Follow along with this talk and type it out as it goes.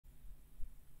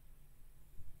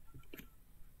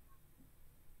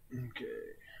Okay.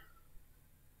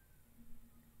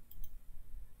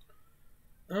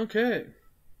 Okay.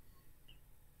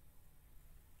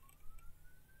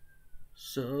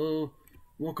 So,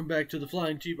 welcome back to the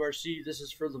Flying T-Bar-C. This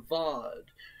is for the VOD.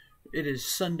 It is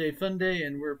Sunday Fun Day,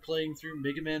 and we're playing through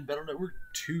Mega Man Battle Network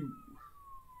 2.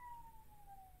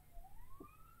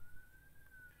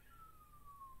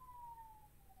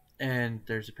 And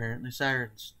there's apparently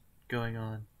sirens going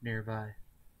on nearby.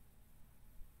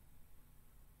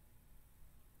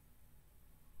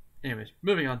 Anyways,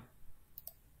 moving on.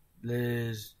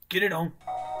 Let's get it on.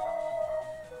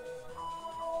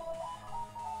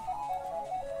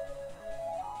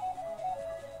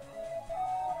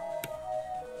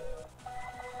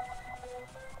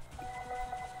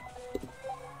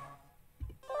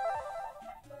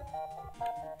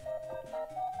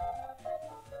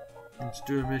 Let's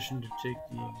do a mission to take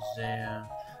the exam.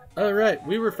 Alright,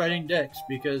 we were fighting Dex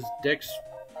because Dex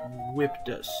whipped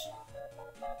us.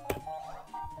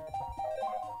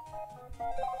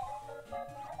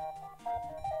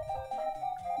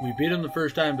 We beat him the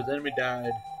first time, but then we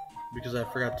died because I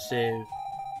forgot to save.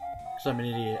 Because I'm an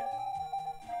idiot.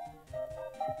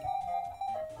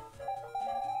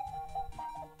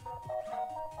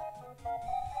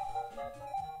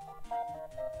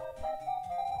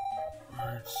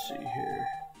 Let's see here.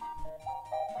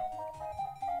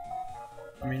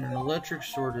 I mean, an electric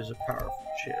sword is a powerful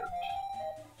chip,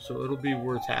 so it'll be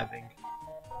worth having.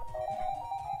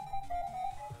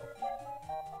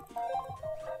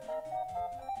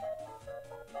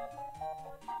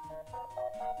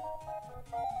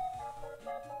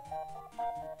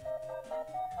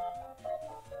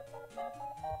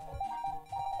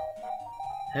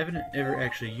 I haven't ever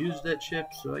actually used that chip,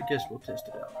 so I guess we'll test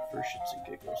it out for shits and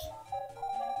giggles.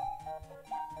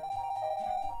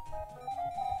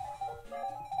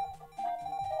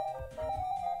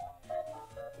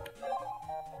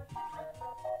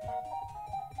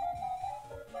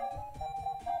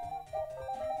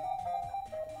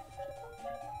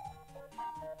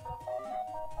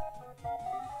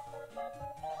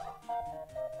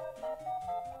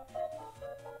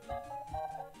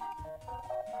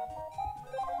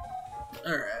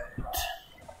 Alright.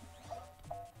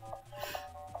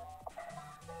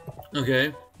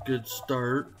 Okay, good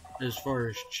start as far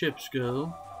as chips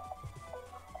go.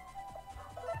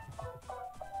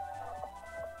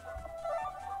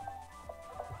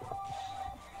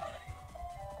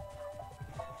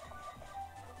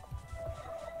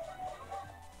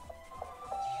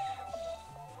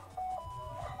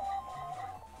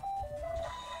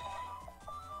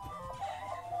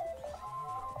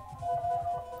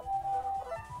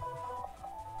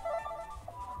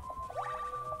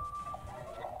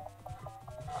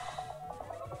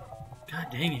 God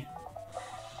dang it.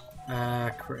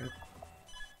 Ah, crap.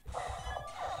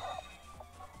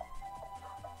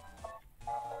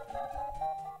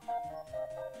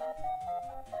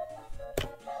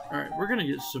 Alright, we're gonna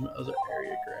get some other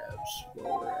area grabs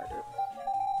while we're at it.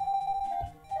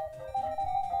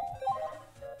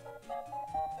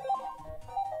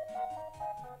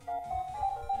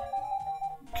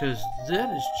 Because that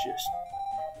is just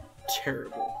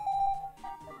terrible.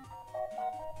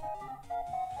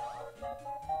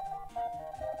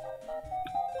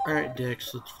 Alright,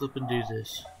 Dex, let's flip and do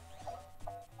this.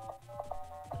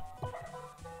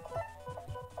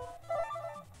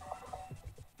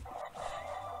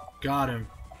 Got him.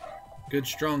 Good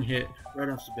strong hit right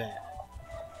off the bat.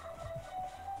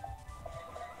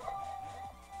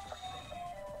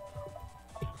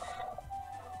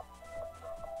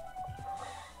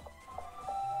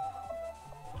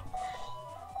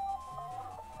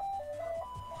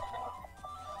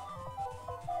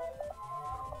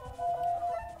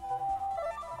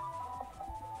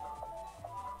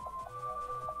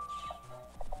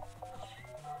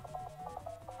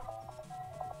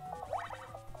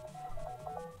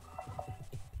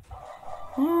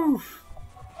 Whew.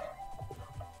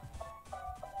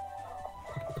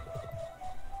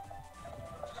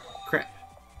 Crap.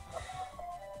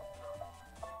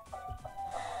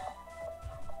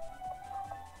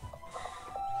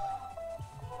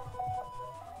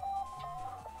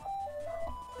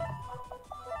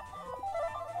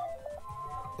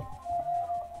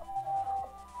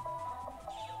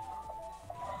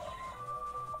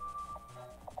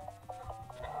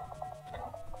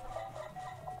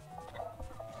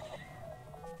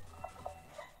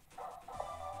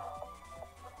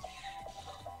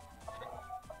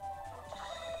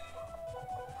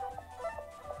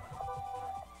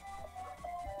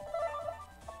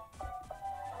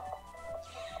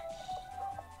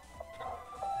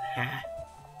 Ha.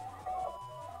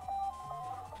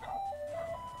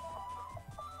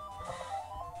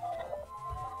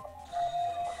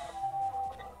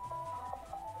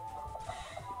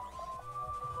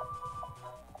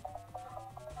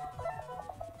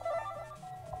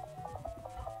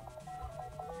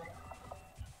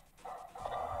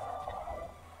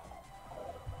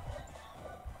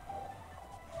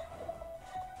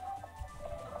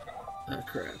 Oh,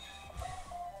 crap.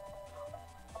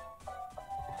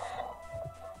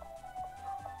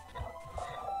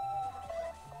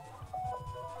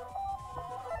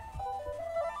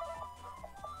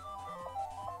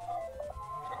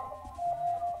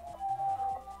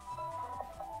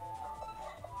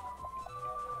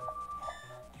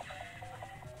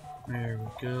 There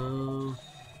we go.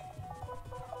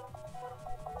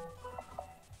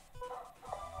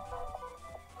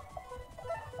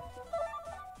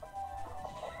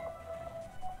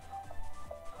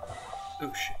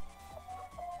 Oh shit.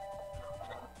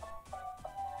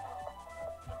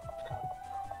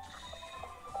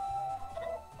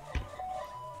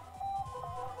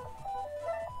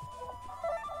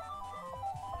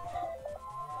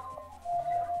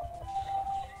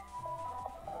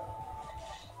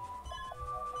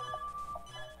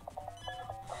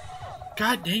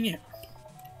 God dang it.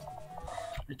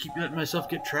 I keep letting myself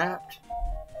get trapped.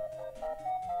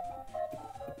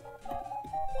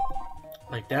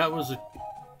 Like, that was a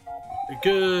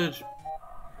good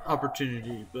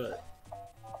opportunity, but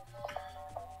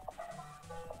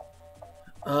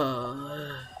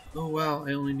oh wow,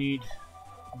 I only need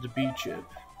the B chip.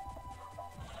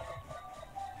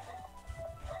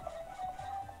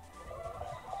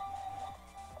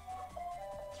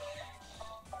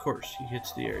 Of course, he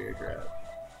hits the area grab.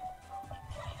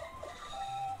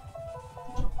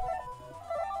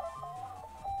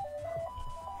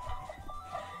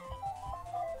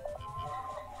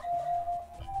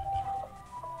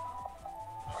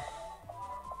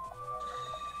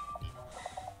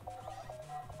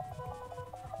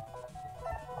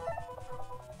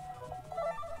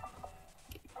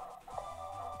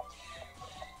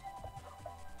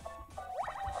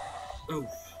 Oof.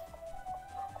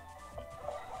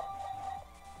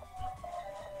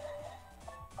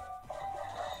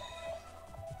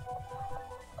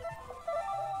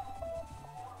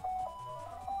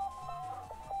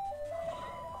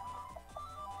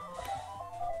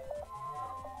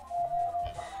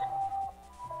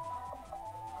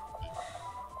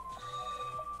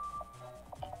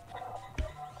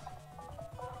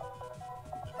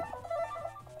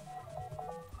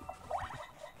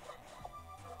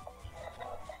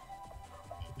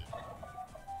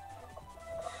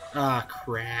 Ah,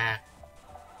 crap.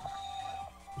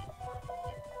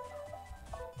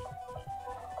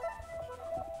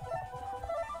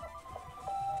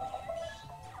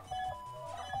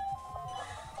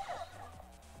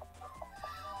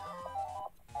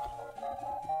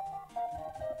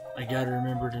 I gotta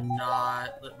remember to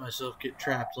not let myself get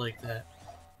trapped like that.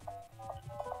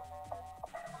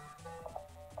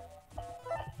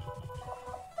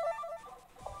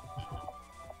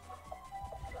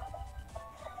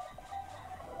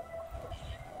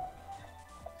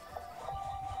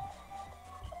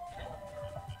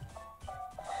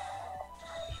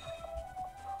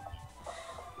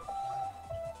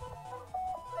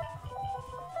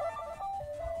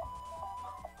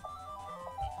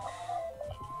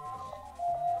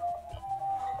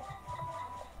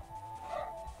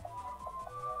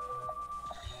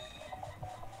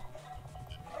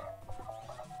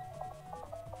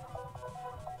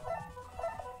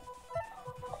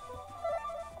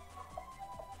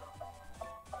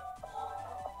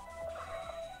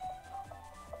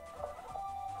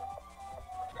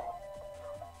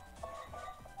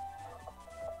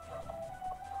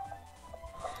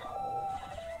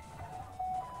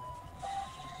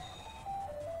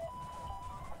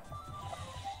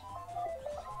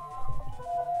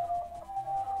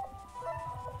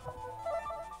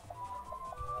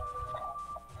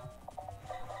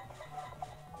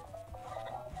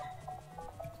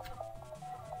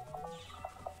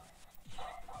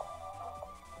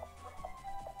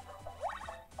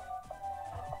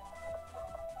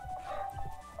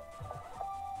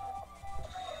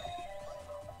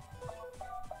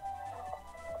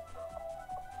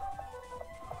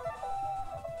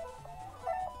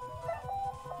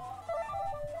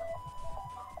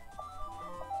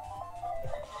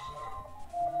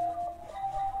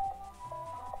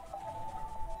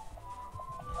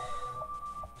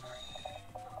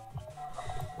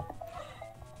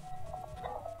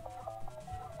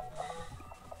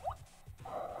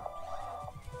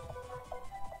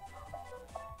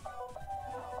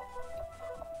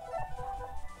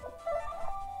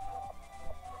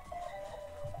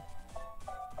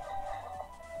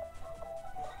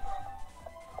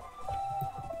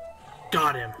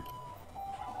 Got him.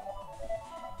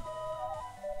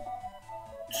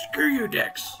 Screw you,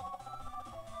 Dex.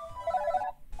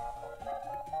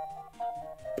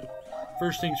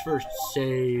 First things first,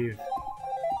 save.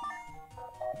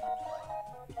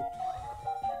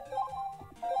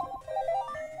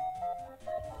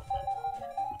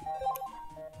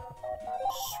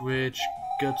 switch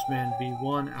Gutsman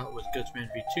V1 out with Gutsman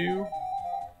V2.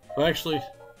 Well, actually,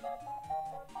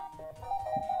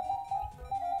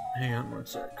 hang on one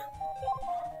sec.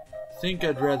 I think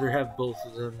I'd rather have both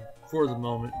of them for the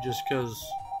moment, just because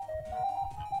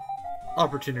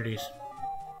opportunities.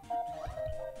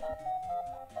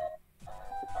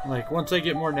 Like, once I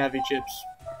get more Navi chips,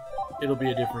 it'll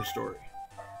be a different story.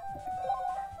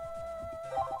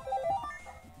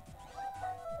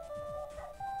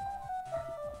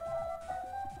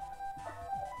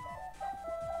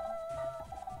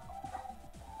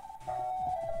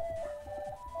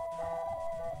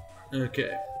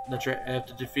 Okay, that's right. I have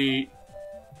to defeat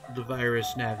the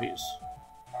virus Navis.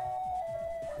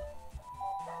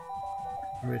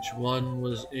 Which one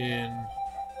was in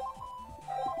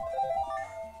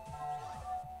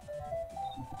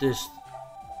this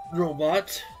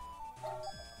robot?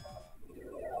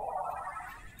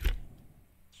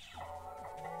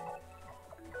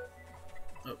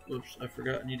 Oh, whoops, I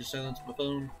forgot. I need to silence my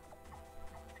phone.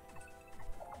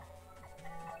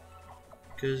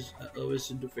 Because I always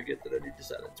seem to forget that I need to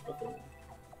silence my phone.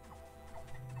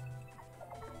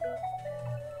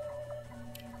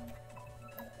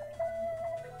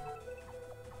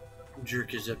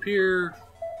 Jerk is up here.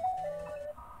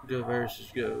 Go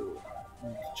viruses go.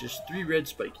 Just 3 red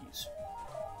spikies.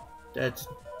 That's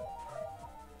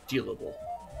dealable.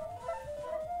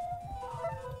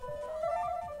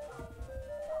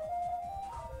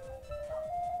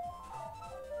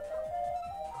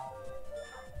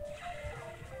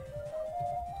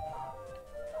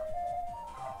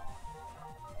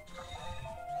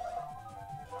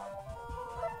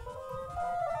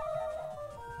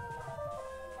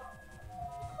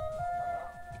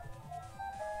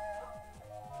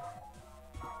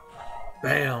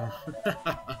 Bam!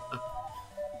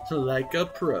 Like a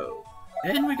pro.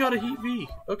 And we got a Heat V.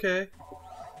 Okay.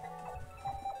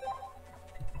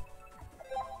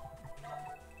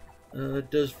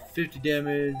 It does 50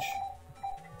 damage.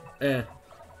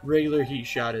 Regular heat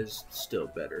shot is still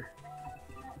better.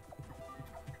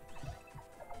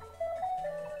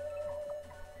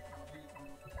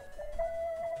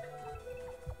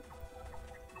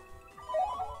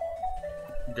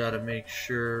 Gotta make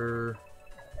sure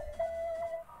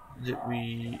that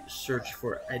we search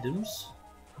for items.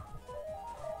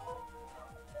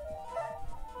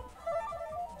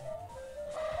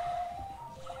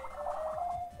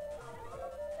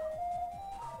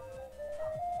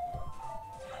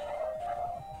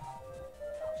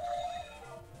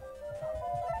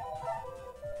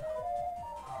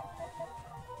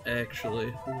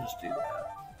 Actually, we'll just do that.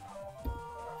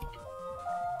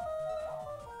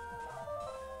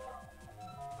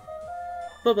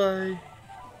 Bye-bye.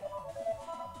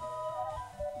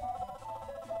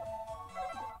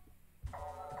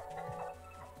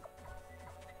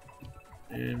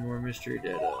 And more mystery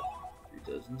data.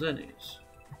 3,000 zennies.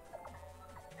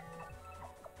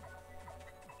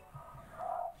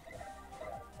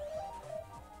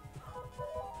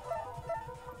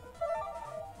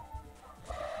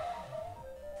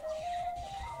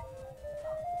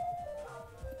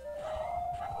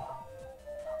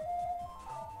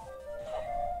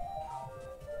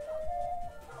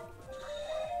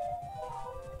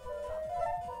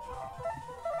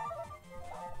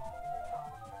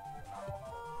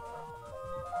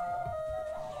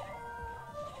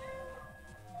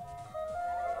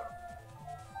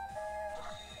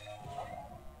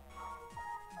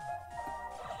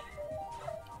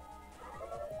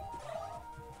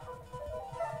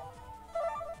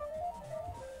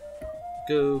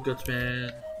 Go,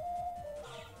 Gutsman.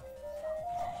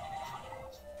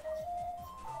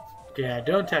 Okay, I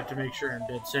don't have to make sure I'm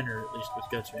dead center, at least with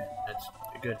Gutsman. That's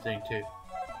a good thing, too.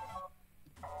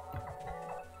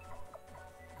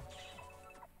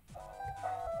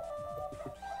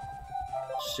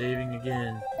 Saving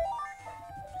again.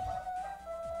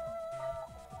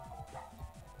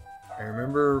 I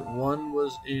remember one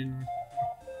was in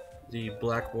the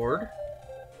blackboard.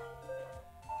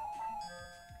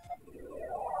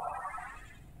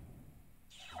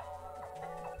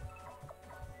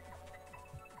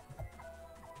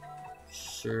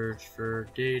 Search for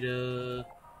data.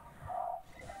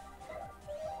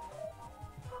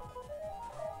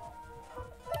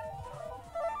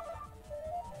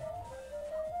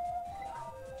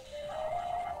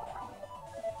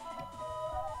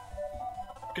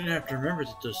 Gonna have to remember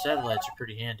that those satellites are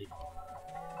pretty handy.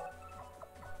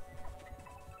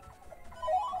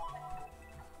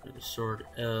 The sword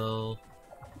L.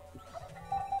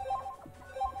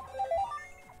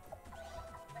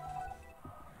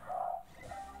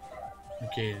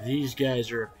 Okay, these guys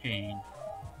are a pain.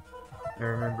 I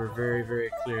remember very,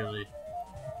 very clearly.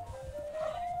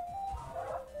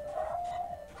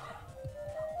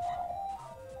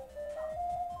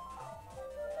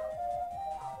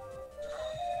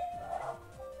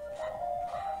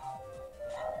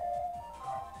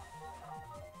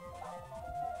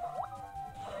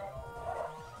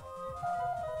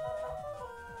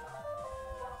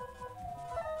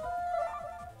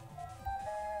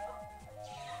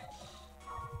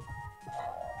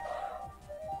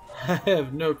 I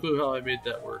have no clue how I made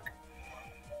that work.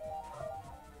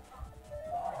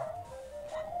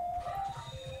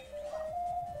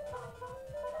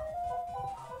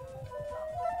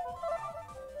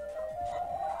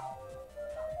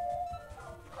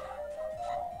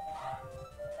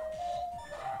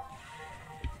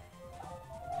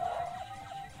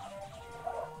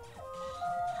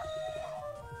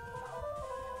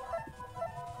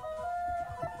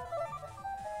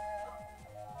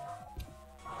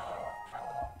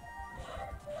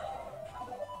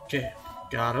 Okay,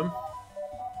 got him.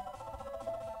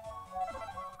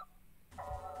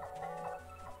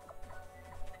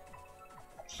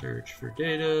 Search for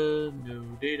data, no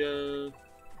data.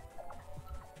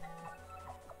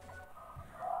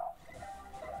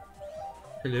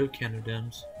 Hello,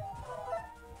 Canodems.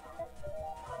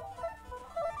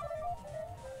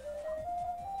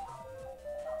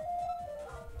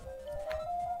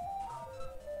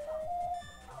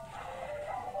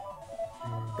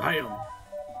 Bam!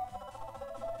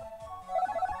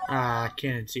 Ah,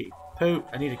 cannon C. Poop,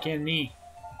 I need a cannon E.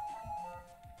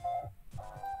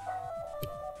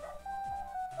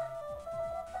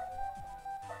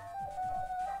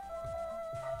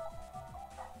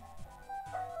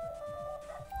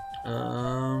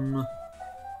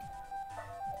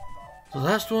 The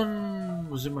last one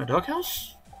was in my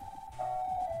doghouse?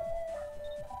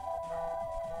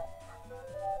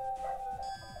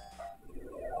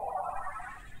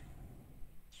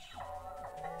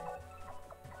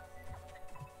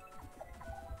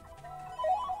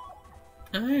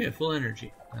 Oh yeah, full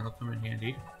energy. That'll come in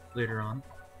handy later on.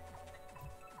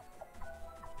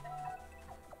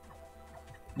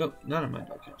 Nope, not in my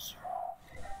doghouse.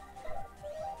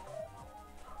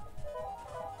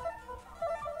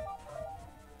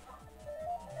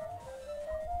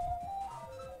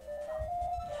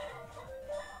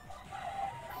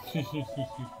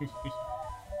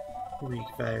 Weak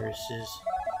viruses.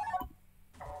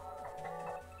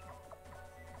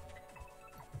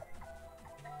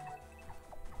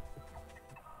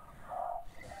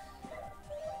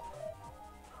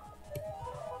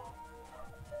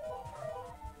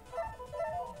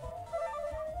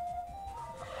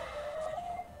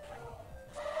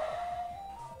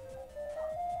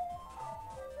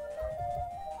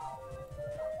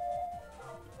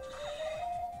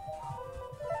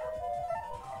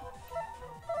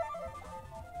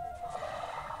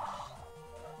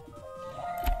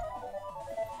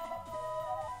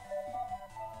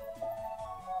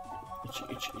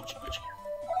 Itchy.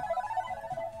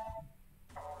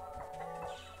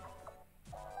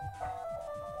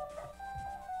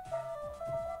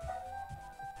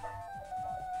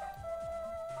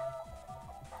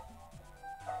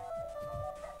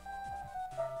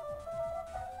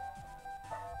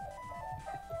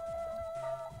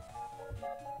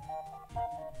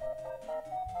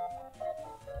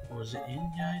 Was it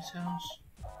in Yai's house?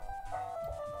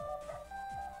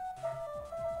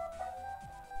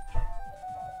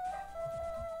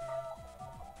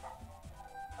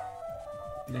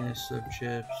 Yeah, sub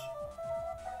chips.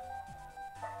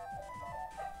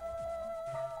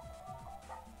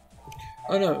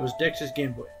 Oh no, it was Dex's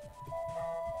Game Boy.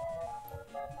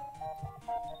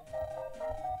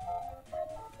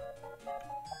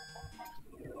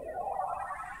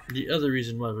 The other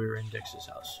reason why we were in Dex's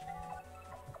house.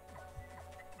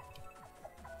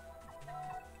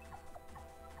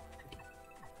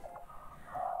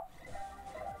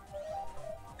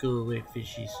 Go away,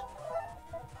 fishies.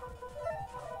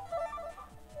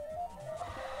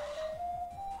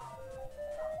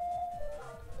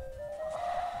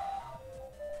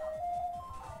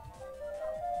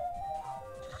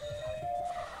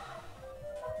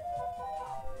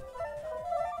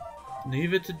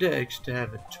 Leave it to Dex to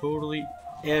have a totally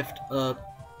effed up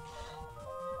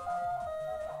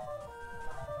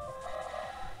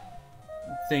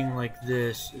thing like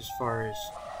this as far as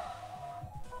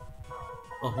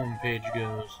a homepage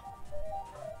goes.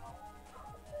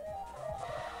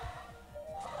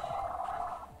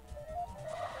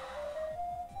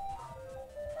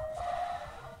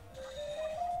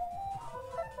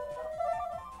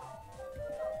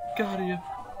 Got you.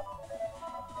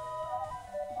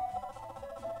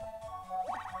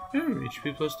 Ooh,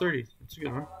 HP plus 30. That's a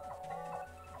good one.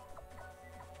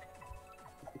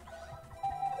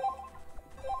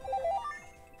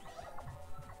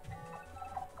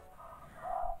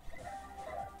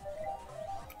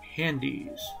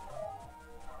 Handies.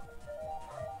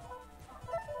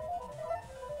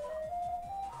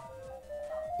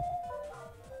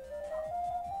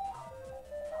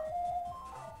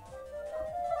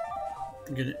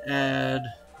 I'm gonna add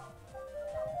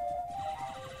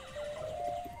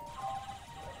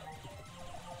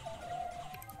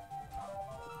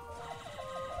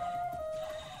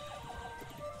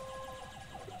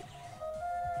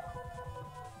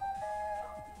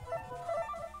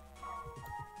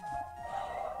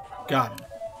got him.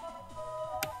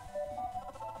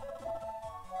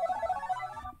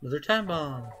 Another time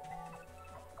bomb.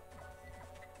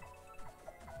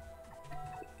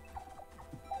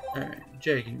 Alright,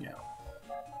 checking out.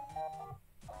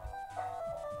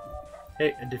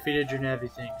 Hey, I defeated your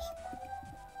Navi things.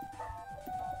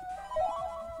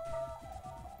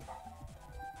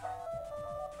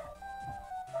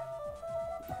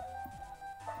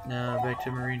 Now back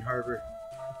to Marine Harbor.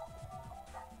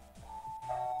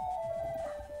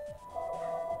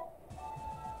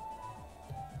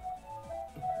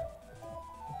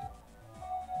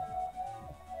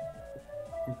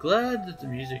 I'm glad that the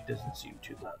music doesn't seem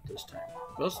too loud this time.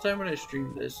 Most of the time when I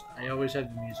stream this, I always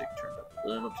have the music turned up a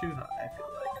little too high, I feel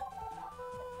like.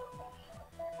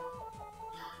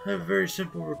 I have a very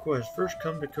simple request. First,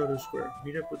 come to Koto Square.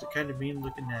 Meet up with the kind of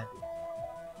mean-looking Navi.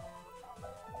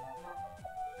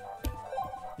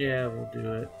 Yeah, we'll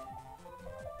do it.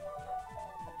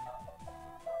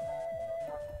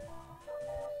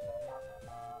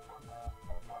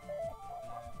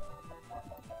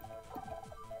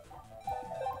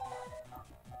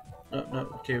 Oh, no,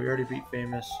 okay, we already beat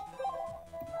Famous.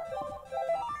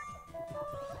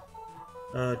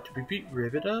 Did we beat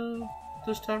Ribita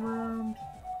this time around?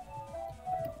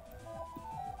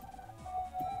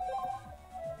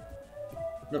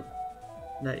 Nope,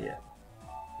 not yet.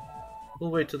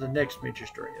 We'll wait till the next major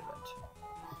story event.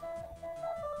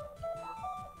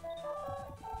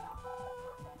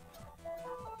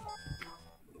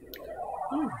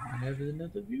 Oh, I have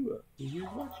another viewer who is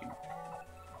watching.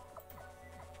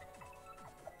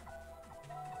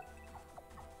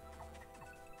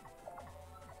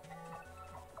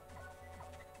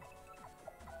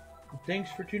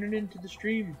 Thanks for tuning in to the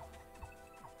stream.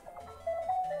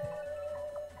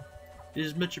 It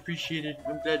is much appreciated.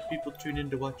 I'm glad people tune in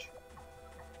to watch.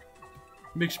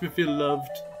 Makes me feel loved.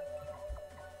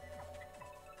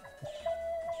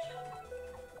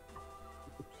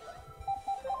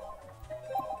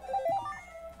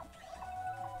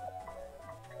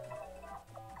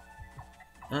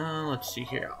 Let's see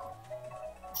here.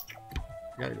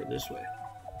 Gotta go this way.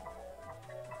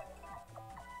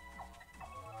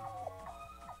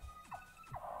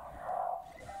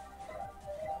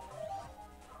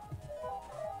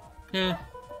 Yeah.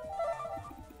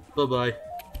 Bye-bye.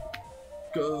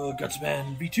 Go,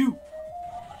 Gutsman V2!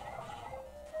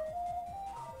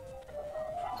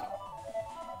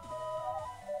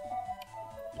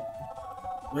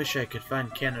 Wish I could find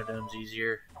Canadomes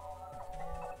easier.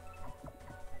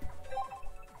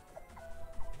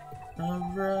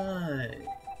 Alright.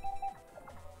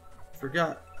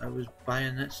 Forgot I was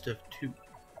buying that stuff too.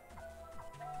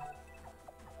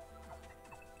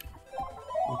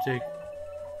 We'll take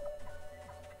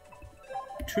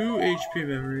 2 HP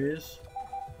memories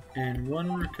and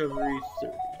 1 recovery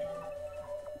 30.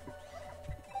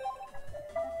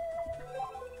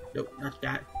 Nope, not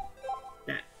that.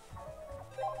 That.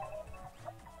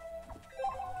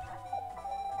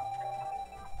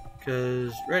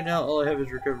 Because right now all I have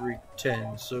is recovery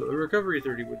 10, so a recovery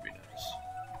 30 would be nice.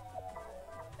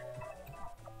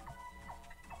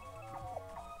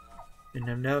 And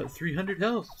I'm now at 300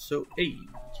 health, so 8.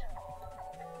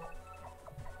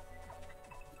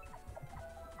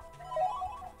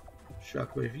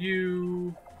 Shockwave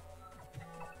U.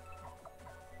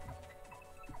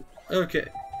 Okay.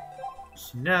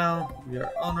 So now we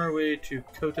are on our way to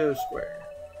Koto Square.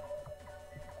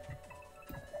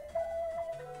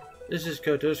 This is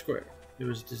Koto Square. It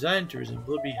was designed to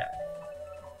resemble a beehive.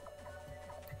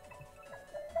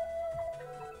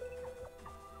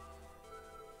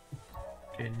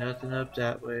 Okay, nothing up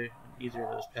that way on either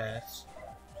of those paths.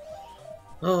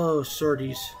 Oh,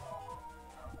 sorties.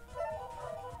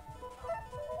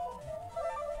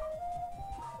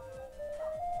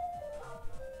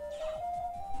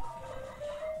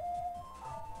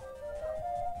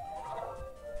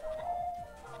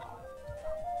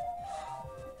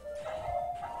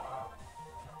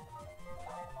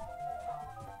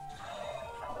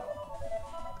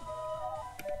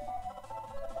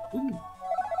 Ooh.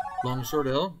 Longsword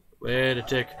L. Wait a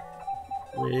tick.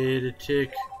 Wait a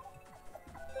tick.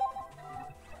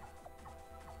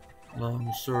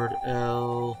 Longsword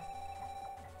L.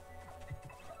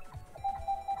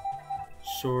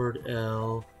 Sword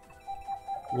L.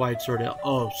 Wide sword L.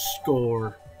 Oh,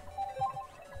 score.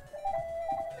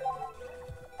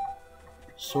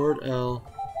 Sword L.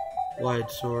 Wide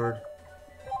sword.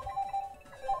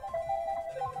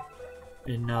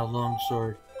 And now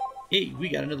longsword. Hey, we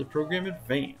got another program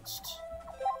advanced.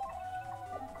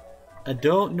 I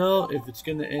don't know if it's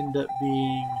going to end up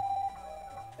being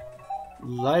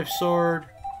life sword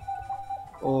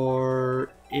or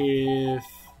if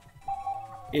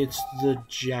it's the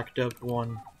jacked up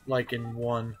one, like in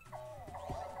 1,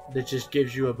 that just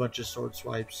gives you a bunch of sword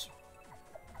swipes.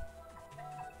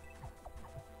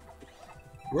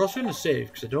 We're also going to save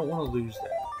because I don't want to lose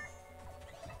that.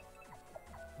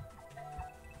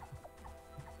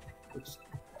 What's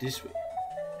this way?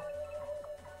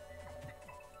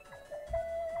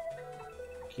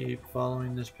 Keep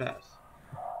following this path.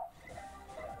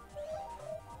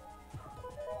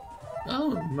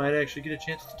 Oh, we might actually get a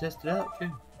chance to test it out too.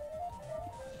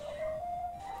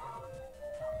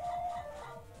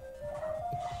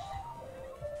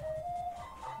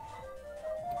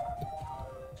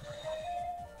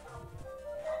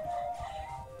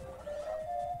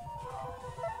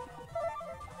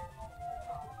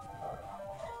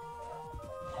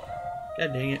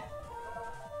 God dang it.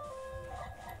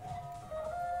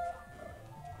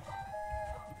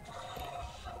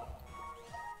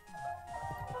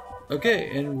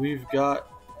 Okay, and we've got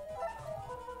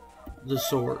the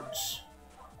swords.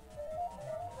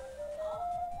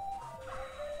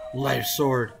 Life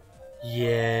sword.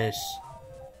 Yes.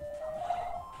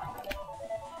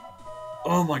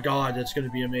 Oh my god, that's going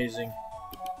to be amazing.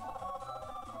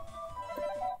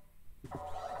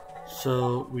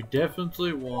 So, we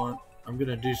definitely want... I'm going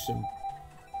to do some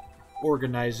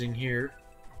organizing here.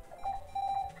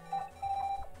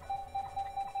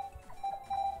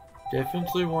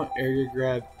 Definitely want area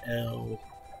grab L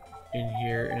in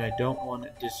here, and I don't want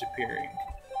it disappearing.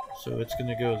 So it's going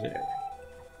to go there.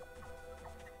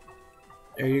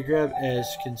 Area grab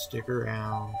S can stick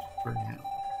around for now.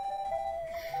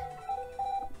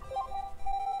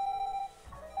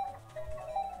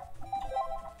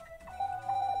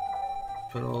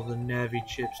 Put all the Navi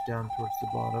chips down towards the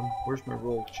bottom. Where's my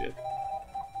roll chip?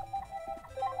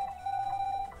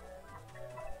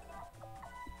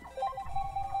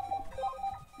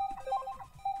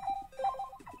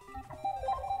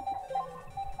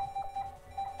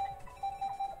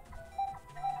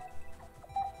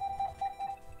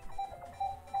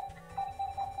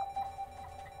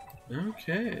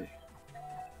 Okay.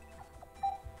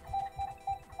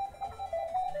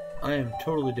 I am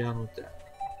totally down with that.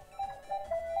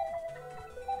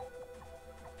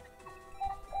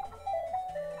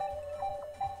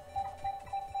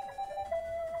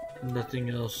 Nothing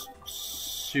else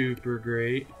super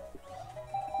great.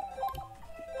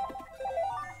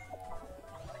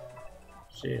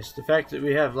 So yes, the fact that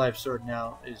we have Life Sword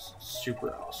now is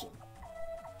super awesome.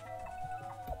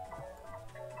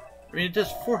 I mean, it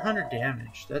does 400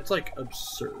 damage. That's like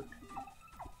absurd.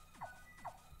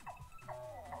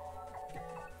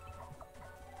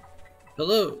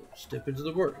 Hello, step into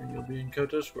the warp and you'll be in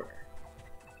Kohto Square.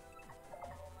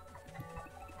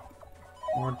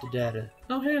 I want the data.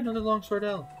 Oh hey, another longsword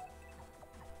L.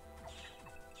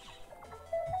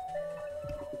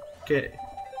 Okay.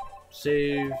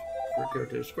 Save for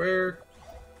Kohto Square.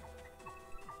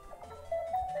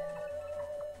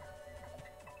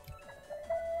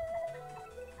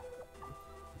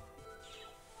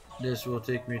 This will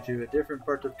take me to a different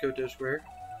part of Kohto Square.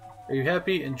 Are you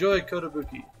happy? Enjoy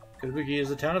Kotobuki. Kotobuki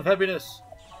is a town of happiness.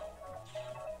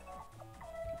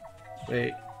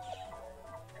 Wait.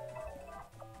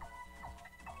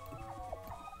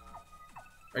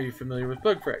 Are you familiar with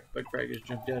Bug Frag? Bug Frag is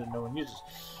junk data no one uses,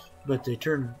 but they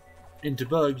turn into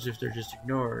bugs if they're just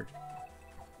ignored.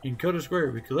 In Kohto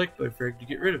Square, we collect Bug Frag to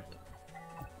get rid of them.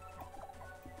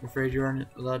 I'm afraid you aren't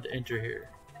allowed to enter here.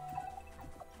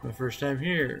 It's my first time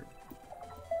here.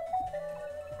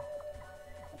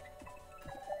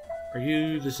 Are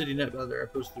you the city net butler? I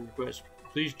posted the request.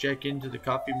 Please check into the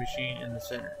coffee machine in the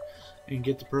center and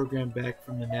get the program back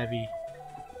from the Navi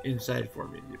inside for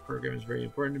me. The program is very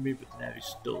important to me, but the Navi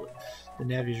stole it. The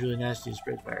Navi is really nasty and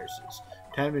spreads viruses.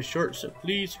 Time is short, so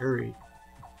please hurry.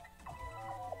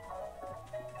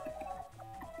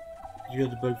 You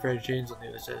got the Bug Frag chains on the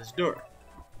other side of this door.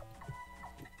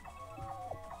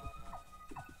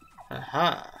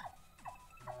 Aha!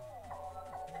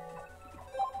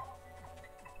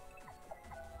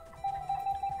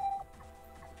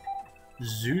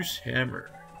 Zeus Hammer.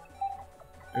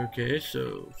 Okay,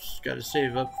 so gotta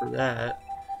save up for that.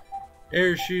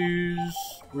 Air shoes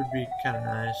would be kind of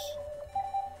nice.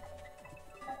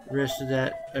 The rest of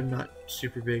that I'm not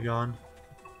super big on.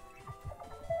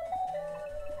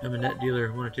 I'm a net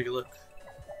dealer. Want to take a look?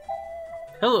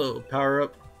 Hello, power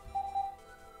up.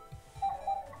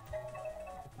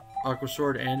 Aqua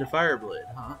Sword and a Fire Blade,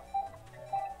 huh?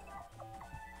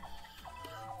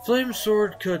 Flame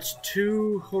Sword cuts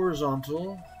 2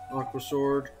 horizontal. Aqua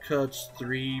Sword cuts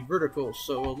 3 vertical.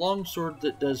 So a long sword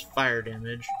that does fire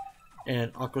damage,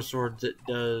 and Aqua Sword that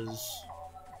does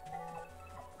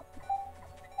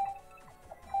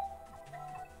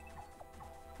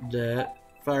that.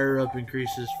 Fire up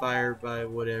increases fire by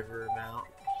whatever amount.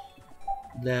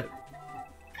 That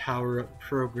power up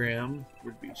program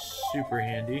would be super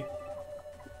handy.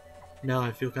 Now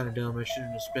I feel kind of dumb. I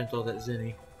shouldn't have spent all that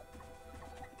Zenny.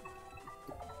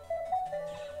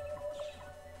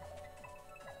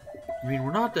 I mean,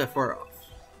 we're not that far off.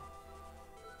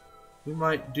 We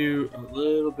might do a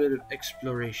little bit of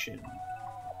exploration.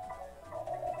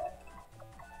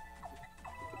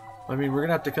 I mean, we're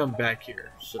gonna have to come back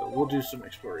here, so we'll do some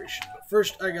exploration. But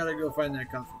first, I gotta go find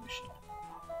that coffee machine.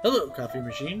 Hello, coffee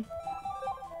machine.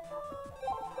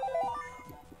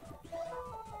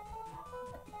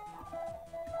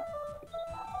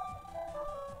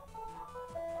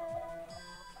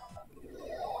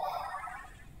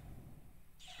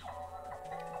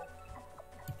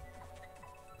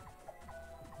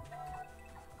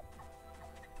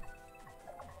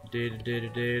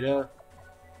 Data.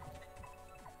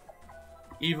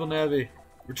 Evil Navi,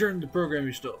 return the program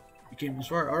you stole. You came this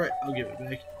far? Alright, I'll give it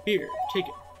back. Here, take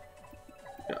it.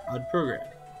 The odd program.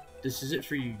 This is it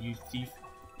for you, you thief.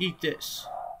 Eat this.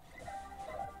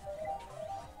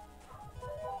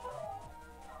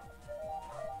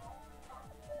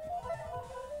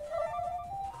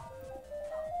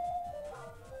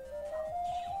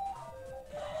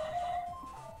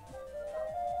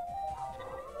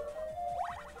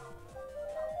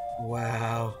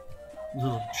 Wow.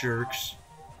 Little jerks.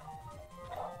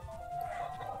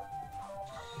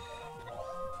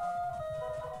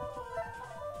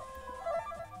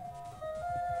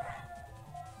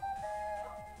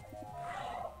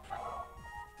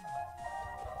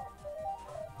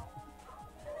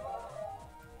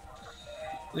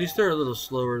 At least they're a little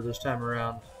slower this time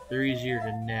around. They're easier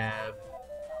to nab.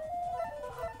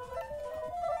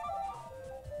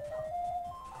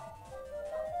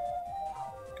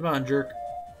 Come on, jerk.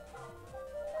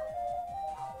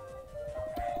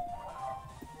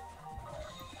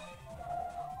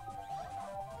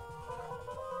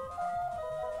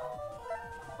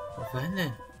 Well, fine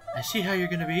then. I see how you're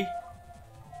gonna be.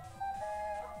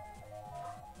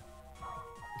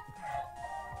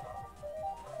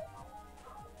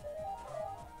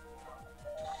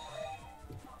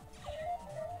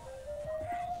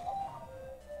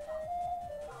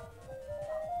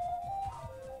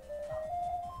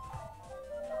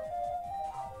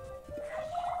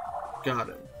 Got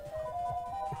him.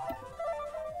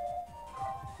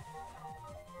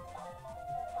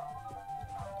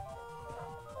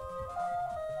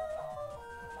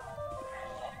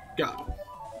 Got him.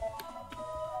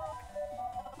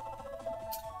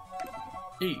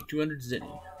 Hey, 200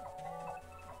 Zenny.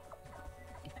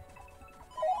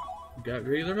 Got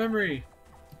regular memory.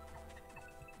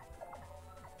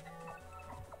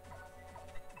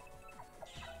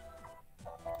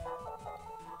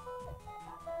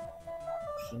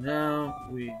 So now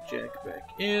we jack back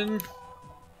in.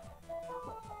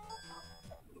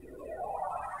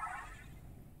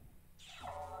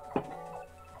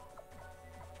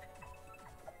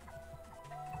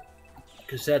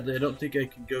 Because sadly, I don't think I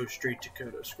can go straight to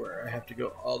Kodo Square. I have to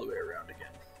go all the way around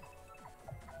again.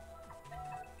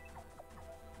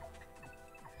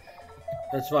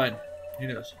 That's fine. Who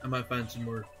knows? I might find some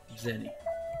more Zenny.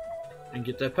 And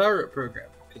get that power-up program,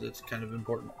 because it's kind of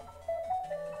important.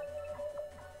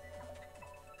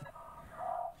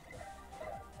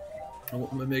 I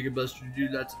want my Mega Buster to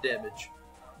do lots of damage.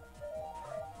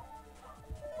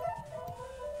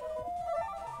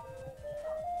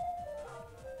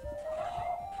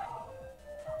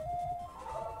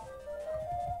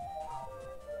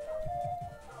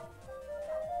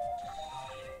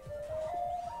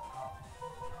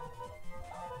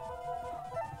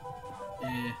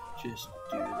 Just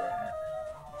do that.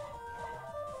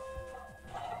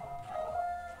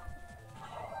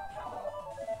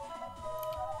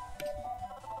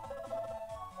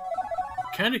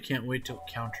 Kinda can't wait till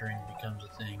countering becomes a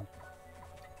thing.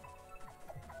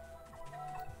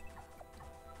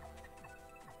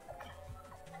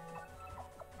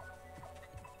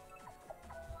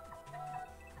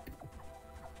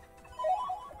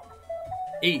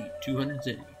 Hey, 200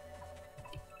 zenny.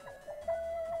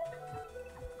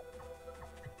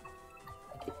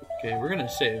 Okay, we're gonna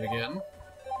save again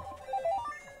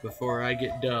before I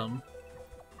get dumb.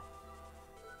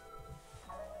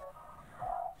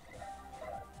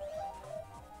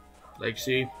 Like,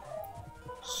 see?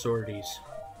 Sorties.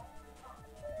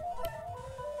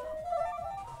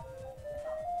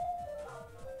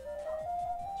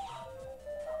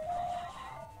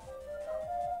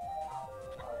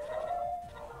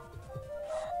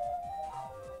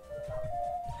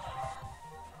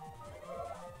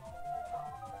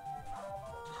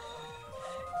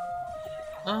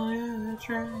 Oh yeah, that's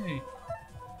right.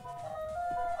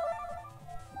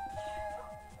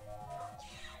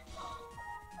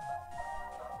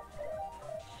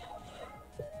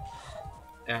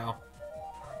 Ow.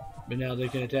 But now they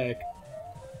can attack.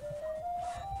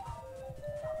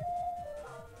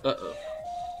 Uh-oh.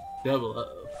 Double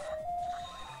uh-oh.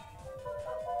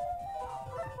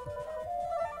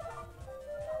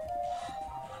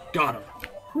 Got him.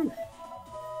 Whew.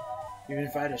 Even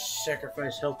if I had to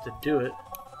sacrifice health to do it.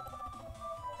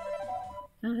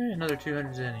 Okay, another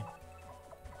 200 zenny.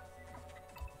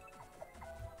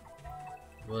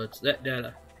 What's that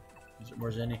data? Is it more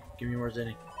zenny? Give me more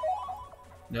zenny.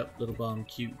 Nope, little bomb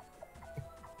cute.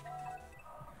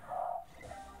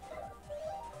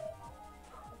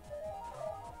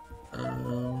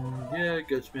 Yeah,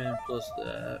 Gutsman plus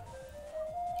that.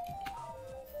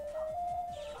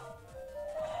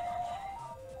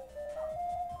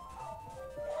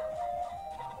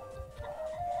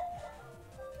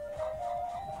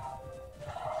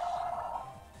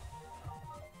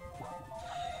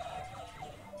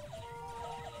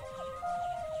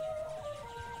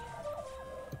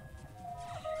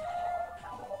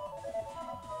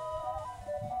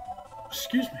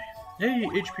 Excuse me. Hey,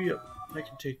 HP up. I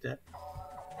can take that.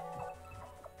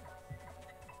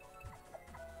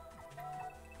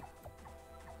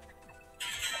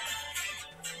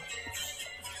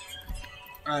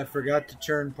 I forgot to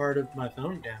turn part of my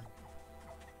phone down.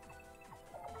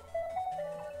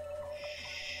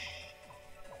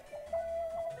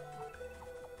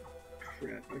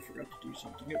 Crap, I forgot to do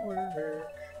something at work.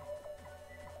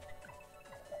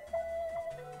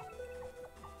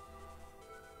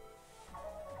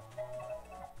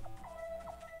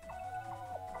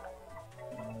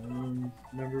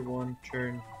 Number 1,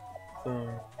 turn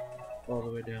phone all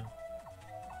the way down.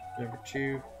 Number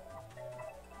 2,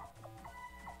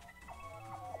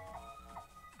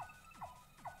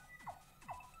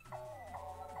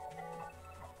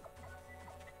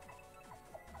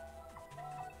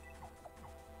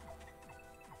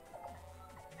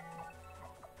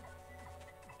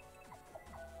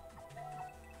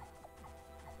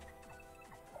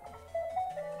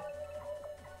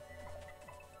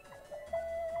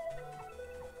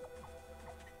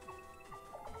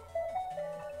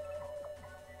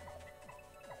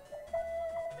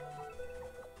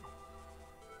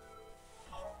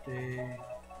 stay.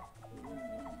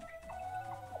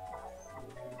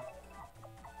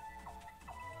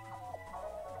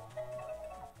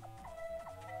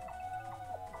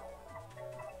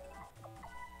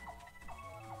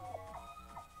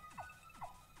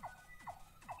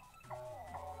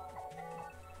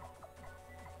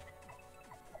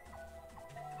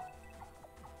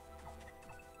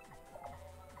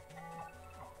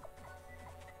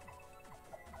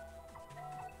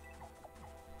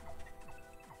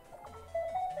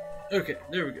 Okay,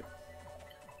 there we go.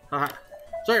 Haha.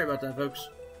 Sorry about that, folks.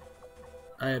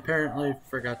 I apparently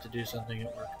forgot to do something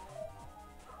at work.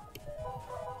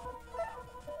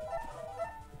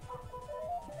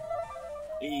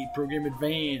 Hey, program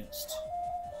advanced.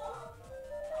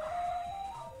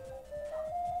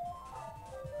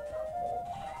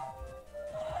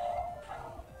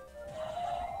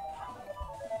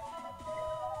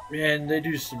 Man, they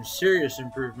do some serious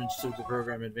improvements to the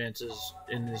program advances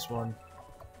in this one.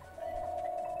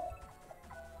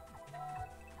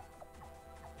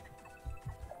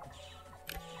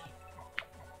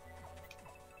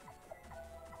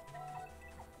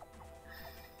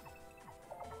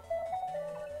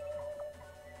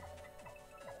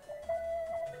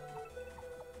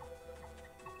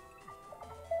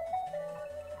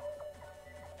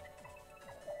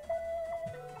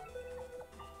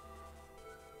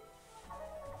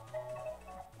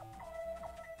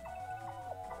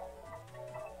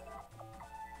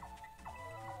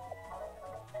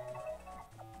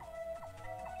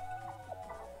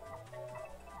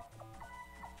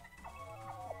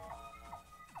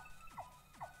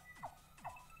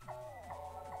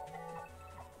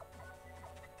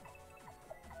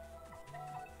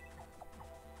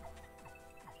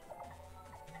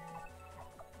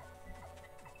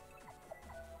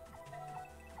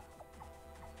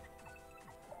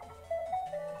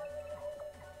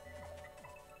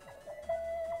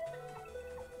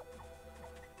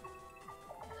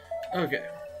 Okay.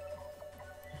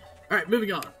 Alright,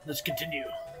 moving on. Let's continue.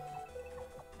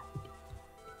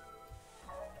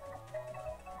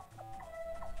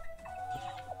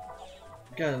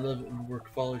 Gotta love it when work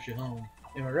follows you home.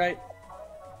 Am I right?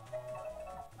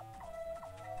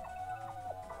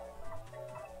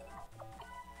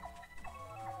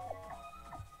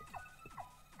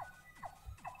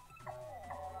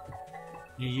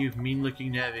 You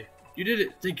mean-looking Navi. You did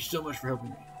it! Thank you so much for helping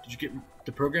me. Did you get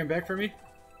the program back for me?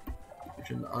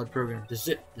 Return the odd program. This is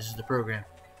it. This is the program.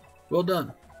 Well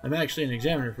done. I'm actually an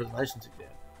examiner for the license exam.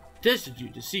 Tested you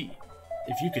to see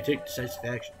if you could take decisive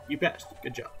action. You passed.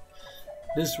 Good job.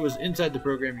 This was inside the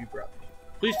program you brought me.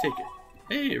 Please take it.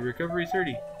 Hey, recovery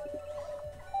 30.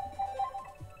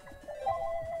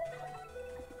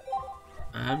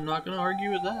 I'm not going to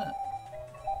argue with that.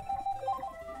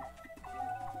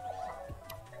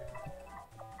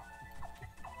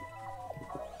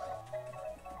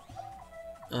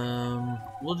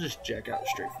 We'll just check out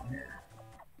straight from here.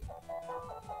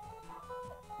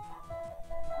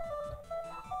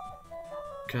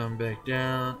 Come back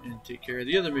down and take care of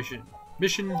the other mission.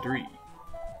 Mission 3.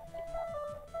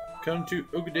 Come to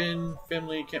Ogaden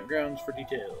Family Campgrounds for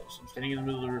details. I'm standing in the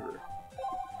middle of the river.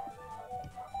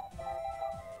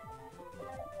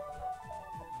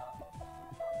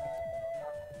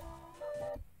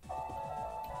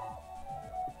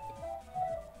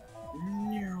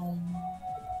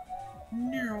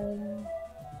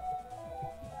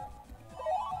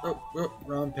 Oh,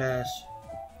 wrong pass.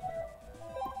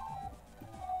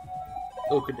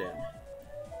 Ogaden.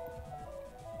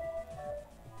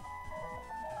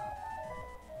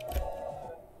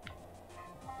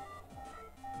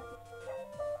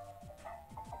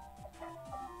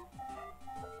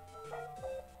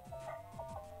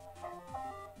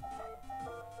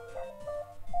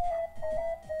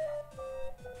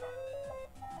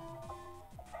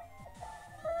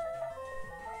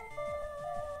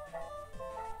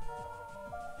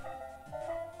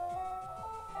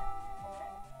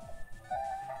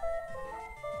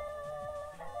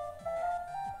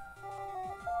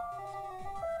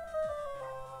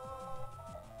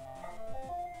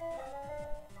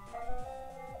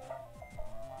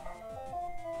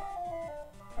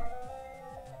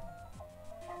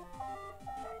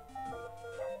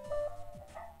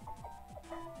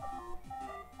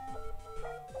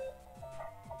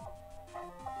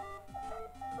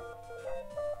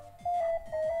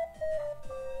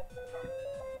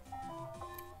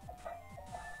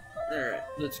 Alright,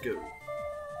 let's go.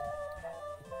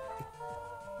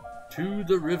 To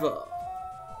the river.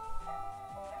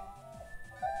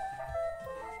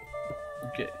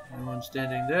 Okay, no one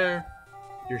standing there.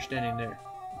 You're standing there.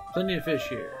 Plenty of fish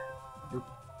here.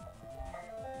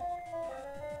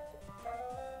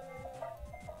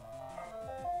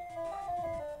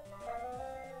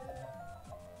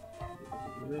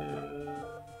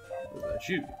 What about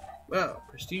you? Wow,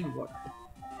 pristine water.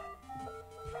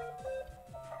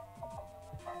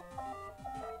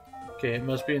 Okay, it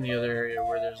must be in the other area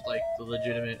where there's like the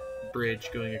legitimate bridge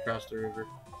going across the river.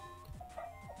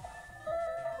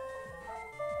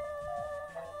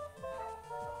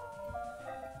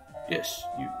 Yes,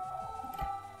 you.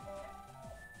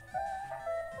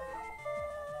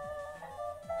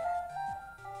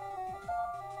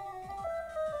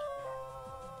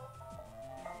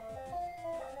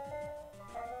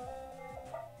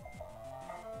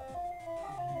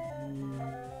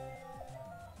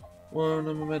 One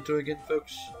a memento again,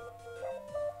 folks.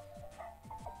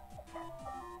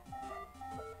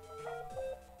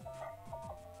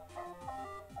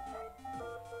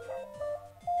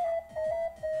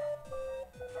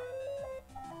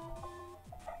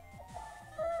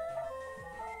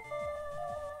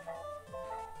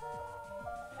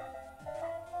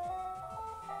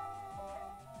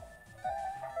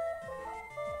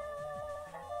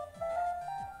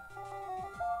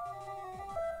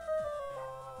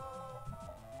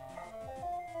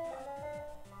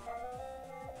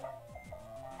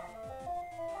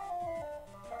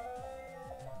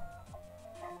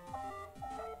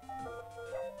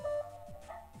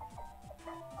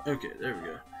 Okay, there we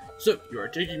go. So, you are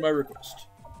taking my request.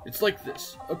 It's like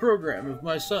this. A program of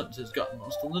my son's has gotten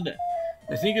lost on the net.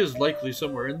 I think it is likely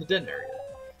somewhere in the den area.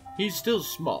 He's still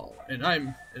small, and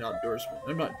I'm an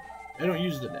outdoorsman. I don't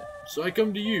use the net, so I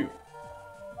come to you.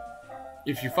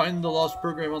 If you find the lost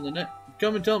program on the net,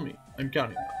 come and tell me. I'm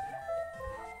counting on you.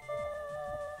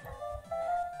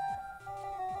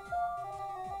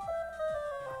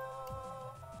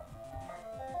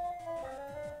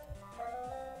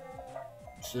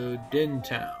 So, Den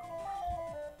Town.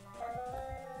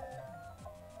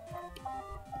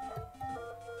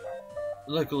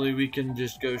 luckily we can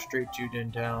just go straight to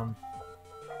Dentown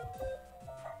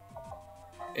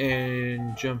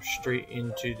and jump straight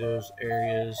into those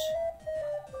areas.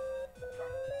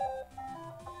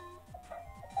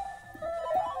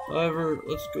 However,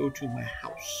 let's go to my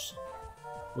house.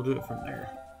 We'll do it from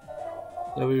there.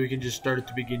 That way we can just start at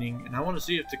the beginning. And I want to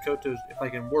see if I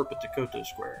can warp at Koto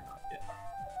Square or not yet.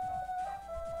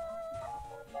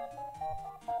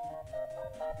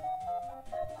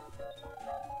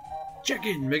 Check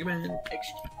in, Mega Man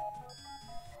X.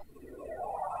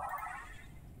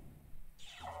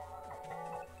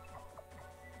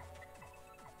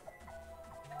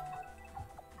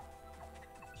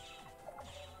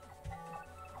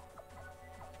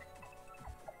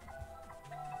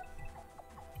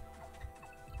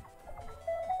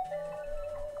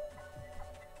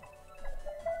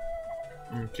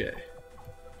 Okay.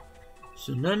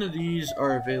 So none of these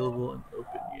are available and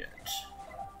open yet.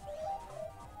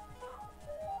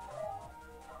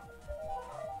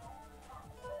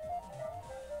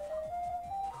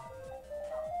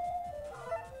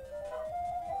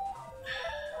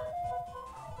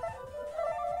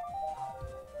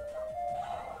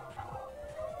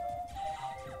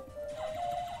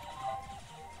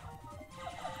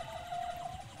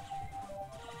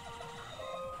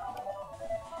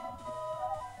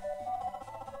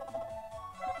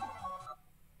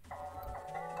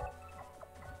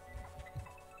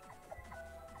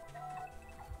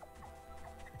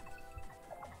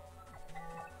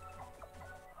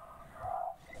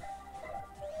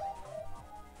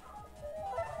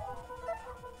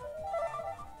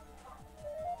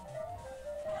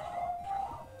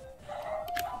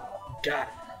 Got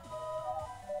it.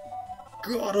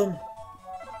 Got him.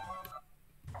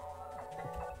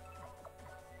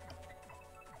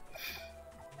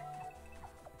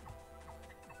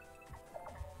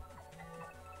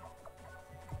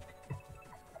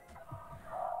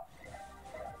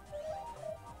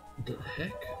 What the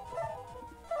heck?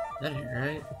 That ain't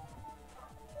right.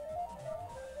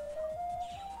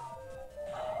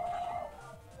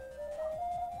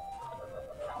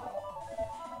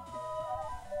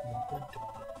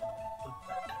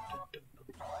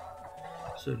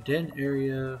 So den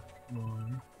area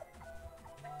 1.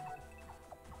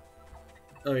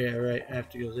 Oh yeah, right. I have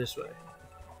to go this way.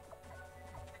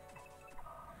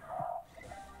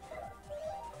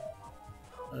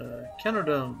 Counter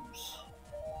domes.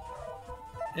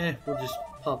 We'll just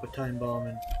pop a time bomb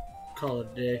and call it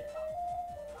a day.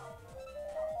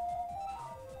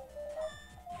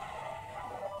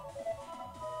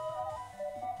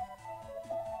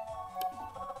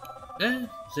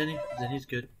 Zenny. Zenny's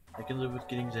good. I can live with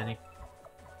getting Zenny.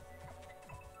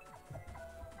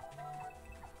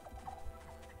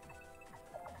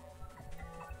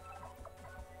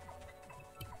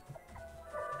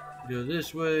 Go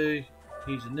this way.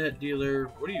 He's a net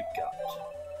dealer. What do you got?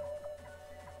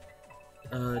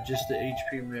 Just the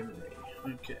HP memory.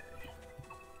 Okay.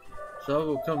 So I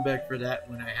will come back for that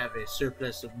when I have a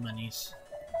surplus of monies.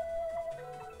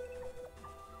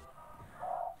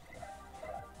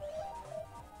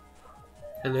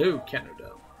 Hello,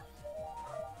 Canada.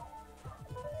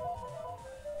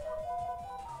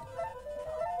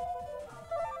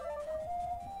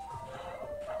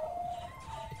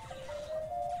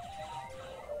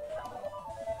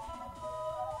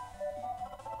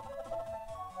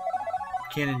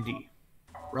 Cannon D.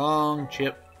 Wrong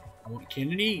chip. I want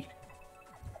Cannon E.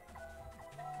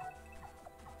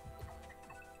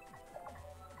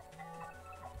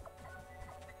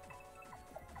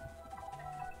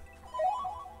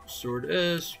 Sword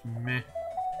S. Meh.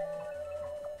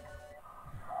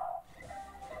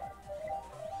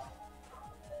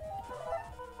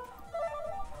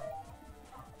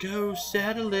 Go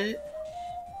saddle it.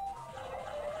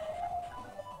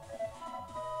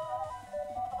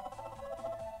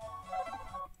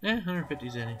 Eh, 150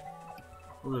 Zenny.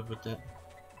 We'll live with that.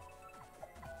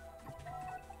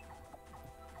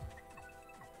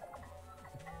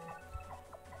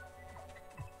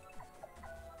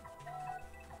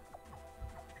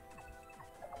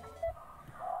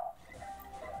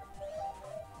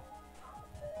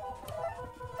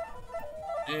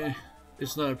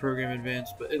 It's not a program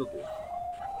advance, but it'll do.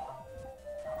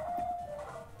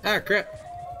 Ah, crap.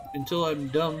 Until I'm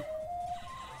dumb.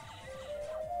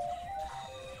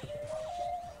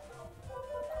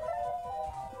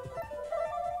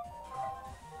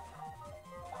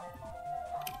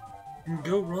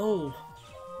 Go roll.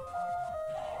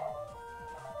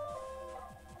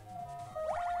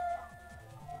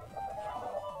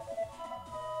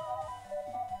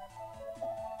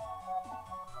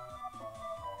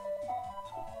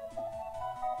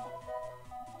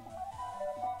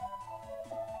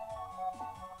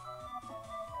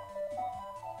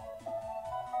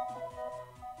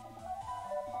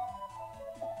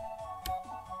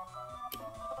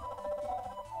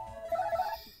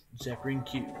 Sapring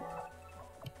Q.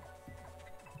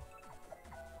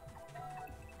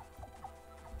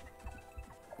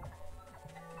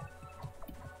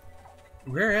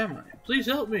 Where am I? Please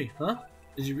help me, huh?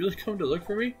 Did you really come to look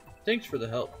for me? Thanks for the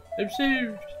help. I'm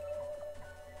saved!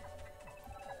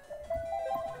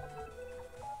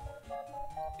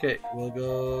 Okay, we'll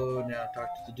go now talk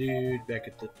to the dude back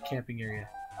at the camping area.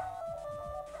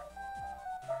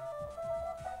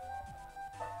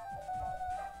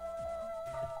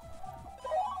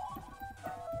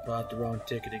 Bought the wrong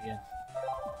ticket again.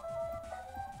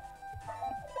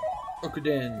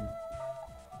 Okuden.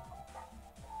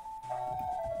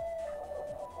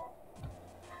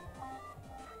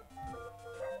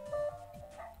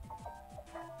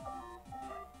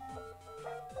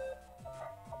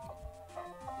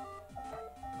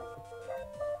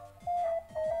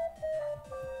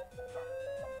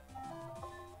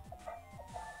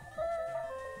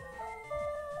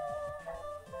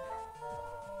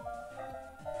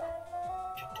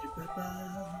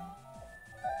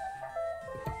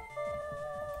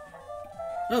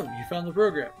 Oh, you found the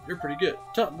program. You're pretty good.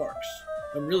 Top marks.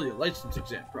 I'm really a license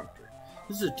exam proctor.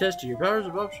 This is a test of your powers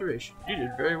of observation. You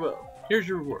did very well. Here's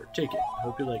your reward. Take it. I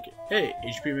hope you like it. Hey,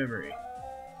 HP memory.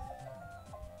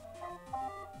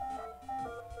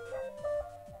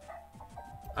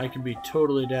 I can be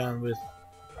totally down with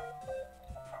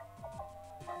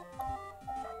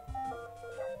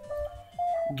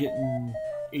getting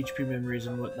HP memories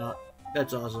and whatnot.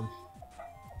 That's awesome.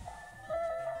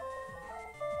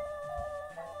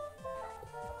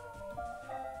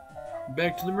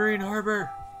 Back to the Marine Harbor.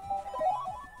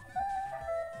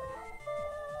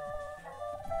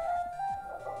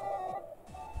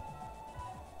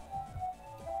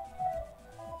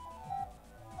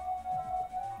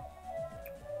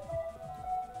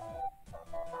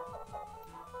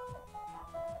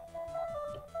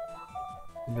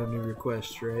 No new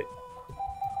requests, right?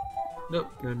 Nope,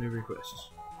 no new requests.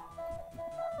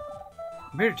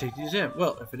 I'm here to take the exam.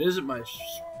 Well, if it isn't my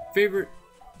favorite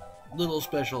little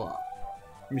special op.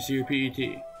 Let me see your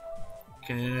PET.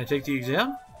 Can I take the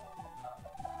exam?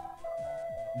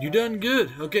 You done good.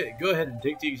 Okay, go ahead and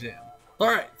take the exam.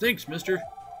 Alright, thanks, mister.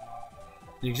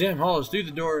 The exam hall is through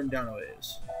the door and down a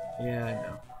ways. Yeah, I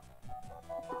know.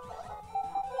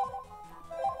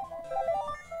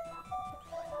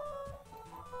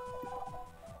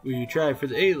 Will you try for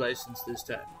the A license this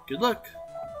time? Good luck.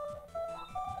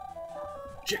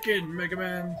 Check in, Mega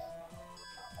Man.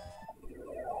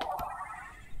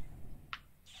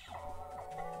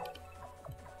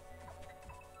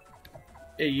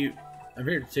 Hey, you. I'm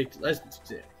here to take the license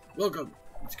exam. Welcome.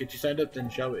 Let's get you signed up then,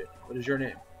 shall we? What is your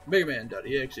name?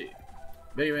 Megaman.exe.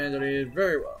 Megaman.exe.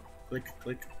 Very well. Click,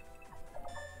 click.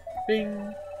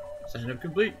 Bing. Sign up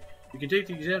complete. You can take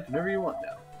the exam whenever you want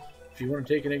now. If you want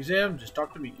to take an exam, just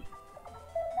talk to me.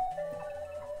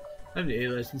 I'm the A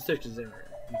license text examiner.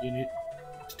 You can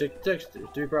take the text. There's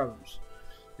 3 problems.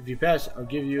 If you pass, I'll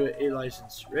give you an A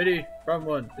license. Ready? Problem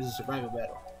 1 is a survival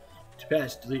battle. To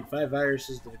pass, delete 5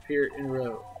 viruses that appear in a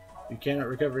row. You cannot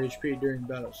recover HP during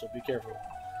battle, so be careful.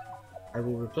 I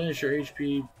will replenish your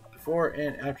HP before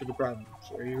and after the problem.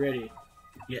 So are you ready?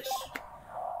 Yes.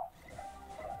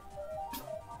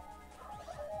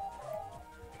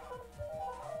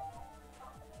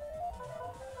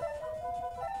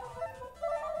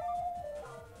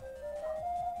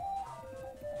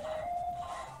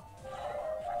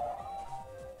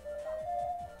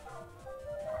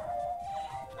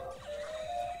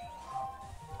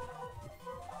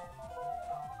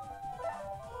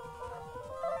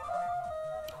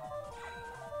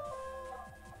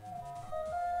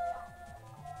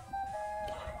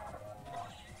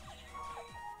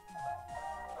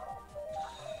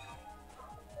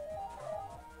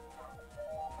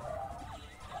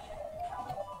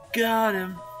 Got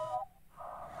him.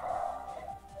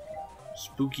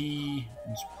 Spooky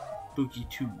and Spooky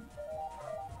 2. You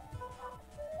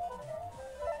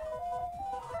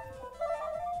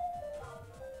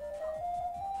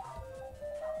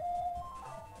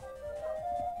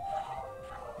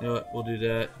know what? We'll do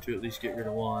that to at least get rid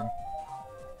of one.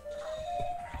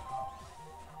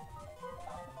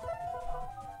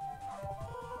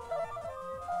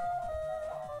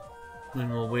 Then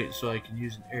we'll wait so I can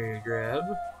use an area grab.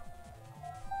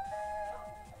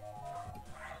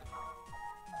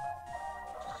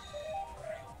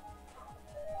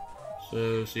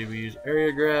 So, see, we use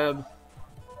area grab,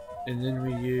 and then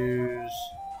we use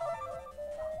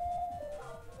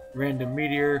random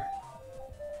meteor.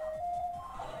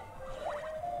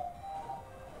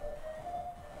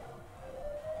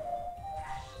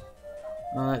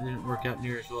 That didn't work out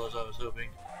near as well as I was hoping.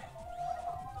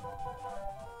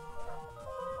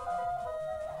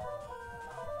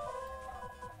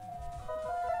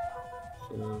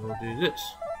 So we'll do this.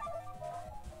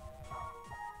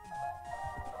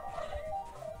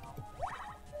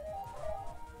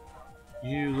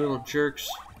 You little jerks.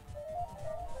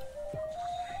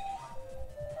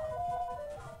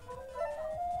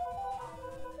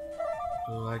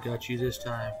 Oh, I got you this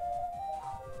time.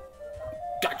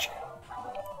 Gotcha.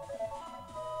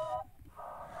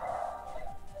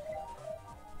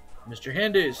 Mr.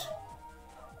 Handies.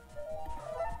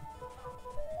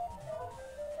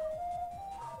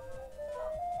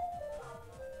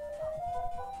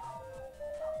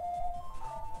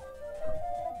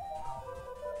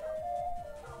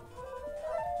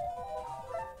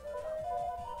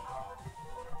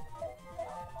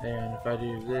 And if I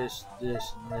do this,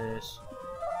 this, and this,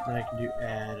 then I can do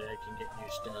add and I can get new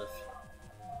stuff.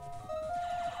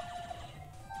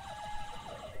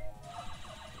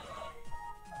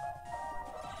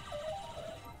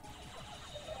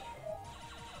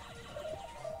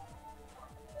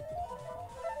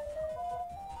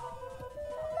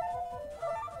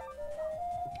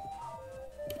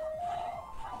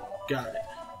 Got it.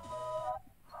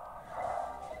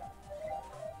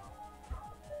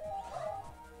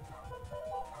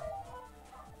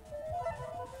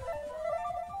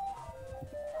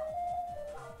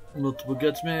 Multiple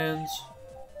Gutsmans.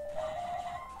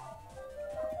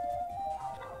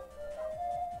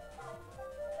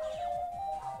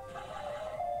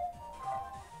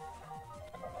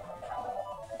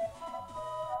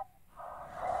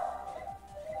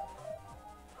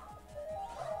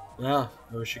 Wow,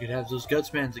 I wish I could have those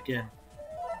Gutsmans again.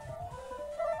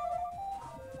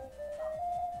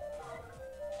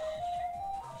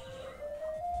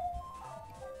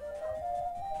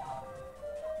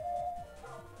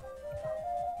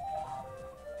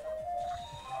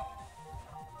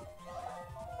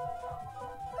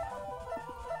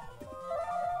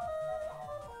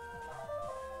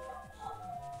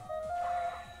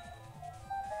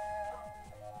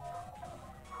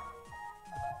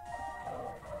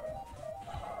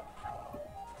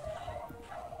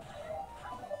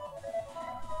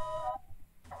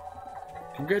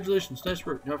 Congratulations, nice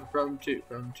work. Now for problem 2.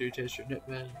 Problem 2, test your net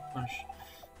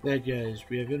bad guys.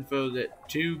 We have info that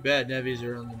 2 bad navies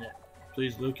are on the net.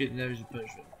 Please locate the navies and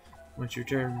punish them. Once your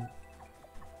turn,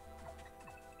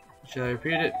 shall I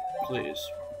repeat it? Please.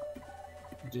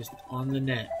 Just on the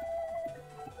net.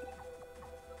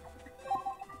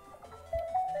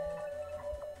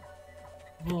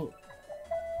 Well,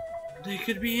 they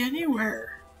could be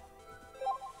anywhere.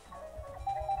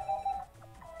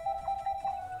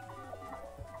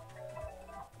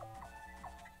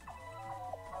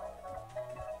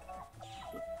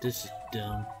 This is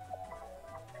dumb.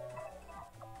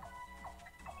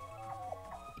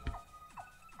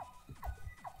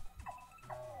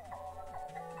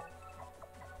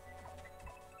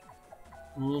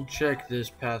 We'll check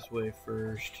this pathway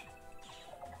first.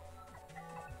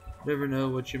 Never know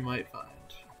what you might find.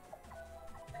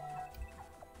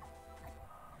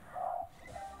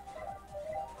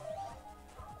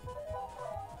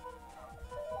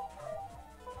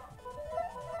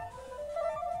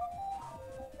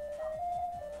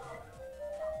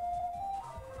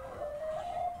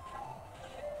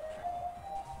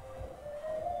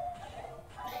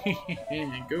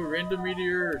 Go random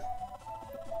meteor.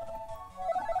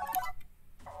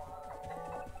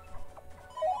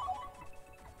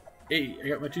 Hey, I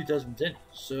got my 2010.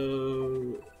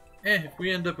 So, if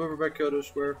we end up over by Kodo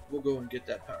Square, we'll go and get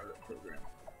that powered up program.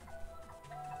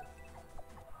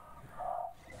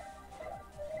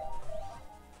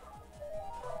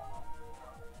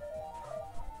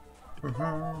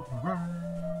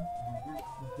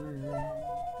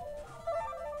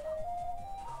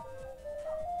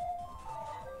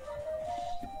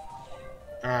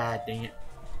 Ah, dang it.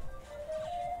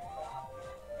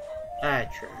 I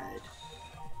tried.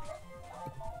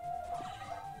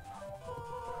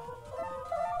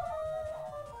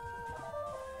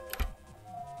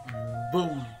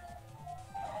 Boom.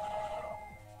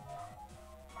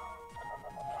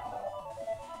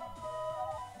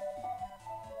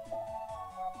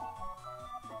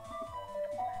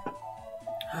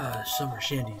 Ah, summer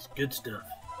shandies, good stuff.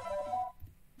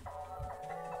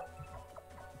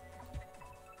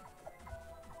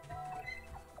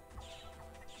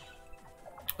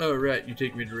 Oh, right, you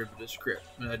take me to River this crypt.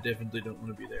 I definitely don't want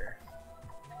to be there.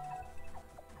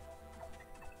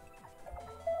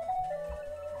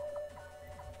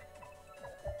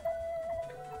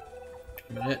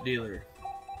 Manette dealer.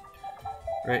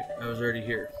 Right, I was already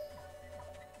here.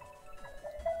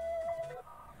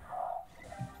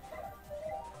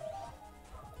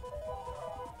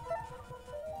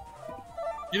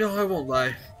 You know, I won't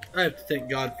lie. I have to thank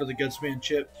God for the Gutsman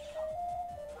chip.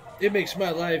 It makes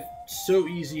my life so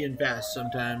easy and fast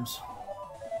sometimes.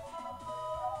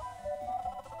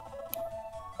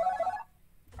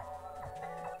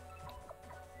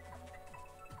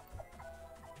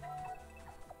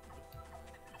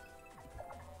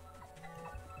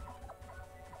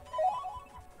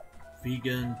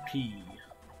 Vegan P.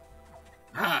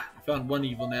 Ah! I found one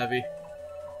evil Navi.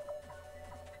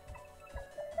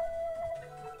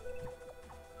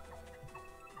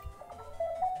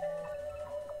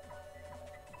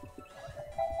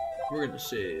 We're gonna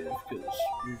save because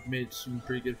we've made some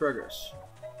pretty good progress.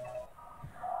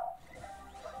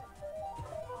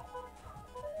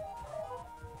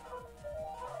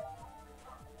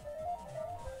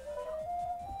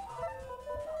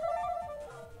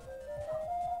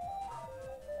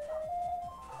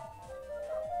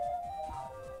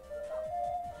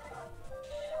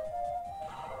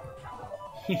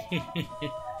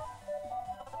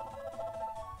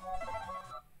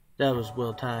 That was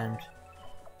well timed.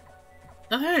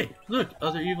 Oh hey, look,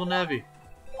 other evil Navi.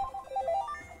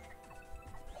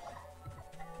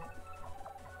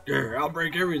 Grr, I'll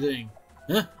break everything.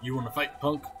 Huh? You wanna fight,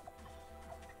 punk?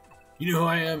 You know who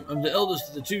I am? I'm the eldest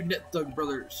of the two Net Thug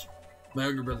brothers. My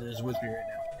younger brother is with me right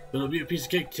now. But it'll be a piece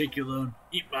of cake to take you alone.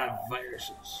 Eat my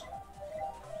viruses.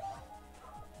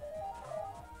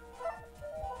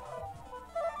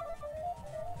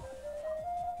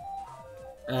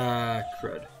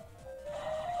 Crud.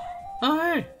 Oh,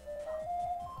 hey!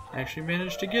 I actually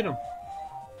managed to get him.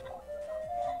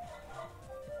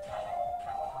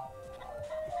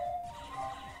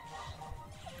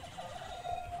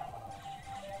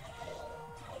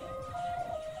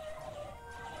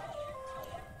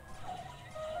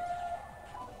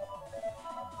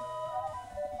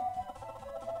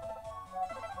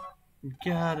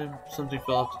 Got him. Something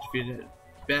fell off to defeat it.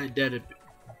 Bad data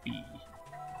B.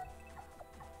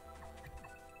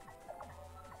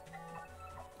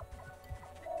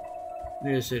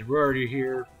 Like I said, we're already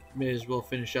here. May as well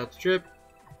finish out the trip.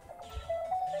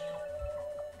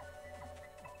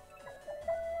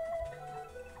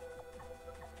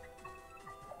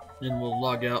 Then we'll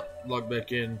log out, log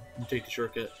back in, and take the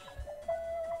shortcut.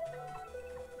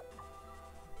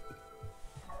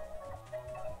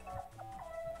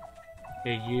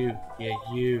 Hey you, yeah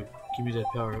you, give me that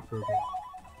power up program.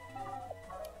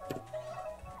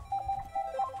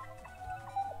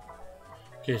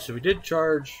 Okay, so we did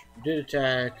charge, we did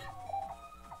attack.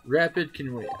 Rapid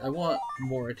can wait. I want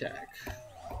more attack.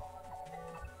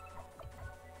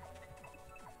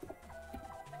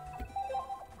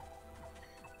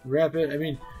 Rapid, I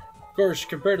mean, of course,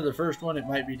 compared to the first one, it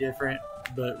might be different,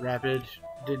 but Rapid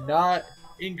did not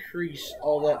increase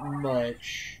all that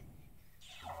much.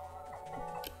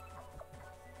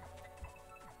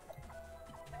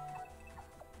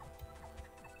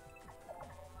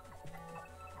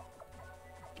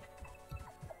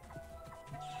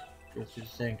 Go through the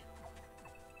thing.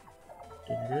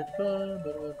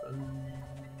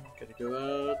 Gotta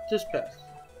go out this path.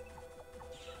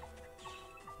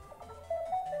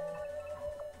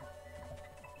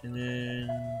 And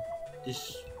then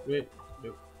this way.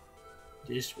 Nope.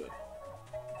 This way.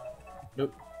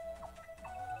 Nope.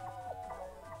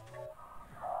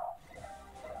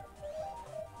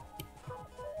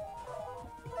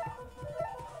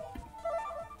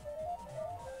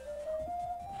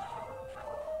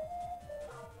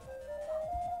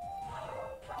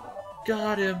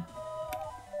 Got him.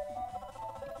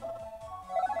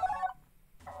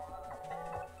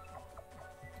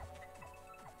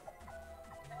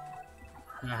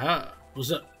 Haha.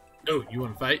 What's up? Oh, you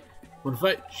want to fight? Want to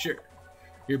fight? Sure.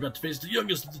 You're about to face the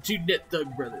youngest of the two Net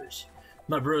Thug brothers.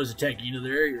 My bro is attacking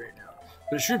another area right now,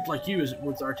 but a shrimp like you isn't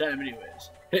worth our time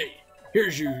anyways. Hey,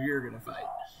 here's you're gonna fight.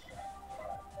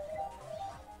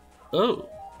 Oh,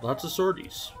 lots of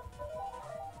sorties.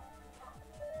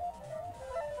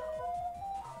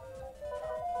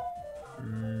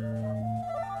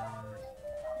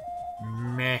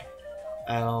 Meh.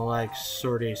 I don't like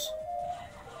sorties.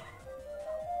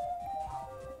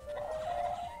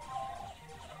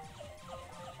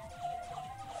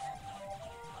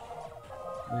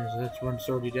 That's one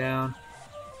sortie down.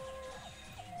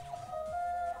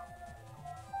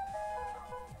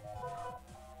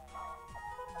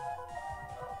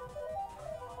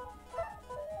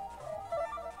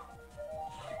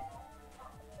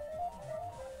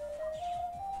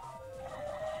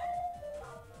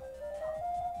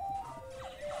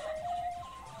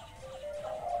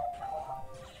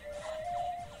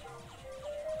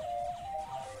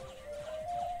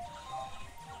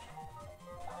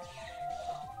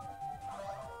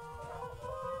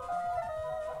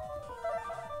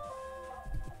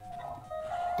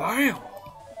 Bam!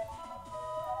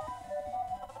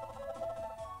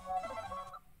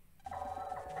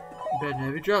 Bad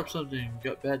Navy dropped something.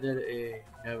 Got bad data A.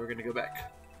 Now we're gonna go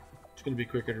back. It's gonna be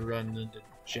quicker to run than to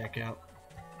jack out.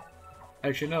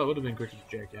 Actually, no, it would have been quicker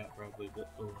to jack out probably,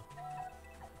 but oh well.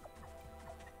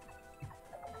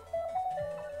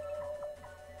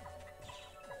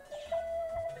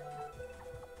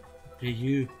 Hey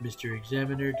you, Mr.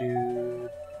 Examiner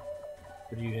dude.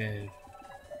 What do you have?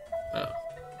 Oh.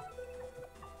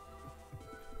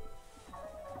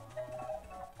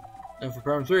 And for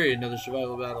problem 3, another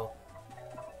survival battle.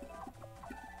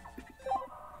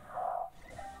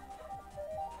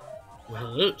 Well,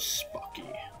 hello,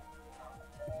 Spocky.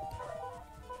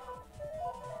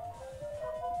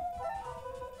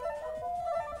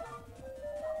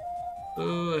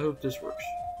 Oh, I hope this works.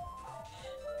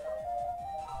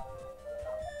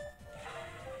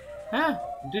 Ah,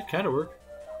 it did kind of work.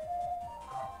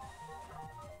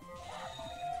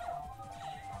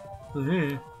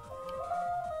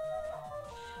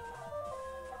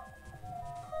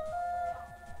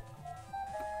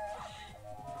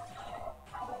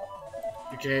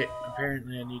 Okay,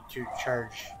 apparently I need to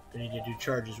charge. I need to do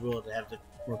charge as well to have the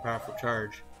more powerful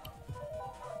charge.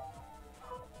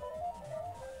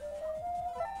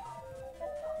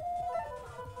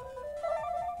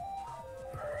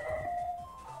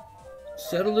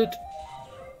 Settle it.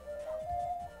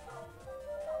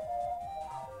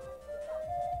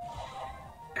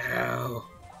 Ow.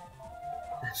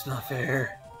 That's not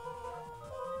fair.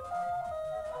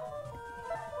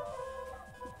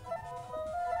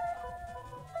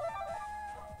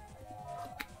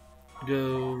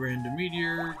 Go random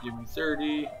meteor, give me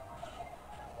 30.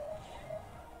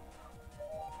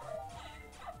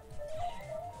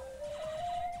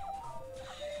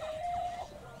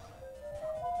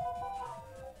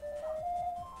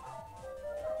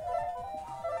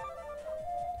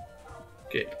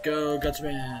 Okay, go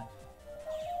Gutsman.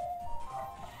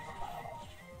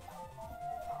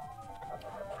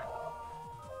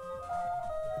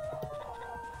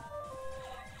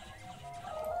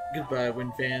 Goodbye,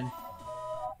 Wind Fan.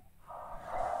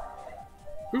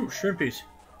 Ooh, shrimpies.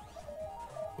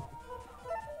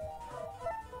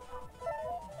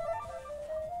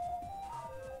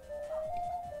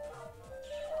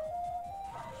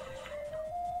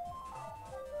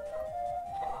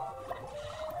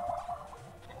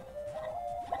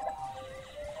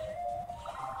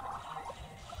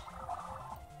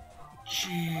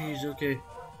 Jeez, okay.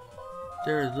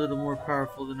 They're a little more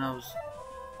powerful than I was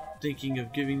thinking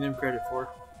of giving them credit for.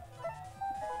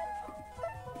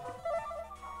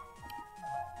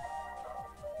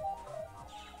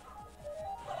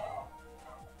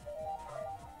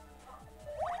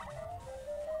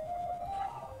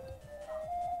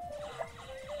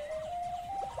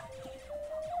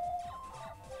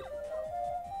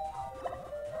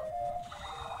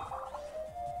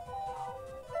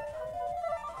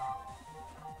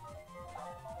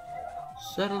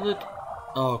 Settle it.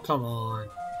 Oh, come on.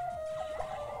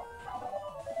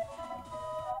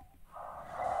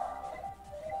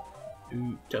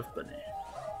 Ooh, tough bunny.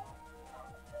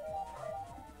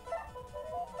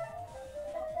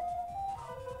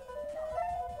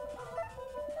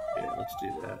 Yeah, let's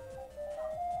do that.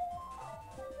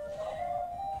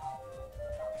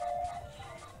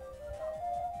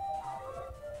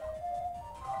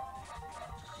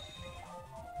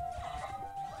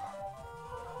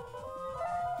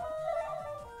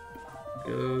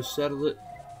 Go settle it.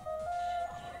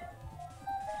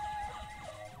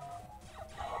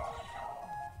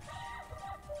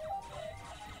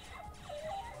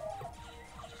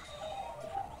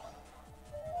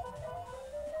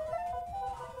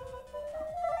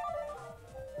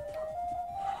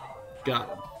 Got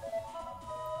him.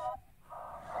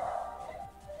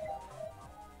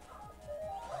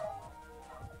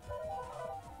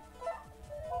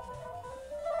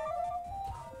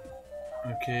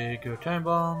 Okay, go time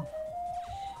bomb.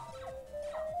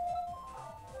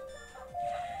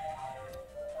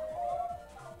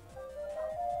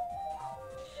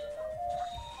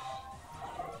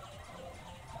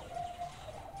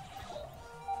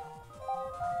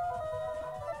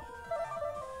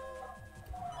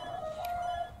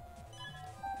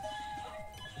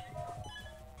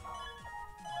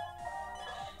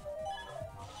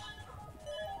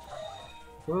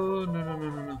 Oh, no, no, no,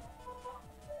 no, no.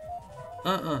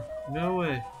 No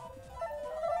way.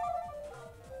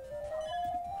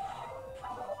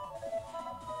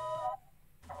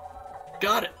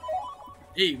 Got it!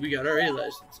 Hey, we got our A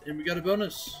license, and we got a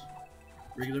bonus.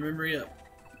 Regular memory up.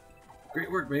 Great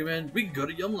work, Mega Man. We can go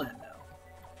to Yumland now.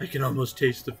 I can almost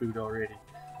taste the food already.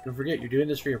 Don't forget, you're doing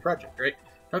this for your project, right?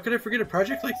 How could I forget a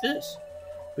project like this?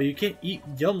 But you can't eat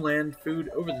Yumland food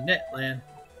over the net, Lan.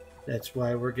 That's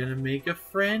why we're gonna make a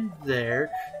friend there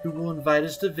who will invite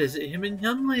us to visit him in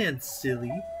Yumland,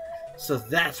 silly. So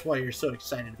that's why you're so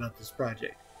excited about this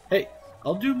project. Hey,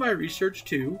 I'll do my research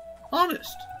too.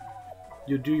 Honest.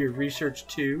 You'll do your research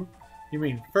too? You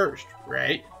mean first,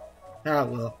 right? Ah,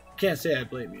 well, can't say I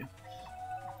blame you.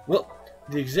 Well,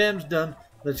 the exam's done.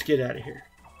 Let's get out of here.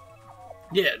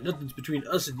 Yeah, nothing's between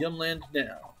us and Yumland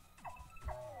now.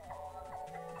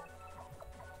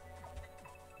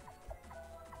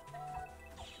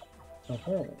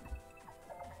 Uh-huh.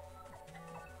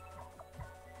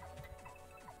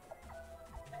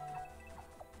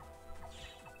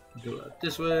 Go out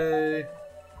this way.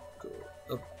 Go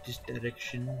up this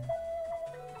direction.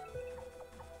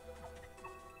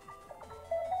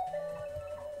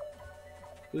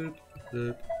 Boop,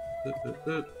 boop, boop, boop,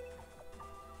 boop.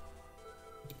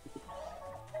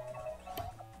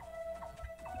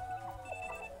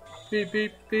 Beep,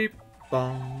 beep, beep,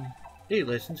 bong. Hey,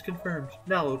 license confirmed.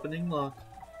 Now opening lock.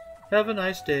 Have a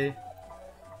nice day.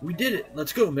 We did it.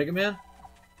 Let's go, Mega Man.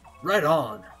 Right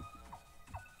on.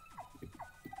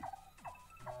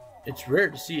 It's rare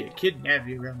to see a kid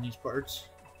navvy around these parts.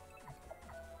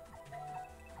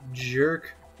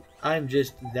 Jerk. I'm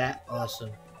just that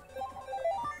awesome.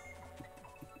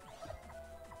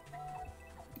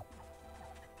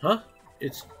 Huh?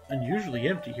 It's unusually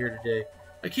empty here today.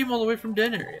 I came all the way from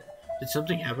Den area. Did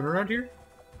something happen around here?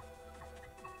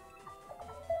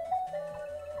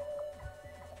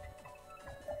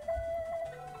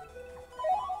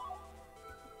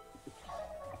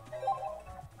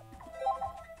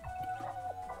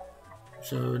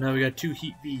 So now we got 2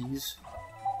 Heat Vs.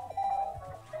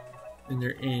 And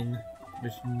they're in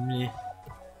with meh.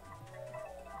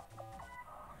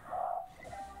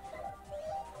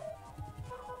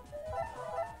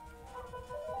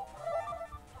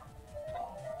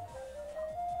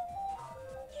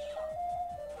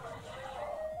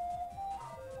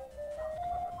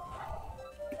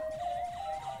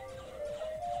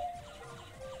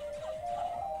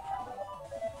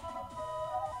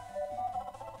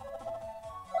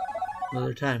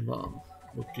 Another time bomb.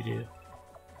 Whoop-de-doo.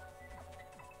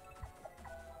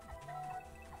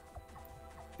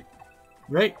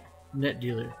 Right, net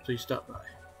dealer, please stop by.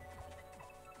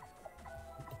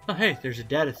 Oh hey, there's a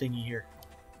data thingy here.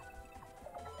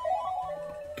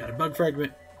 Got a bug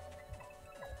fragment.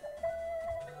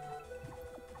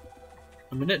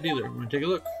 I'm a net dealer. Want to take a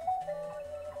look?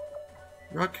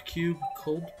 Rock cube,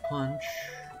 cold punch,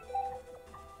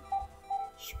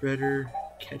 spreader,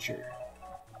 catcher.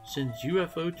 Sends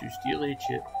UFO to steal a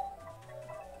chip.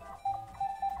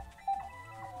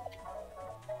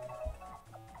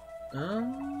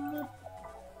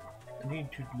 I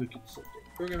need to look at something.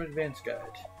 Program Advanced Guide.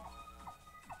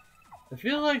 I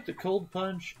feel like the cold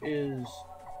punch is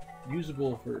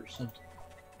usable for something.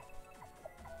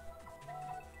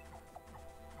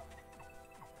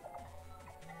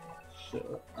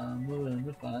 So I'm going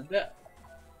to find out.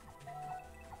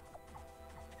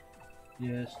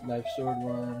 Yes, Life Sword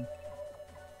 1,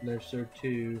 Life Sword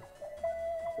 2,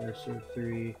 Life Sword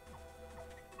 3.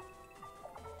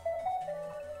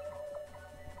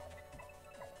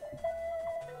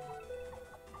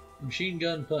 Machine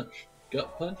Gun Punch,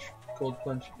 Gut Punch, Cold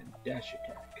Punch, and Dash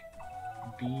Attack.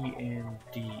 B and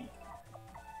D.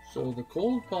 So the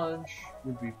Cold Punch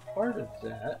would be part of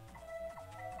that.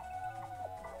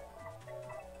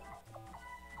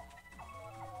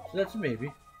 So that's a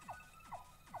maybe.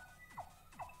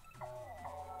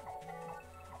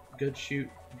 Gut Shoot,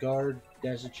 Guard,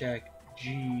 Dash Attack,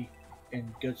 G,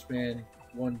 and Gutsman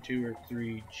 1, 2, or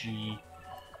 3, G.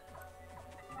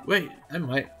 Wait, I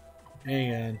might.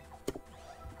 Hang on.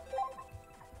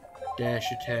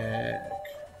 Dash Attack.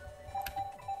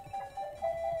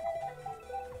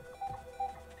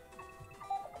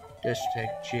 Dash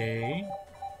Attack J.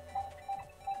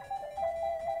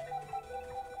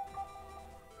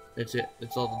 That's it.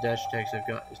 That's all the dash attacks I've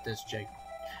got is Dash Attack.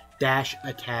 Dash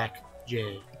Attack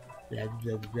J. Blah,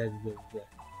 blah, blah, blah, blah.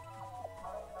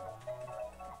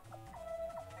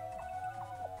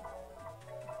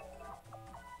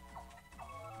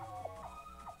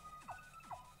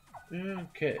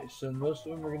 Okay, so most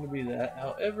of them are going to be that.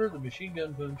 However, the Machine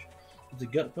Gun Punch is a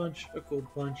Gut Punch, a Cold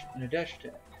Punch, and a Dash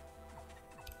Attack.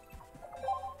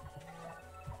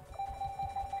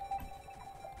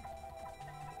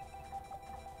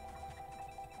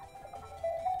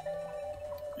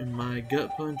 And my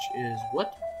Gut Punch is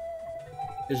what?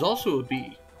 Is also a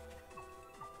B.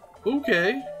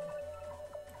 Okay.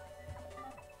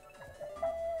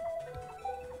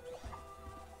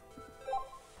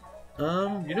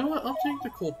 You know what? I'll take the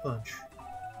cold punch.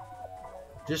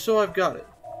 Just so I've got it.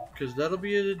 Because that'll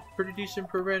be a pretty decent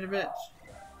per random events.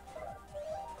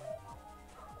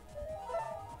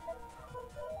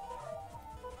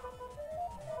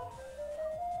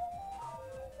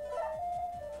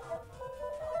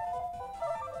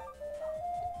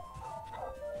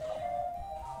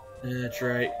 That's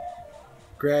right.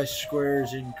 Grass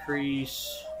squares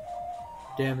increase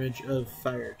damage of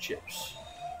fire chips.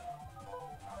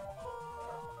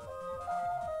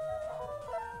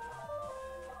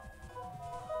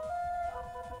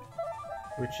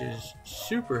 Which is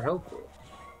super helpful.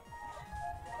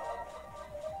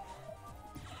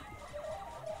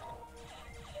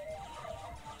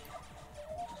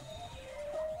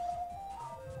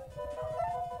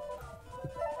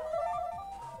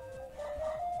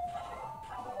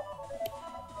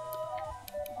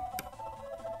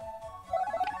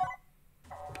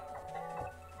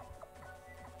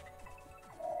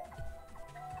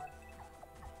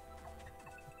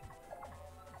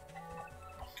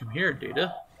 Come here,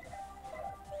 Data.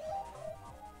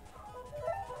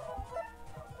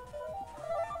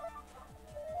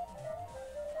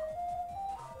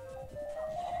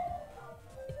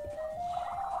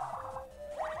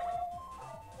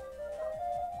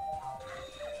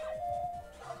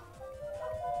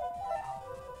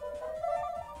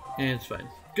 And it's fine.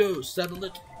 Go, settle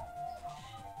it.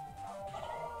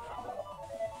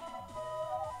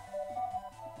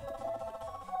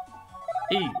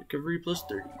 Hey, recovery plus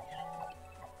 30.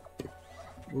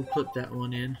 We'll put that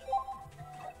one in.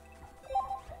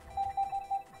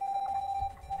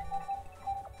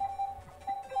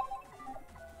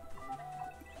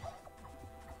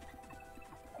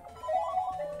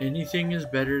 Anything is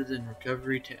better than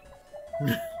recovery 10.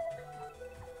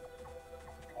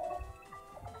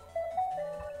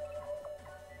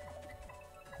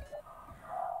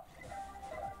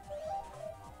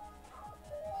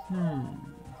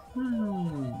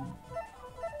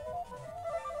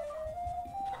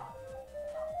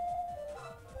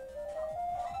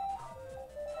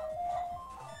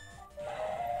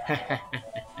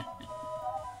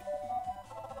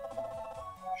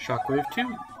 Shockwave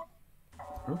 2.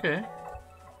 Okay.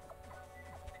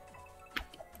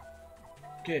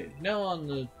 Okay, now on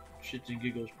the shits and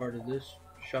giggles part of this,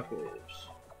 shockwaves.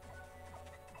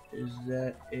 Is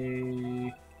that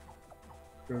a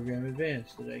program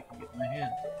advance that I can get my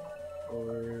hands on?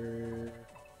 Or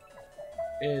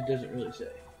it doesn't really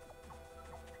say.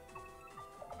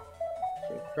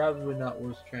 So probably not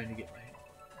worth trying to get my hands.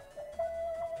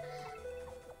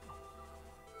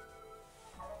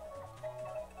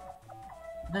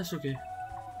 That's okay.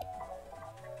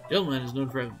 Delman is known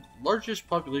for having the largest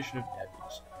population of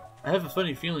navvies. I have a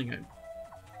funny feeling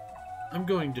I'm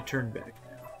going to turn back now.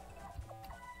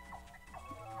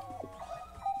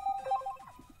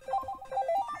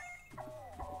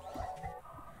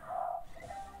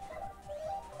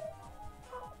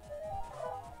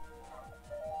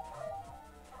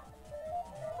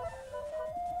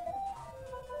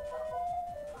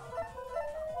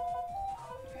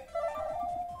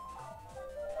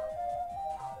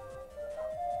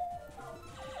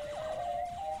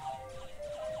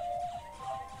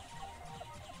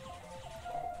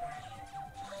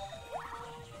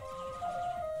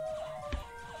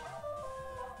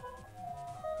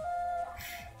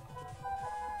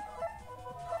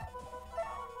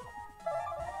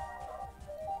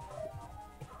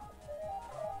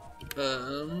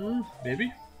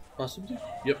 Maybe? Possibly?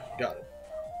 Yep, got it.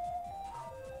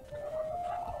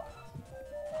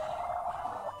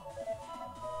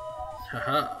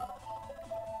 Haha.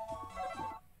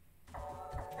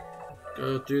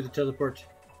 Go through the teleport.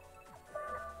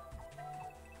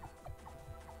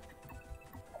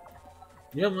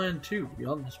 Yumland 2,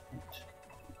 beyond this point.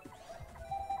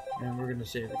 And we're gonna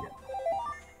save again.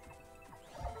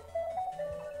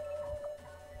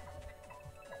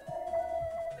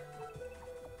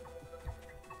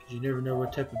 You never know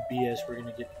what type of BS we're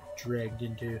gonna get dragged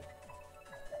into.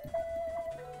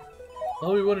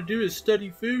 All we want to do is study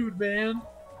food, man.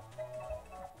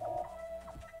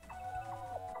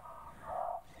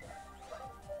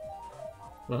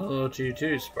 Well, hello to you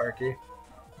too, Sparky.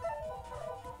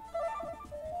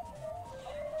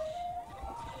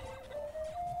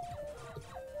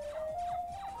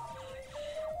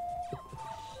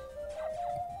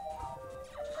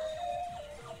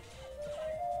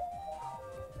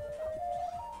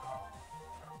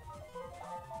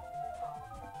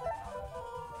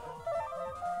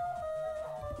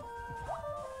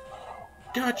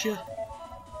 Gotcha.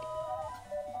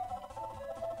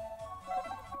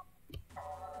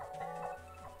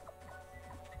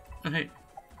 Oh, hey.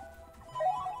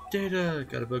 Data!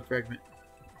 Got a bug fragment.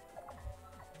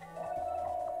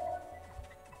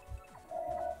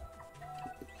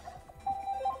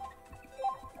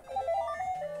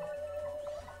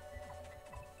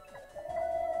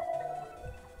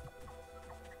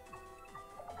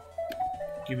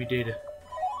 Give me data.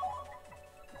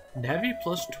 Navi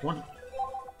plus 20.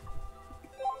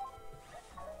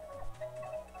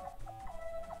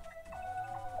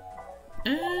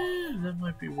 That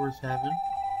might be worth having.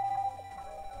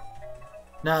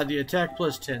 Nah, the attack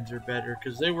plus 10s are better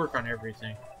because they work on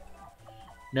everything.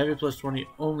 Navi plus 20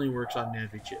 only works on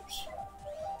Navi chips.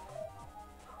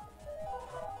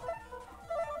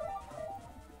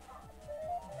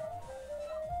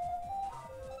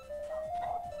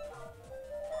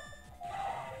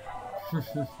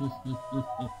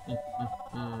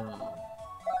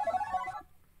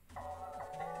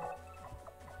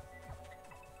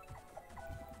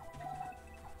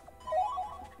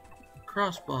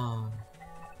 Crossbomb.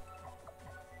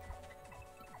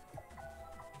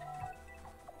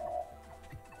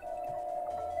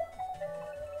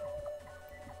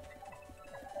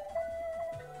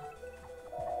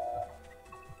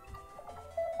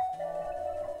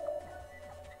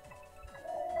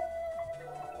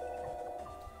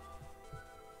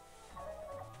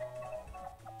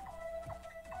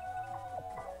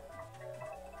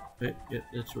 Yeah,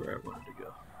 that's where I wanted to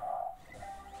go.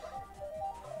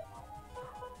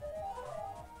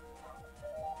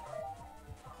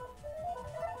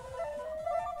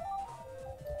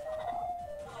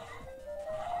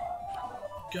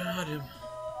 Got him.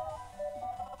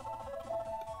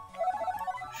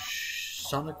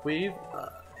 Sonic Wave.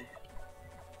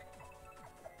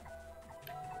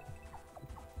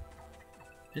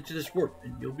 Into this warp,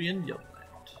 and you'll be in Yumland.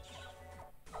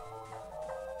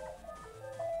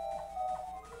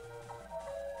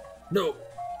 No!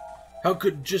 How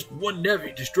could just one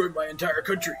Navi destroy my entire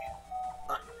country?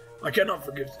 I cannot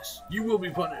forgive this. You will be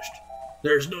punished.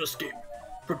 There is no escape.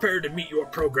 Prepare to meet your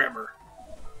programmer.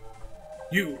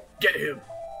 You, get him.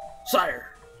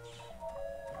 Sire.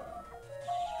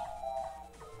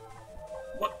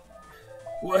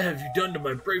 What have you done to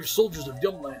my brave soldiers of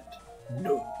Yumland?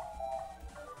 No.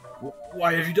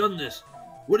 Why have you done this?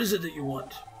 What is it that you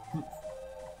want?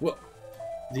 What?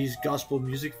 These gospel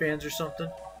music fans or something?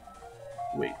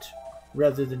 Wait,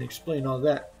 rather than explain all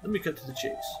that, let me cut to the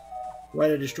chase. Why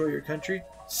did I destroy your country?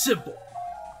 Simple!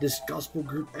 This gospel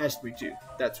group asked me to,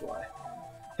 that's why.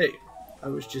 Hey, I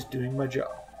was just doing my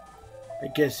job. I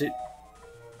guess it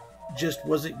just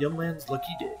wasn't Yumland's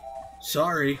lucky day.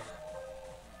 Sorry.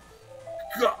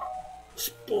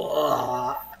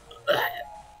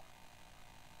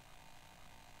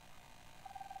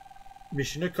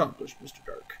 Mission accomplished, Mr.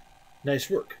 Dark. Nice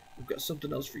work. We've got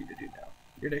something else for you to do now.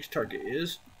 Your next target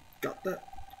is... Got that?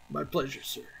 My pleasure,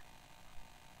 sir.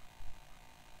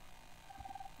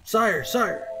 Sire!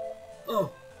 Sire!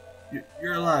 Oh,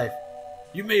 you're alive.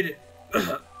 You made it.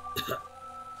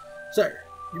 Sire,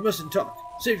 you mustn't talk.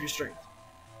 Save your strength.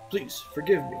 Please,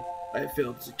 forgive me. I have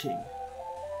failed as a king.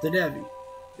 The Navi,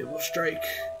 it will strike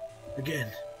again.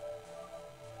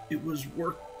 It was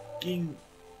working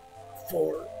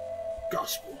for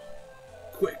gospel.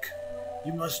 Quick,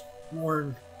 you must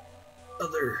warn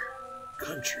other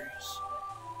countries.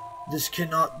 This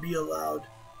cannot be allowed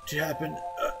to happen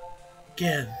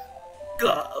again.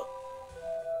 God.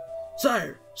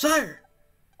 Sire! Sire!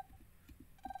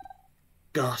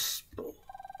 Gospel.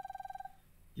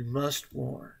 You must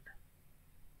warn.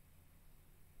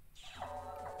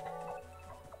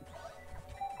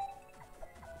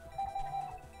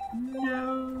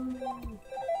 No.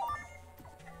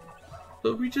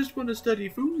 But we just want to study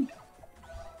food.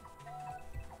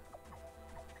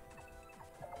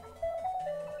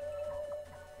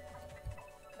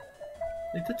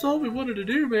 Like, that's all we wanted to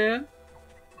do, man.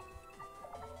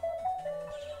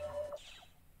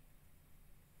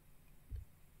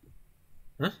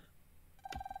 Huh?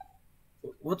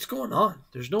 What's going on?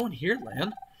 There's no one here,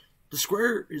 Lan. The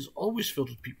square is always filled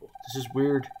with people. This is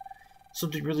weird.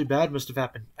 Something really bad must have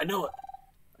happened. I know it.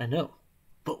 I know.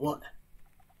 But what?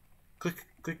 Click,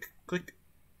 click, click.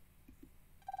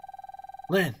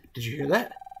 Lan, did you hear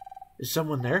that? Is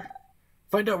someone there?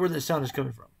 Find out where this sound is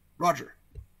coming from. Roger.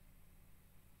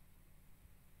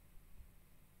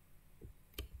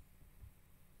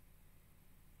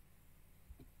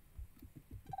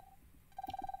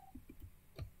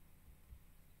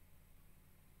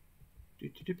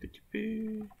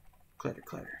 Clatter,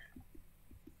 clatter.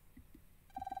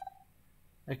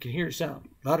 I can hear a sound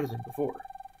louder than before,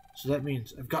 so that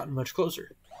means I've gotten much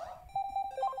closer.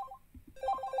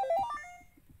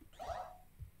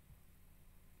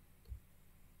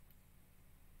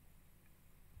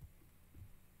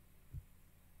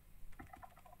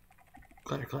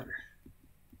 Clatter, clatter.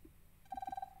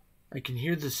 I can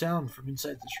hear the sound from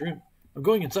inside this room. I'm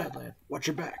going inside, lad. Watch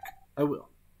your back. I will.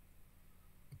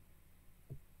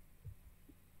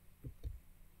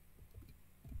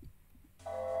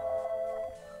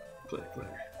 Clatter,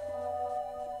 clatter.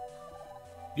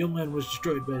 Youngland was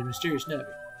destroyed by a mysterious Navi.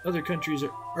 Other countries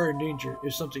are in danger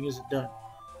if something isn't done.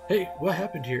 Hey, what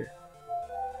happened here?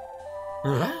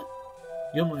 Huh?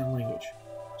 Youngland language.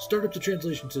 Start up the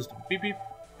translation system. Beep beep.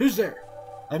 Who's there?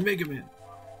 I'm Mega Man.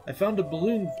 I found a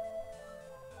balloon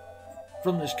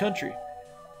from this country.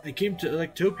 I came to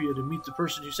Electopia to meet the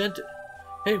person who sent it.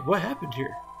 Hey, what happened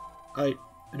here? I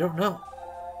don't know.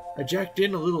 I jacked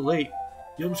in a little late.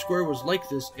 Yum Square was like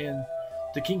this, and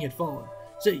the king had fallen.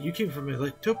 Say, you came from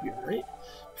Electopia, right?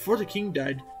 Before the king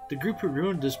died, the group who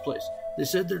ruined this place, they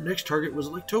said their next target was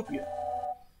Electopia.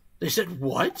 They said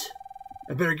what?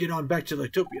 I better get on back to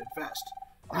Electopia fast.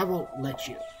 I won't let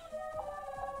you.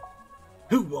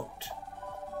 Who won't?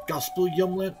 Gospel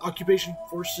Yumland Occupation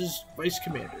Forces Vice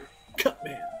Commander,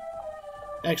 Cutman.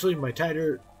 Actually, my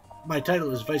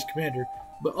title is Vice Commander,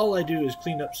 but all I do is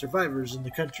clean up survivors in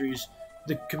the countries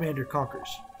the commander conquers.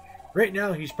 Right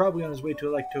now, he's probably on his way to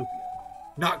Electopia.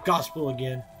 Not Gospel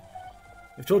again.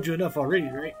 I've told you enough already,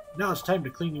 right? Now it's time to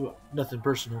clean you up. Nothing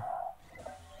personal.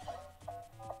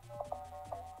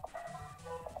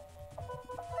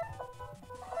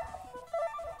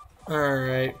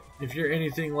 Alright, if you're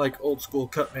anything like old school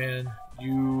Cutman,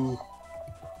 you...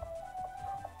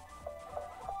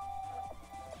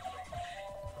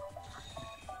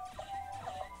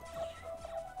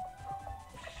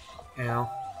 Ow.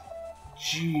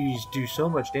 Jeez, do so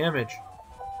much damage.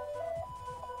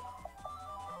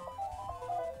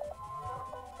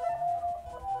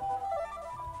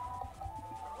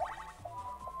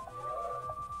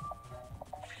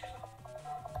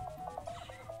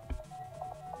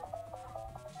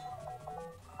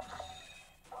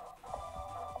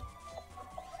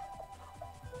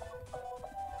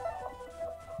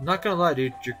 I'm not gonna lie,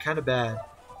 dude, you're kinda bad.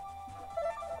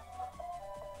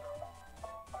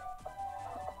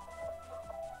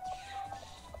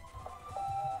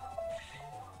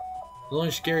 The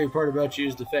only scary part about you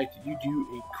is the fact that you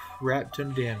do a crap ton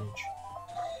of damage.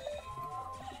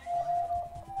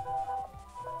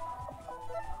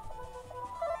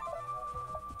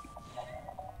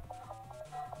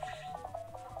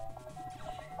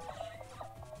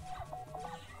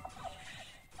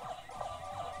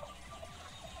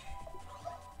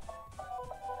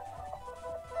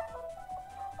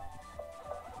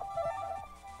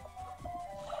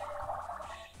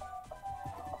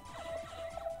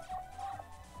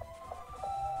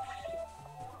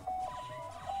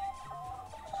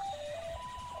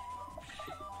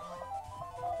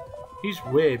 He's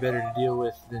way better to deal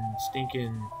with than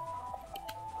stinking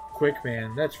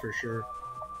Quickman, that's for sure.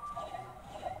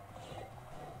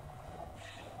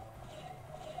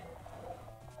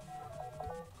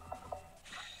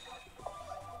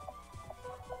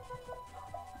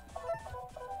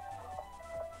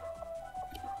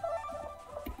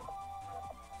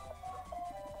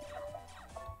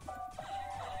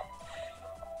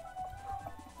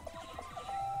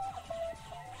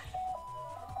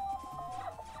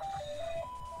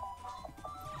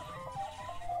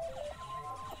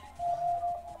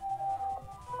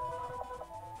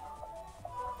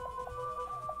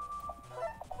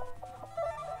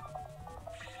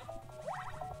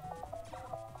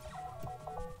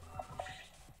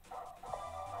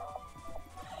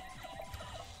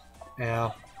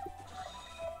 Ow.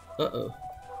 Uh-oh.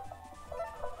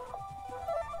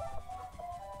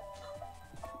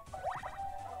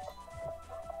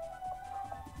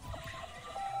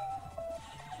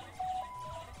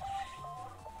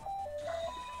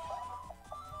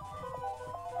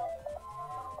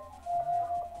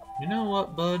 You know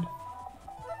what, bud?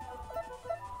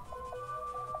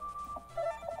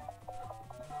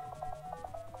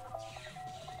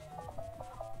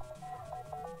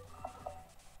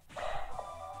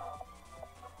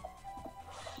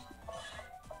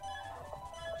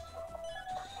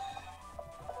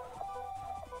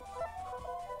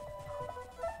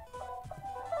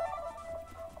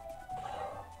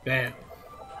 Bam.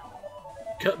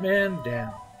 Cutman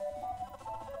down.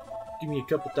 Give me a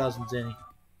couple thousand zenny.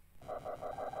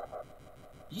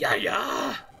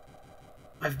 Yeah.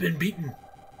 I've been beaten.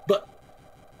 But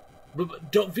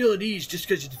don't feel at ease just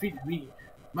because you defeated me.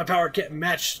 My power can't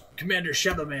match Commander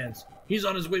Shadowman's. He's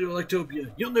on his way to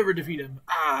Electopia. You'll never defeat him.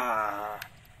 Ah.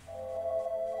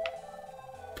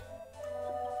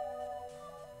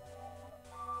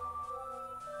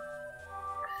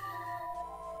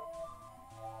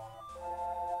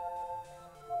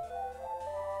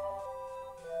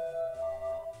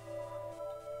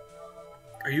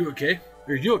 Are you okay?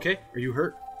 Are you okay? Are you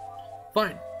hurt?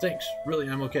 Fine, thanks. Really,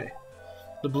 I'm okay.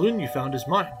 The balloon you found is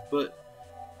mine, but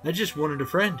I just wanted a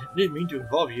friend. I didn't mean to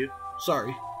involve you.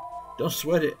 Sorry. Don't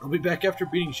sweat it. I'll be back after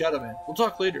beating Shadow Man. We'll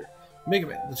talk later. Mega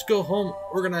Man, let's go home,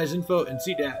 organize info, and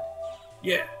see Dad.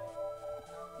 Yeah.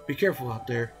 Be careful out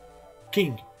there.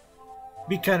 King,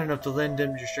 be kind enough to lend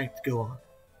them your strength to go on.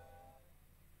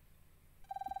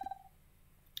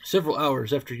 Several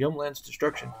hours after Yumland's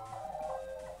destruction.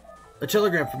 A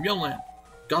telegram from Yumland.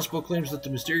 Gospel claims that the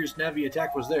mysterious Navi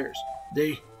attack was theirs.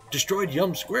 They destroyed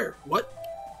Yum Square. What?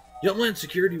 Yumland's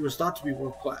security was thought to be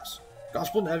world class.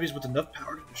 Gospel Navis with enough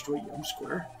power to destroy Yum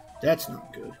Square? That's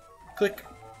not good. Click.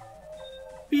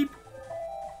 Beep.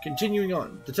 Continuing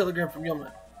on. The telegram from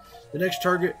Yumland. The next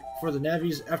target for the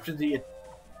Navis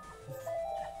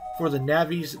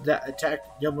that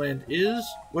attacked Yumland is...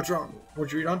 What's wrong?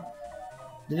 What'd you read on?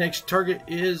 The next target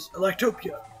is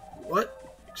Electopia. What?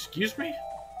 Excuse me?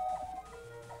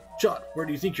 Chad, where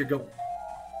do you think you're going?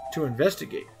 To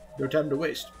investigate. No time to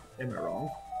waste. Am I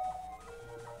wrong?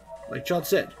 Like Chad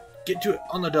said, get to it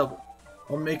on the double.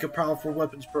 I'll make a powerful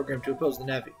weapons program to oppose the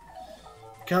Navi.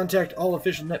 Contact all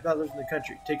official net battlers in the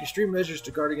country. Take extreme measures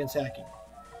to guard against hacking.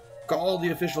 Call all the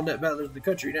official net battlers in the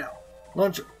country now.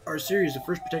 Launch our series of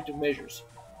first protective measures.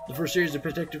 The first series of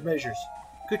protective measures.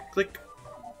 Click, click.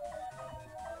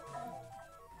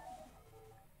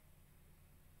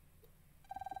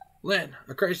 Lan,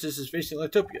 a crisis is facing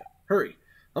Electopia. Hurry.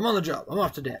 I'm on the job. I'm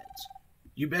off to Dad's.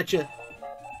 You betcha.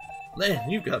 Lan,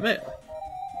 you've got mail.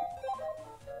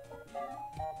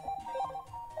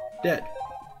 Dad,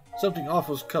 something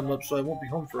awful's come up, so I won't be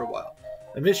home for a while.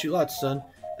 I miss you lots, son.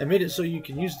 I made it so you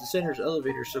can use the center's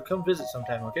elevator, so come visit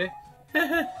sometime, okay?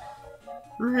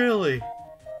 Really?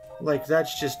 Like,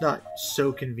 that's just not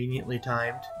so conveniently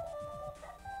timed.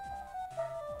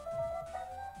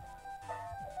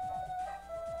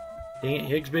 Dang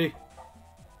it, Higsby.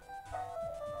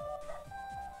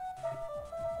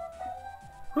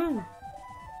 Whew.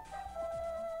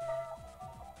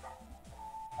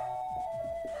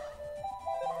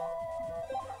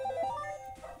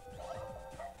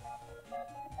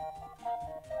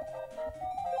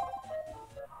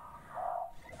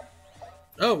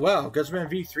 Oh wow, Gutsman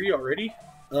V3 already?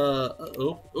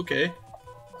 Uh-oh, okay.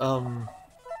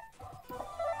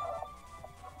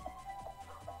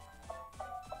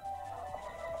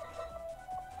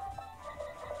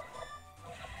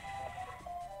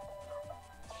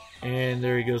 And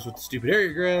there he goes with the stupid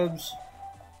area grabs.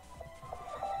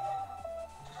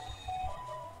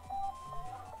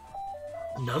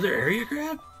 Another area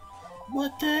grab?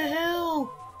 What the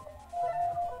hell?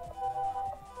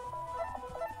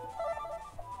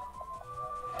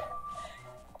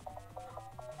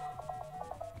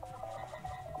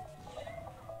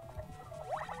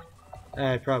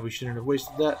 I probably shouldn't have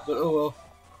wasted that, but oh well.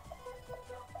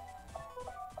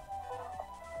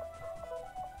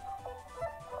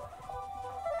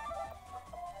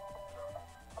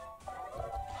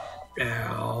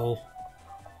 Ow.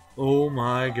 Oh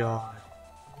my god.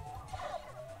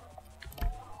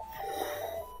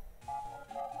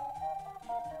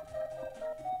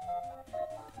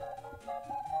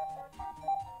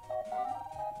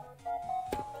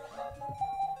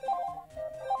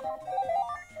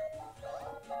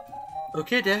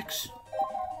 Okay, Dex.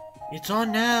 It's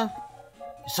on now.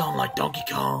 It's on like Donkey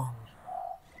Kong.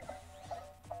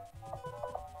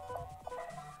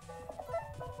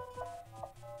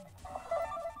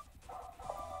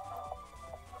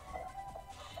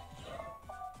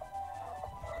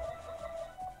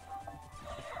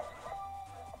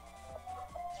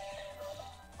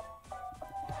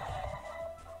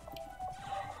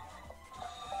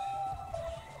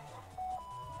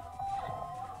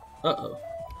 Uh-oh.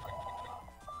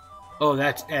 Oh,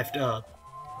 that's effed up.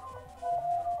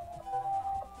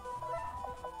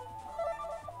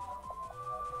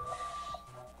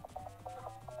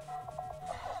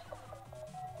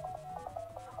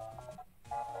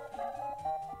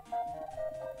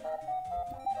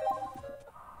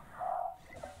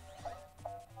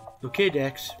 Okay,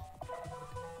 Dex.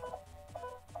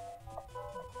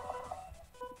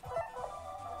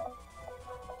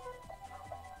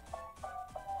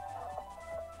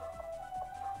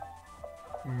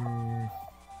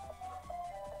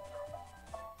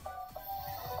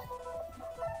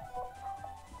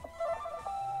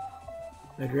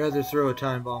 I'd rather throw a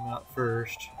time bomb out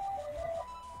first.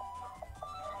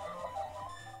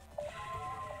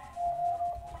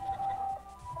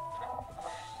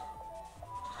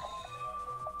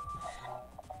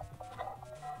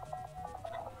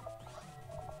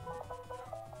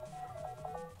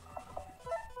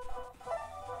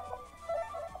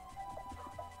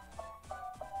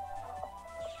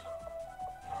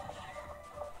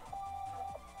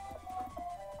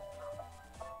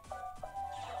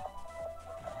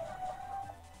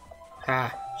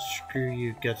 Ha! Screw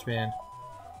you, Gutsman.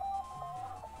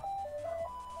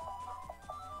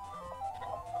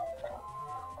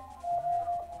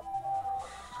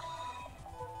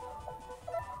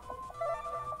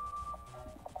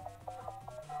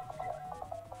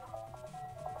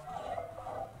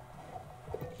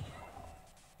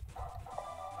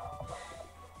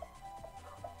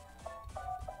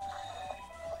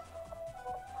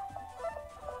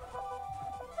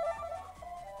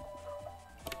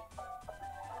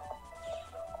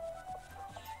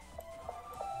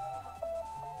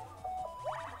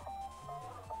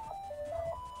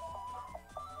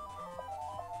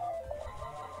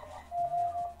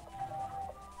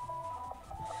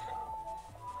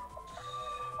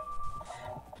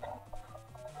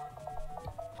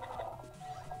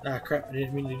 Ah, crap, I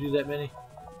didn't mean to do that many.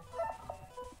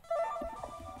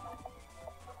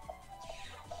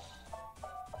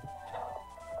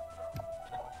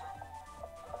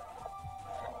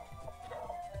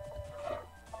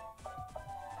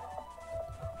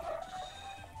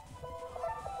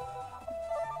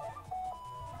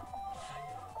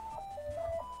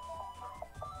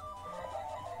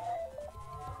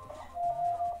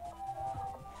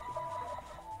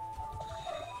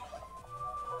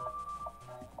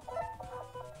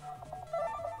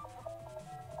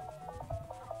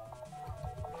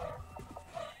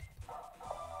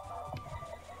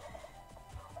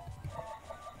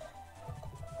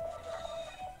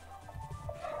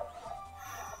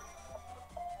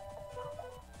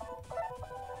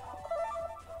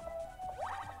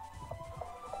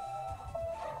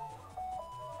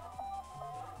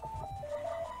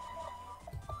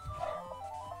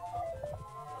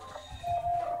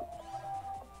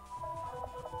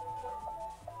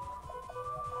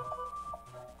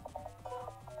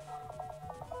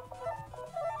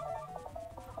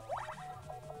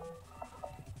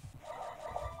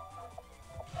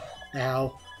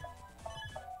 Ow.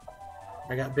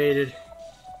 I got baited.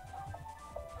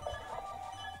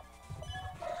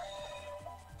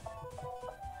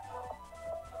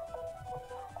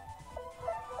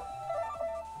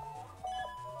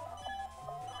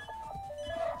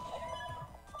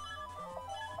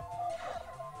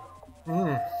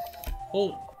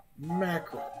 Holy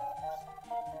mackerel.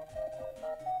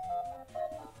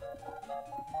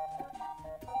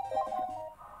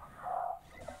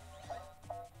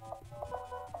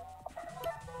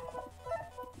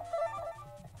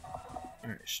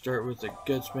 Alright, start with the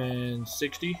Gutsman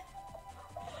 60.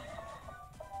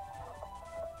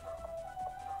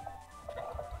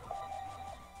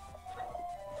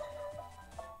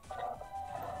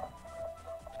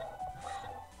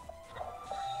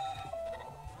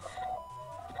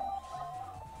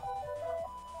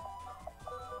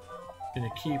 Gonna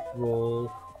keep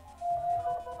roll.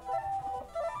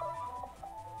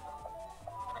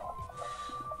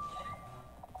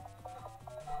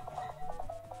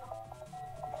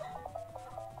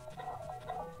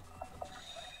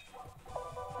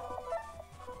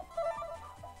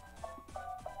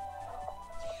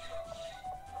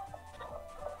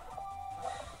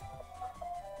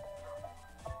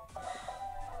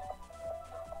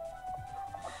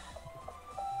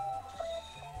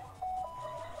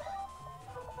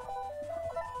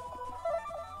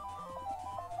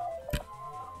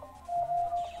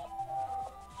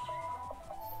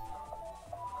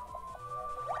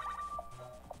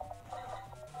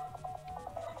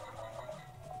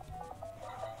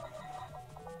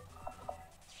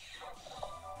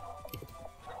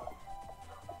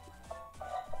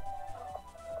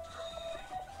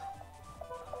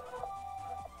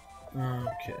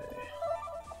 Okay.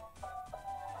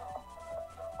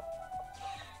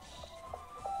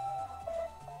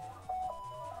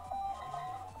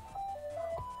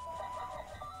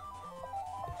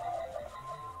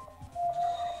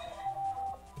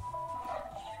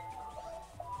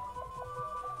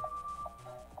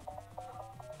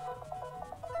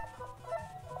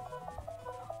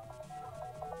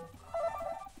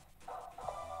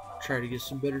 Try to get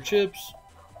some better chips.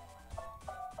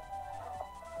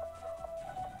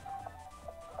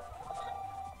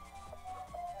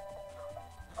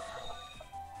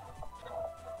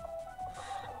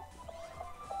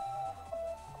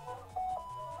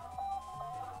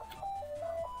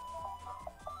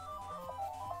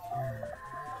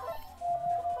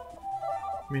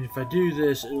 I mean, if I do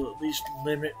this, it'll at least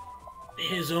limit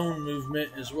his own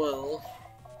movement as well.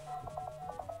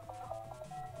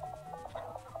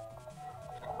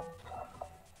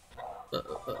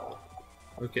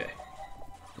 Okay.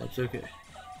 That's okay.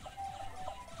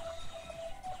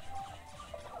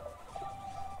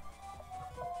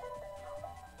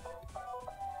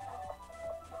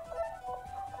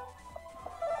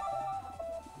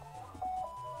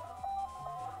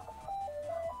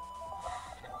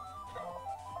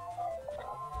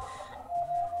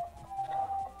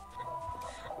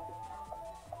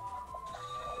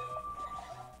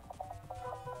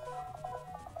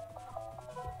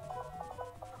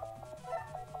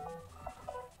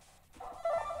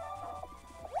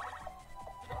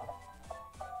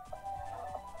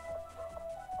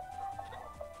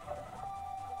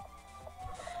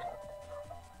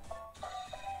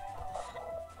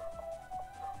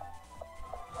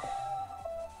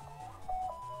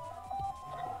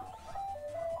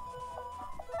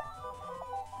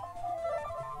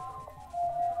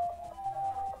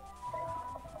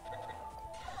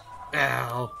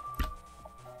 Ow.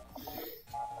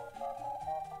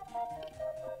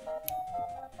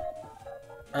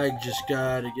 I just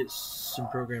gotta get some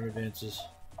program advances.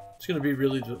 It's gonna be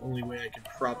really the only way I can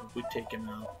probably take him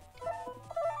out.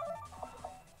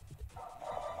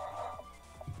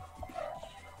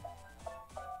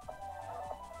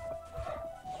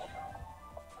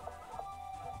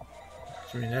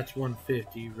 So, I mean, that's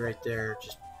 150 right there.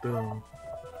 Just boom.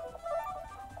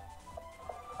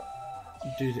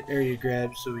 Do the area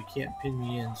grab so he can't pin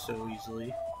me in so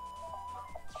easily.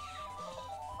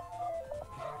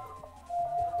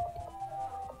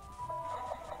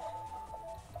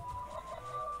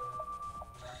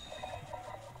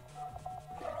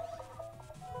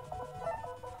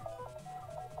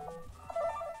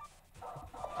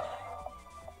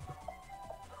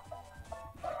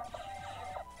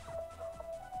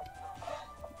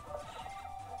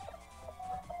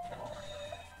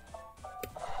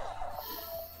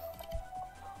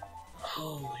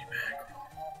 Holy mackerel.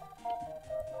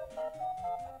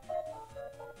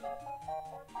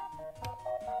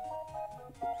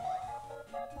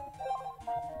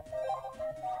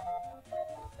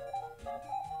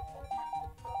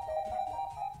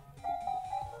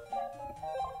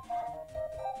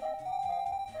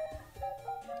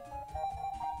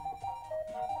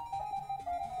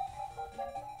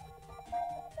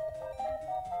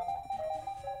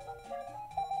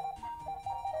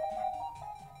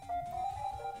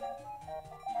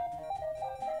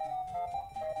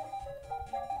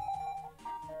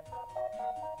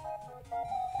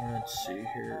 Let's see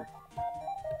here.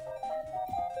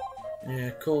 Yeah,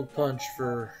 cold punch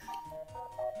for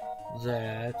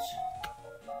that.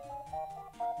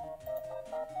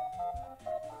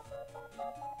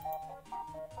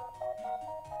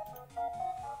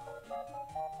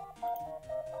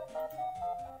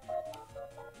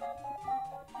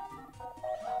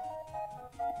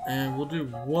 And we'll do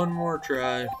one more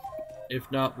try. If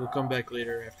not, we'll come back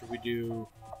later after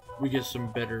we get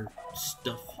some better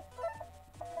stuff.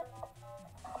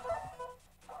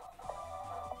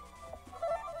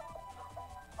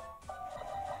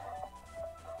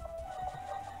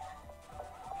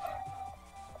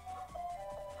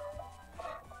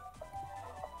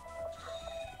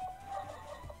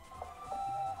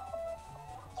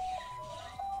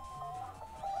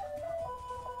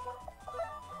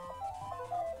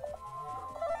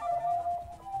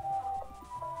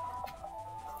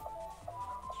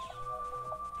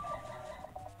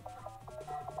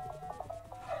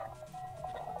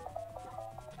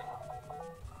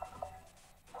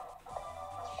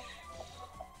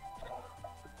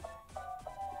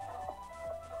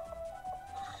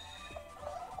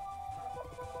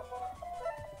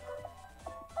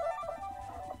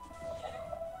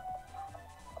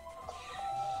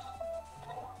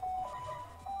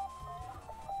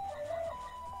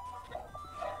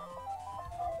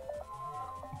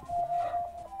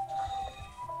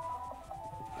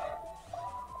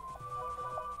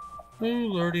 Oh,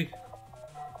 lordy.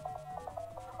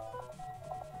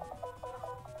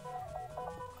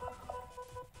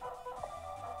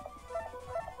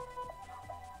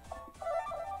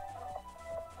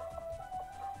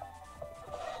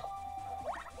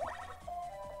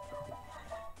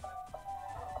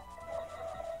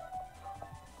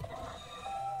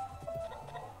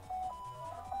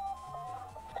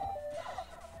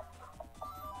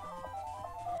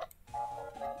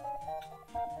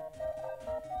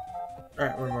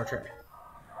 Alright, one more try.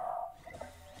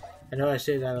 I know I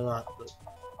say that a lot, but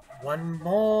one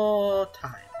more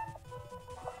time.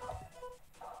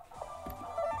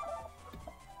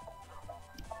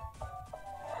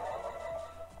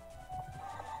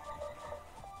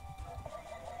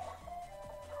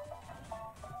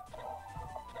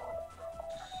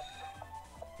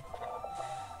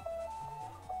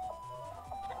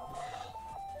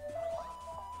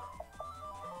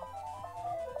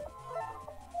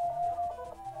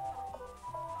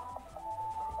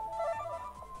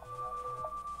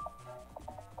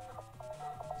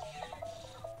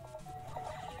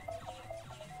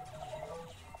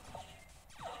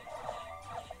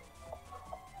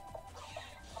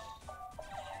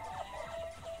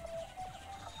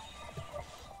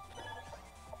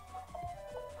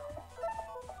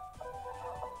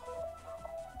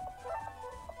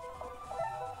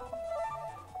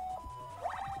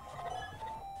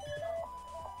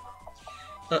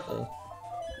 Uh-oh.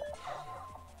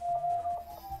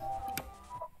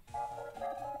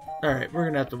 Alright, we're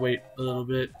gonna have to wait a little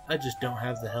bit. I just don't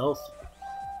have the health.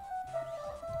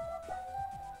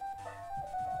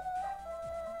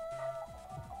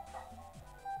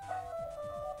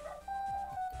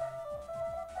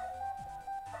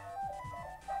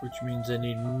 which means I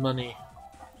need money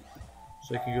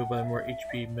so I can go buy more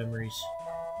HP memories.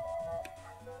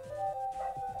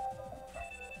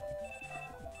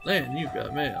 Lan, you've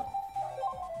got mail.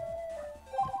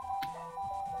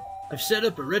 I've set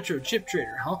up a retro chip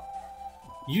trader, huh?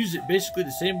 Use it basically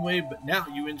the same way, but now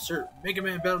you insert Mega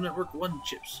Man Battle Network 1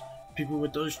 chips. People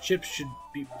with those chips should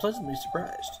be pleasantly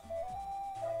surprised.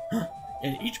 Huh.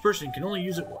 And each person can only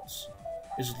use it once.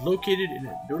 It's located in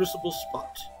a noticeable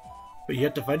spot, but you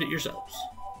have to find it yourselves.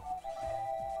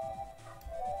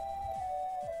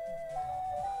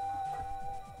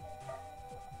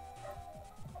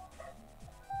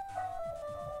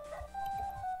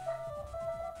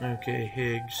 Okay,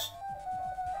 Higgs.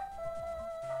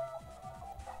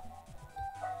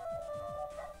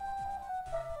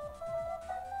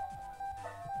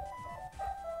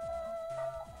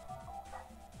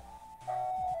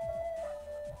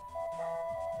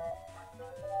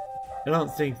 I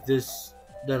don't think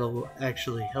that'll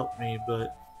actually help me,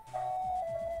 but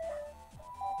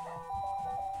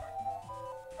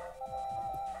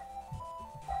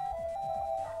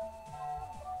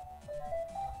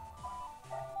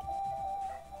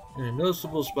in a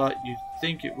noticeable spot, you'd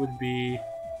think it would be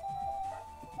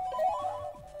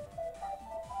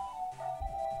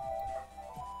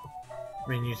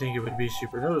you think it would be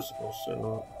super noticeable,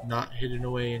 so not hidden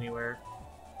away anywhere.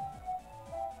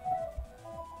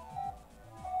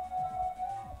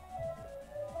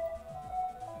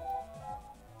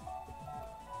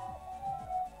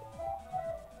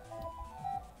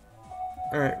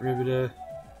 Alright, Ribita.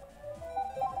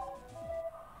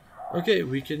 Okay,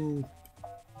 we can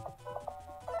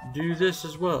do this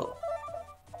as well.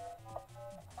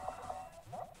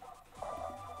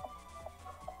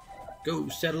 Go,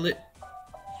 settle it.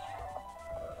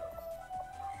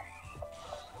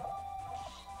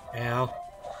 Ow.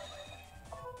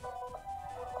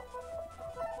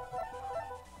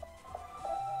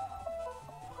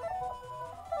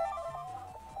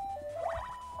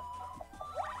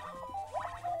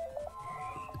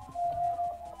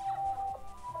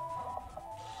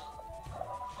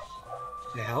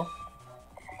 Ow.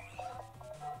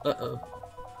 Uh-oh.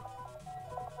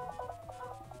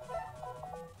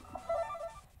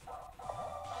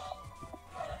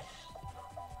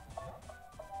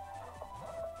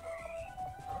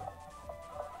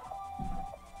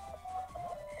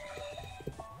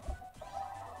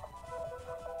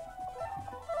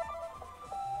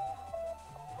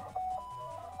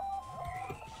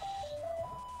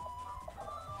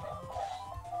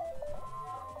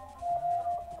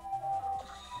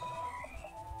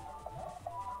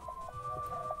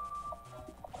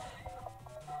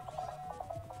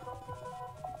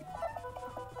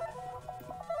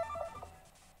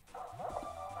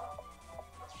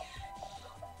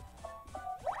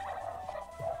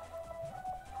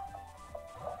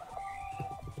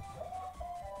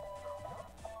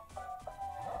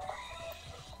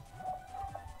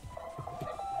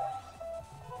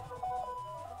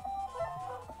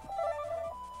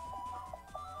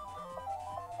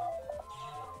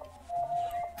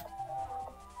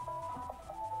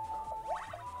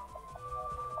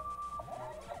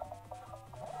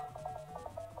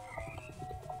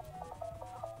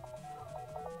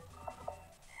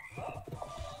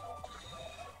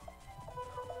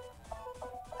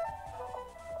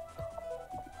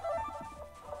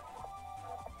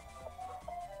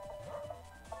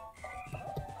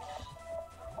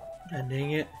 God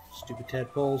dang it, stupid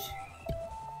tadpoles.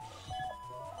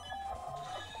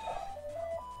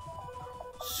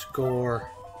 Score.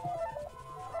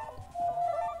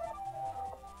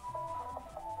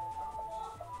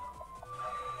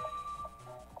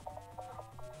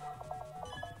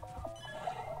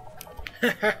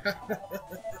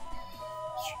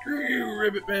 Screw you,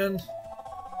 Ribbit Man.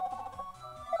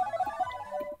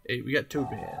 Hey, we got Toad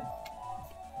Man.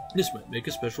 This might make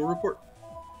a special report.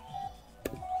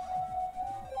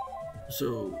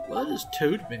 So, what does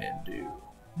Toad Man do?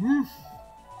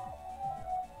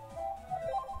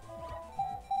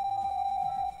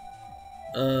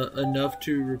 Enough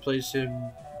to replace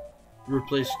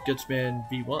Gutsman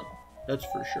V1. That's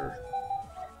for sure.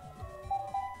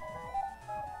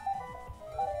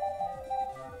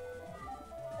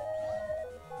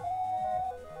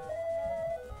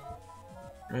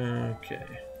 Okay.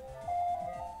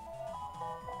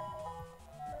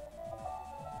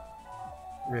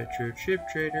 Retro Chip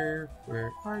Trader,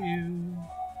 where are you?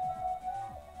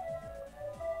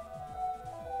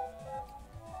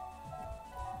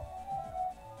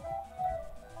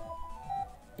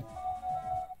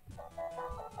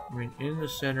 I mean, in the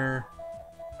center.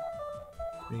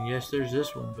 I mean, yes, there's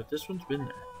this one, but this one's been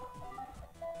there.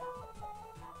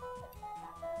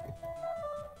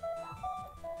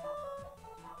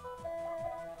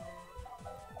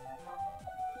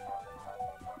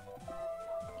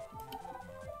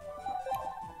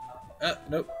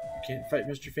 Nope. Can't fight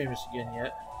Mr. Famous again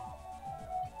yet.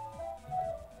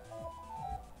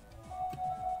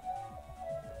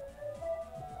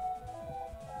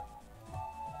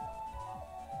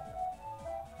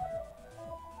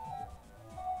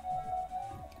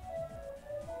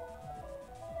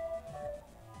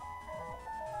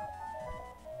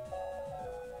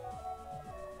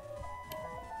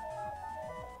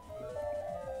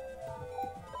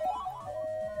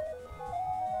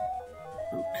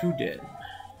 Kuden.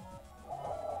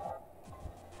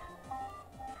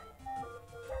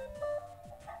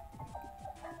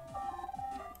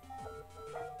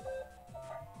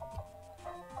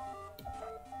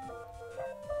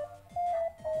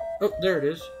 Oh, there it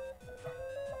is.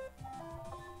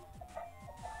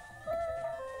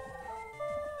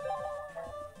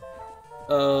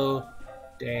 Oh,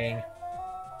 dang.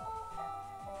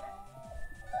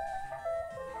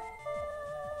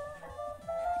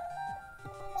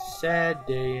 Sad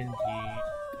day indeed.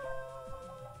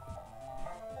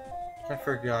 I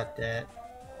forgot that.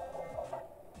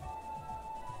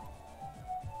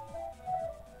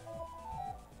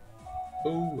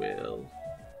 Oh well.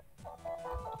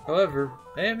 However,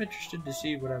 I am interested to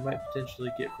see what I might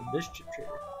potentially get from this chip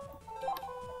trader.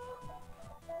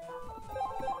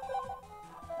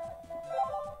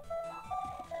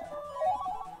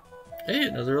 Hey,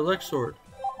 another Elect Sword.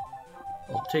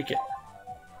 I'll take it.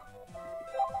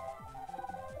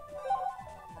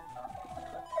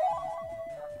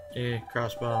 Hey,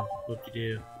 crossbow, what do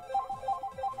you do?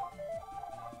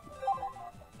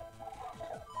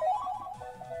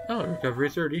 Oh, recovery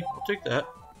 30. I'll take that.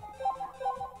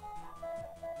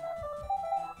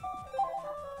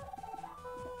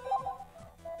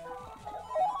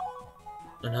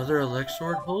 Another Elect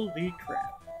Sword? Holy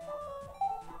crap.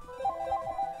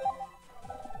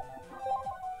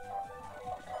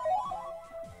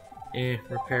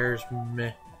 Repairs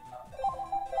meh.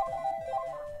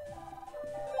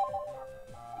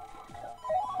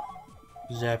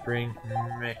 Zap ring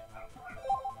meh.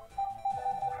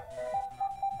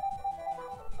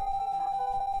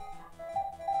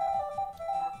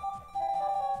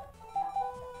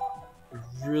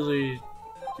 Really,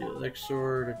 the Elect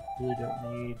Sword I really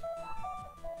don't need.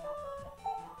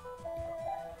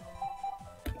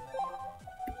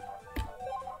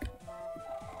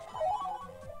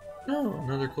 Oh,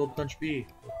 another Cold Punch B.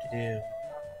 What to do?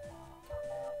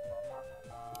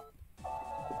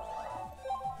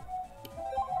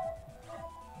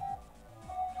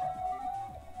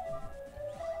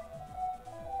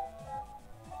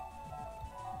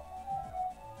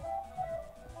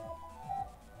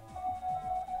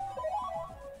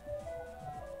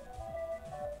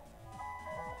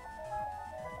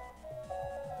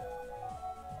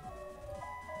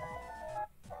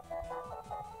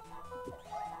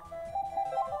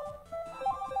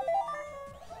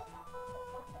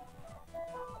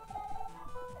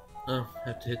 Oh,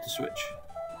 have to hit the switch.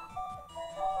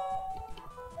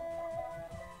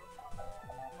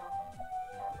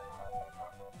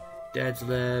 Dad's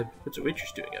lab. What's a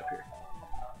waitress doing up here?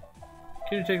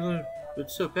 Can you take a look? But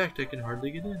it's so packed I can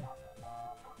hardly get in.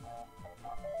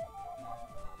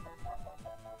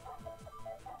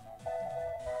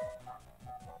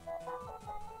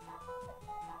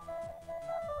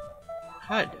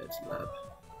 Hi, Dad's lab.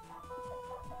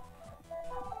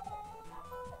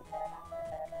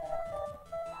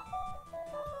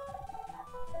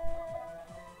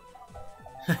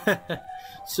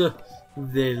 So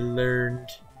they learned.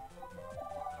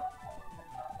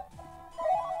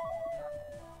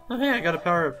 Oh hey, I got a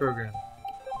power-up program.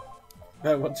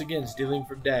 Once again, stealing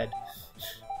from Dad.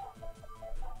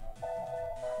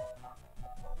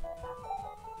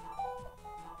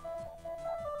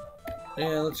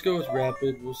 Yeah, let's go with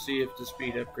Rapid. We'll see if the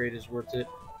speed upgrade is worth it.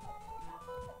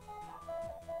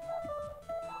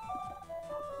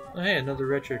 Oh hey, another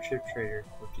retro chip trader.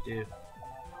 What to do?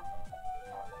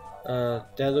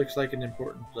 That looks like an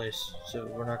important place, so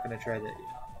we're not going to try that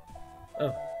yet.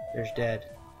 Oh, there's Dad.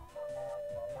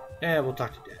 Yeah, we'll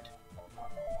talk to Dad.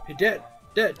 Hey,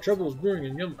 Dad, trouble is brewing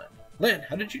in Yumland. Lan,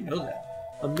 how did you know that?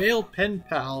 A male pen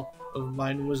pal of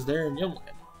mine was there in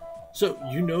Yumland. So,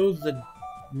 you know the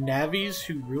Navis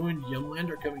who ruined Yumland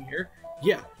are coming here?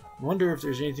 Yeah, wonder if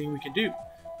there's anything we can do.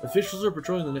 Officials are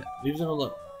patrolling the net. Leave them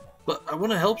alone. But I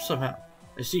want to help somehow.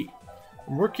 I see.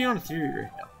 I'm working on a theory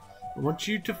right now. I want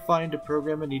you to find a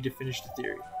program I need to finish the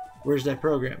theory. Where's that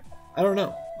program? I don't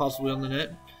know. Possibly on the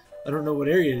net. I don't know what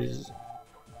area it is.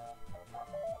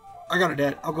 I got it,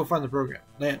 Dad. I'll go find the program.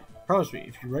 Lan, promise me,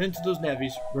 if you run into those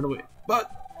Navis, run away.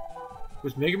 But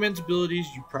with Mega Man's abilities,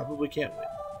 you probably can't win.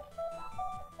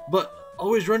 But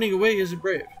always running away isn't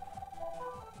brave.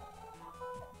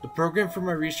 program for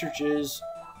my research is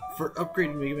for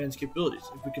upgrading Mega Man's capabilities.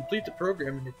 If we complete the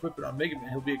program and equip it on Mega Man,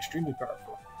 he'll be extremely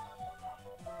powerful.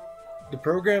 The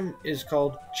program is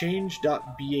called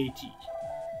Change.bat.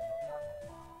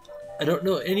 I don't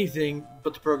know anything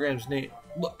but the program's name.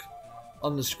 Look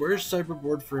on the Square's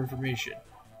cyberboard for information.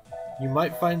 You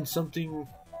might find something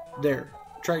there.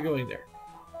 Try going there.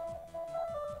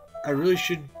 I really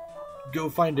should go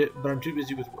find it, but I'm too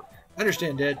busy with work. I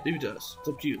understand, Dad. Leave it to us. It's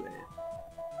up to you, Lad.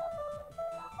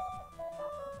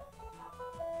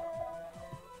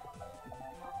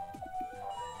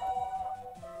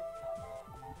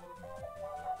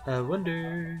 I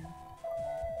wonder,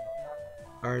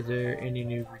 are there any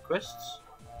new requests?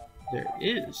 There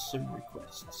is some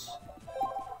requests.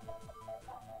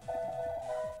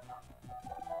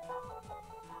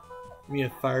 Give me a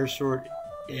Fire Sword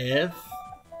F?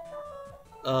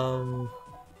 No.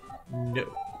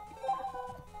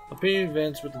 I'll pay you in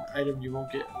advance with an item you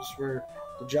won't get. I swear,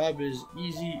 the job is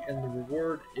easy and the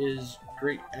reward is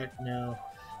great. Act now.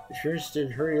 If you're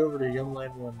interested, hurry over to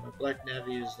Yumland 1. My black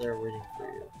Navi is there waiting for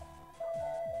you.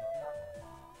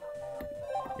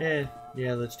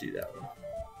 Yeah, let's do that one.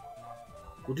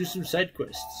 We'll do some side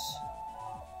quests.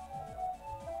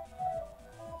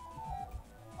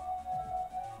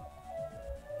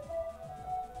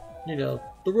 You know,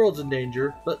 the world's in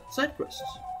danger, but side quests.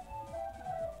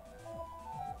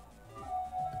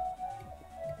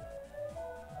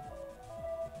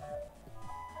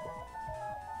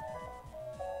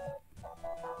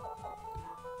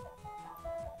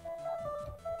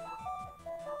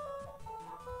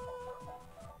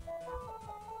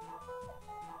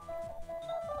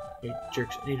 Hey,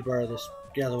 jerks, I need to borrow this.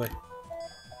 Get out of the way.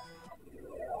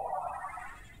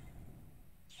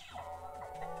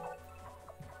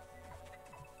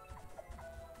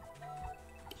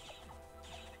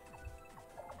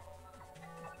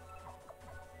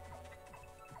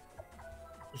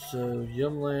 So,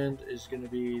 Yumland is going to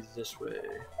be this way.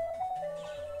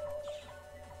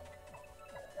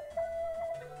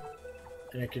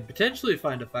 And I can potentially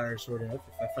find a Fire Sword F.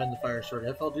 If I find the Fire Sword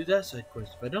F, I'll do that side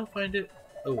quest. If I don't find it,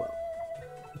 oh well.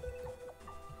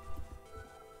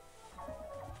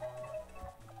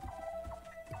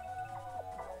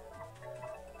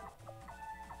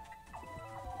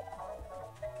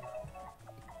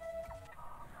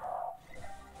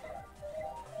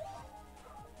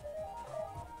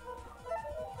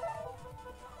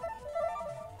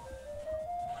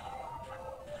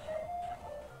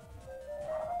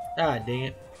 Ah, dang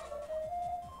it.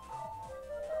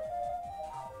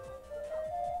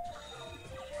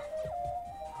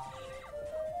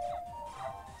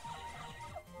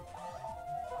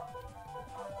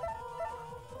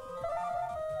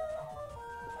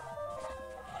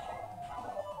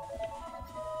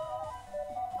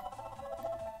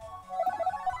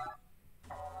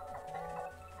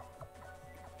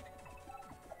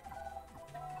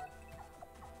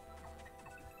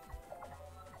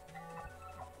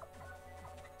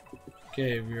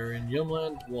 Okay, we are in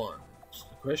Yumland 1. So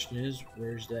the question is,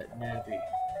 where's that Navi?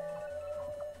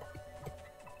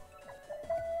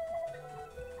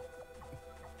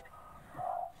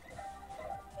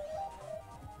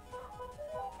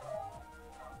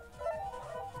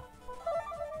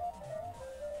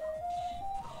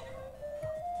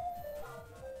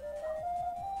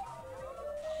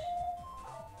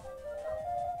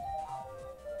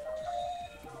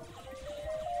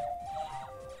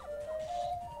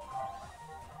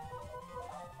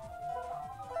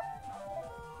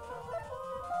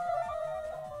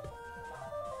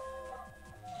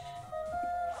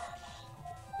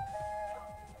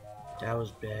 That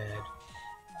was bad.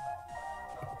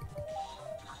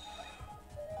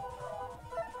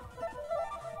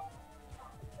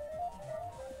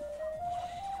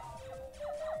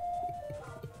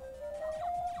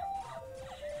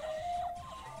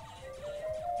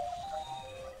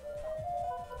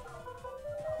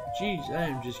 Jeez, I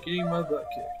am just getting my butt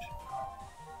kicked.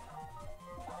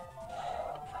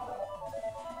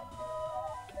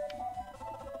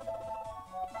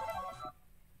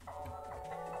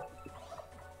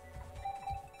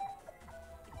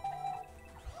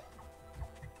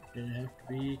 Gonna have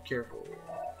to be careful.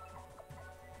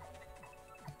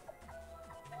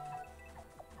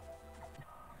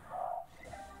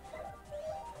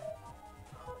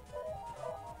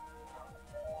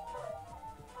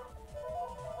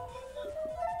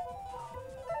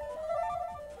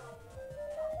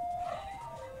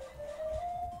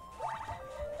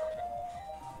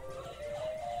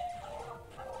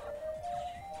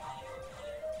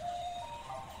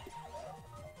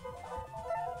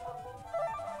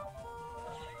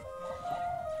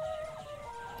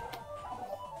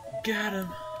 Got him.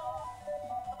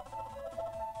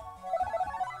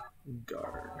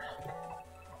 Guard.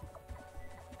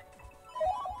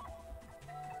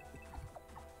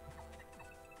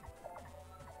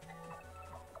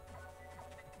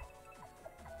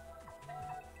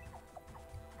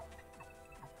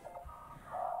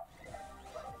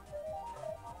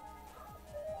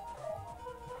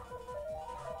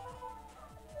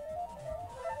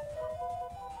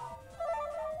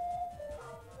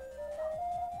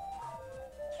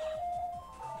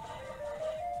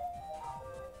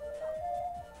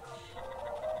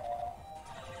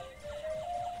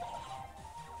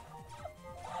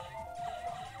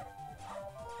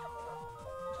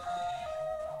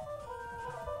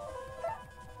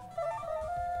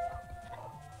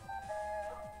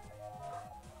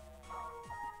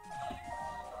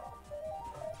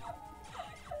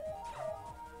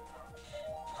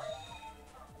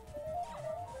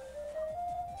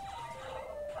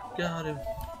 Got him.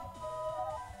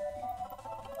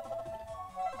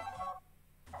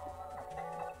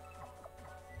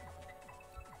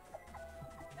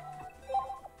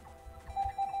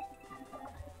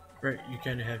 Right, you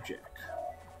kind of have Jack.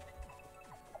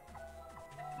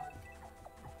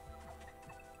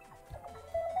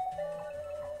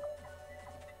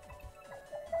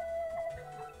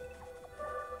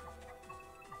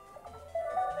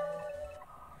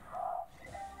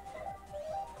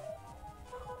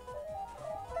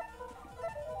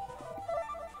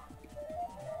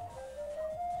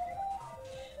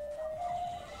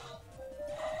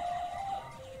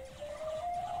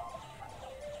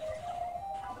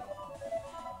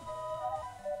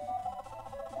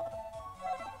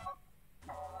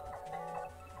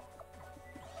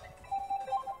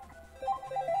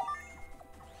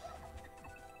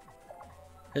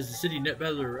 Has the city net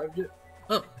battler arrived yet?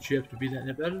 Oh, did you happen to be that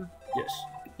net battler? Yes.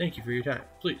 Thank you for your time.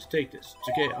 Please, take this. It's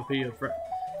okay, I'll pay you up front.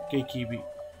 Gatekeeping.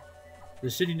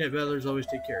 The city net battlers always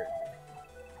take care of me.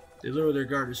 They lower their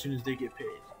guard as soon as they get paid.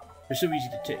 They're so easy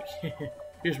to take.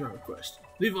 Here's my request.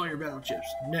 Leave all your battle chips.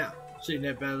 Now. City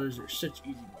net battlers are such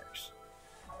easy marks.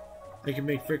 I can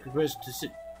make freak requests to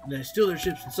sit and I steal their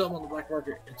chips and sell them on the black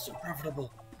market. It's so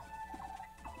profitable.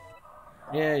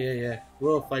 Yeah.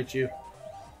 We'll fight you.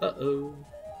 Uh-oh.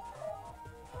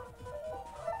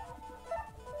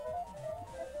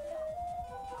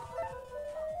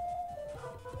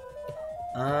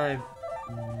 I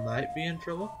might be in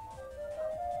trouble.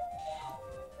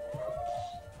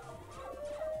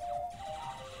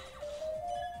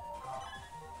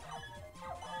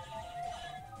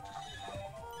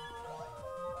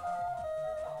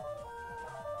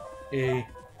 A,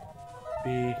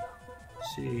 B,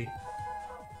 C,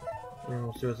 and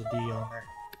we'll throw the D on there.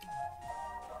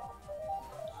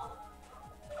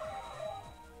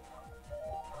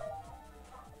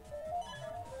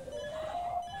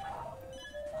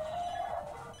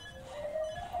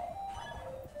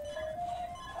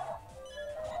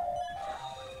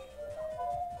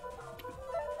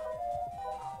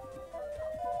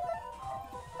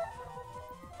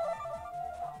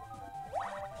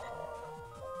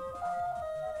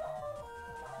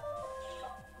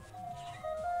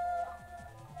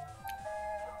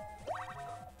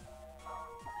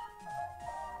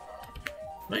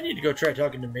 Might need to go try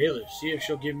talking to Mela, see if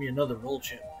she'll give me another roll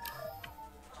chip.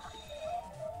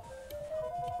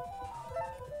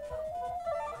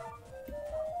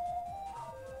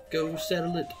 Go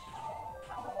settle it.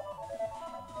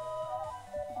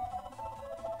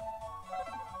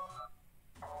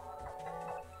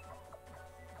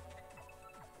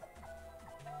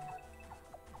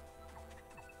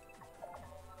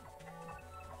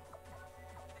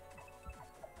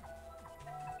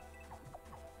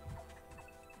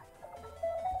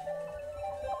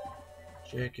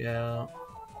 Check out.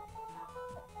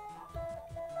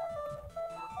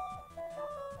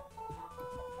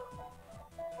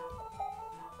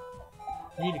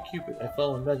 I need a Cupid. I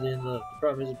fall madly in love. The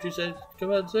problem is I'm too sad to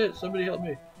come out and say it. Somebody help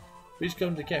me. Please come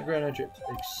to the campground entrance.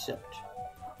 Accept.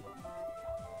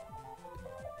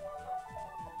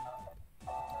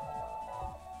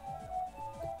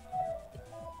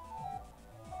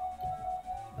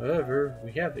 However,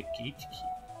 we have a gate key.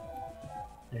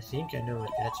 I think I know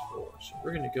what that's for, so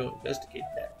we're gonna go investigate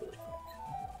that really quick.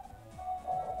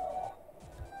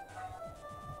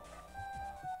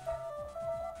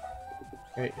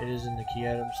 Right, it is in the key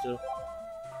item still.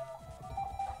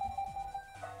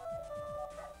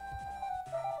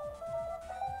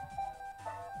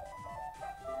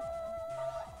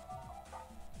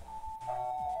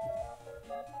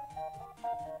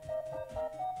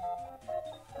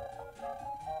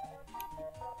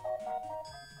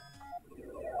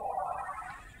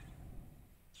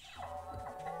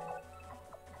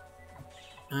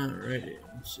 Alrighty,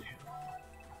 let's see.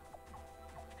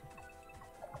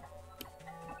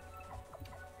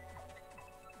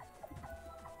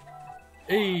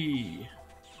 Hey!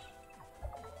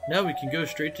 Now we can go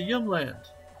straight to Yumland.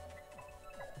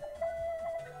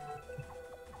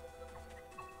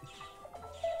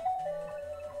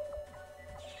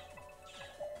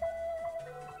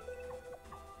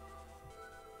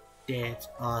 That's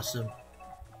awesome.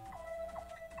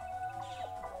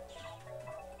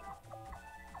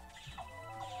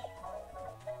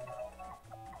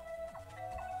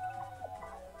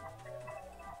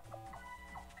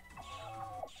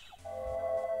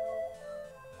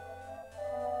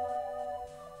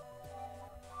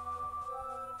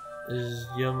 Is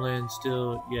Yumland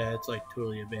still? Yeah, it's like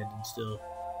totally abandoned still.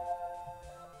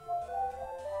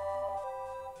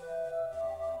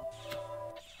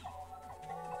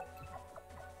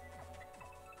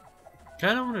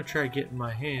 Kind of want to try getting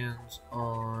my hands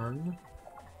on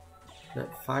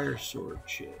that fire sword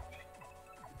chip.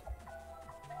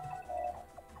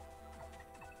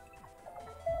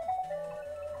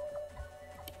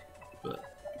 But,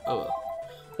 oh well.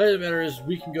 The matter is,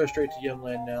 we can go straight to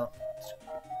Yumland now. It's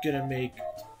gonna make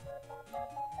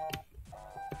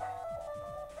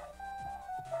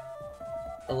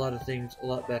a lot of things a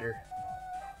lot better.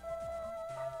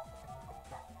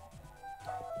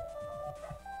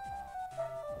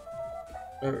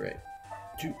 Alright,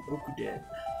 to Okuden.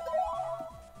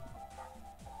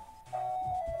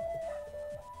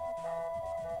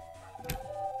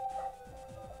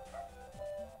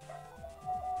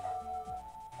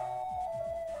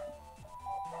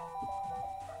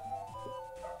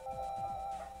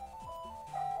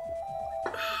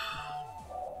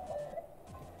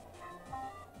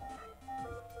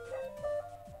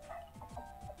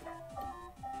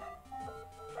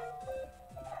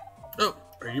 Oh,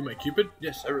 are you my Cupid?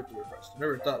 Yes, I wrote the request. I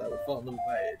never thought I would fall in love with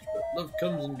my age, but love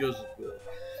comes and goes at will.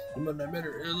 The moment I met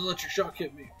her, an electric shock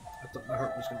hit me. I thought my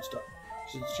heart was going to stop,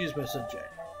 since she's my sunshine.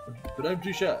 But I'm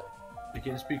too shy. I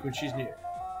can't speak when she's near.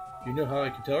 Do you know how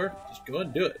I can tell her? Just go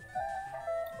and do it.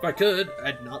 If I could,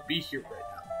 I'd not be here right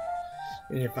now.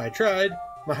 And if I tried,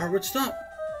 my heart would stop.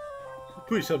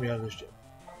 Please help me out of this, Jim.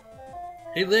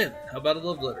 Hey, Lynn, how about a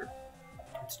love letter?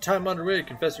 It's a time on her way to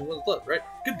confessing one's love, right?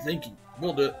 Good thinking.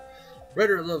 We'll do it. Write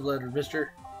her a love letter,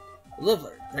 mister. A love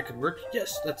letter. That could work.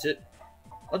 Yes, that's it.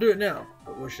 I'll do it now.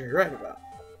 But what should I write about?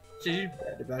 See,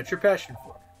 write about your passion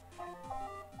for her.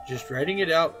 Just writing it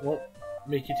out won't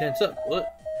make you tense up, will it?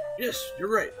 Yes,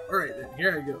 you're right. Alright then,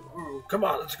 here I go. Oh, come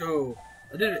on, let's go.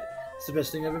 I did it. It's the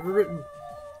best thing I've ever written.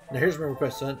 Now here's my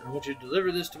request, son. I want you to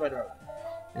deliver this to my darling.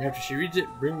 And after she reads it,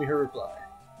 bring me her reply.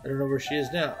 I don't know where she is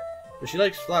now, but she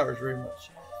likes flowers very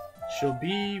much. She'll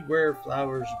be where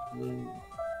flowers bloom.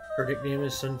 Her nickname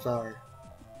is Sunflower.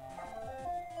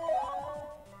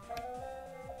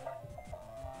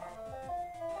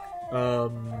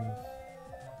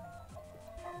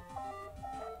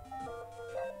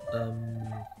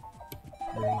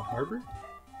 Marine Harbor?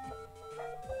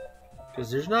 Because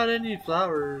there's not any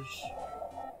flowers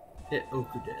at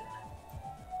Okuden.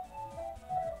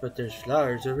 But there's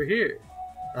flowers over here.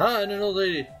 Ah, and an old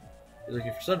lady. You're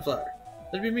looking for Sunflower.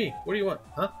 That'd be me. What do you want?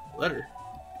 Huh? Letter?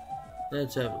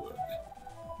 Let's have a look.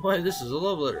 Why, this is a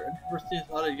love letter. I never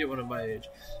thought I'd get one at my age.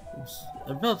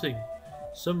 I'm melting.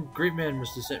 Some great man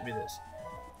must have sent me this.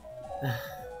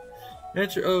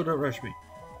 Answer, oh, don't rush me.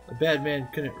 A bad man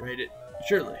couldn't write it.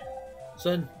 Surely.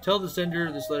 Son, tell the sender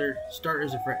of this letter, start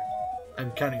as a friend.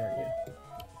 I'm counting on you.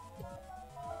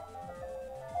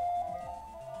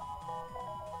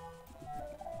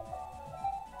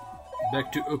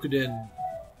 Back to Okuden.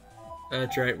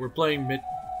 That's right, we're playing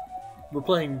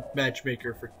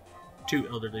matchmaker for two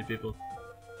elderly people.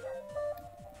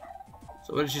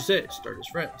 So what did she say? Start as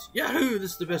friends. Yahoo!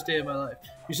 This is the best day of my life.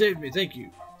 You saved me. Thank you.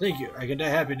 Thank you. I can die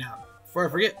happy now. Before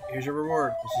I forget, here's your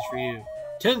reward. This is for you.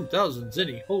 10,000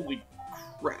 zenny. Holy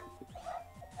crap.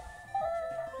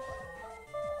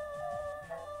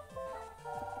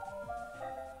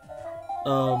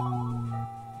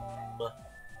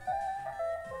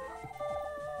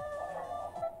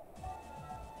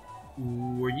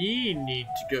 We need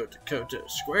to go to Koto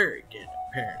Square again,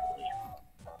 apparently.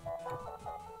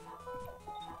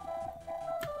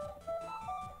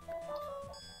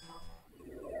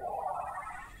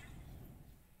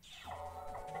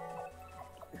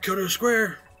 Koto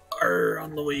Square are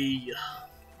on the way.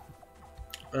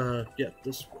 Yeah,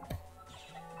 this one.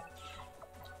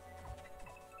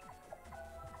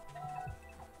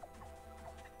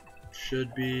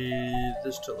 Should be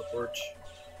this teleport.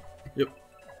 Yep.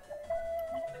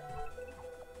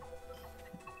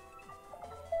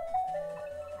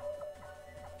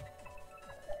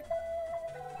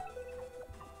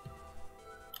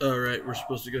 Alright, we're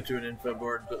supposed to go to an info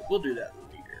board, but we'll do that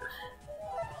later.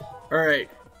 Alright.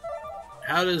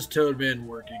 How does Toadman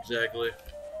work exactly?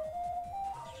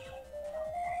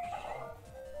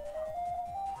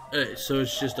 Okay, so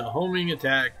it's just a homing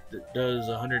attack that does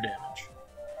 100 damage.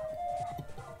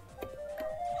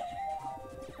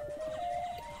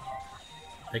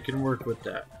 I can work with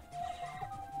that.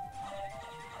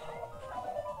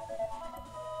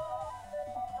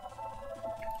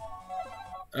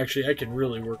 Actually, I can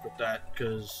really work with that,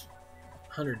 because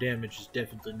 100 damage is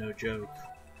definitely no joke.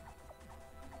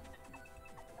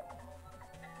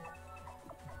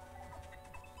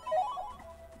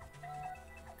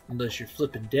 Unless you're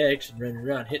flipping decks and running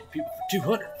around hitting people for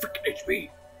 200 freaking HP.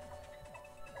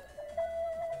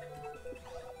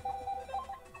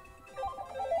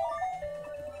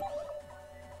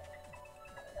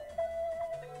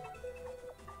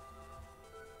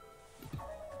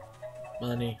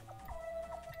 Money.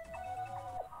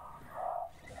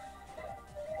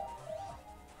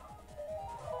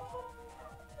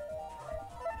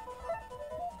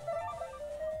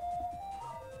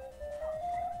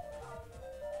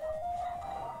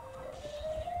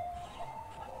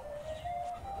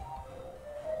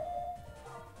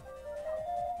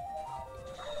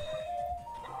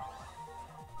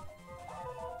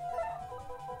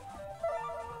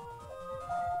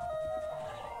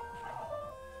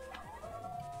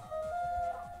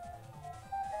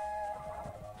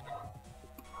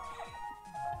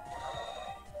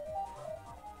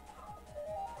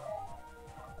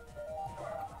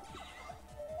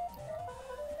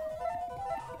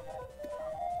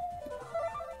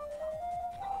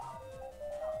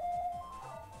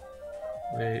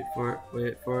 Wait for it,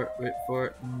 wait for it, wait for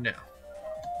it, now.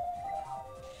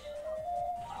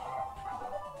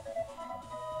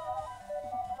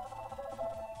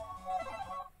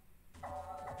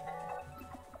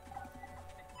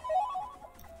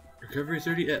 Recovery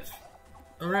 30F.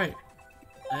 Alright.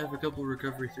 I have a couple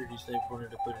recovery 30s that I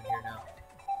wanted to put in here now.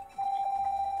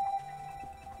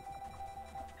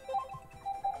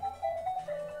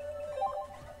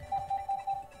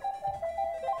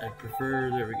 I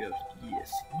prefer, there we go.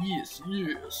 Yes, yes,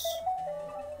 yes.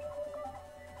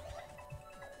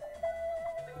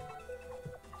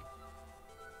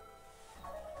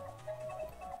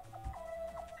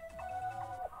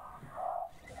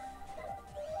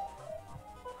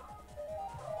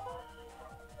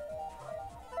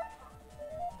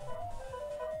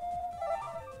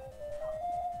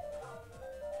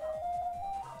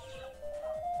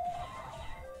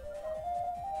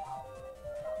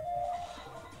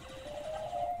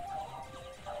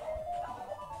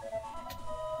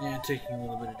 Yeah, taking a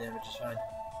little bit of damage is fine.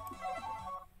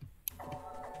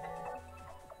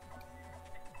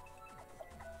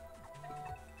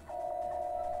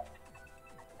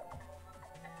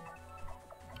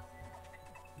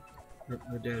 Nope,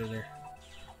 no data there.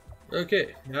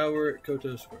 Okay, now we're at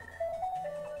Koto Square.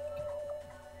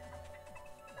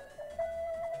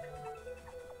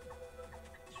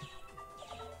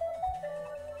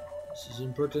 This is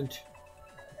important.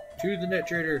 To the net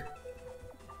trader.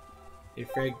 Hey,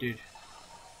 frag dude.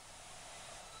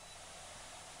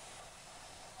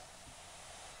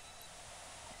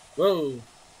 Whoa.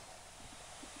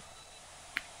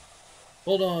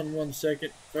 Hold on 1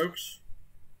 second, folks.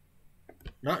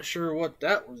 Not sure what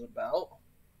that was about.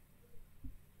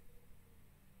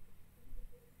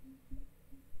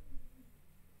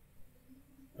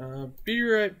 Be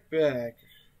right back.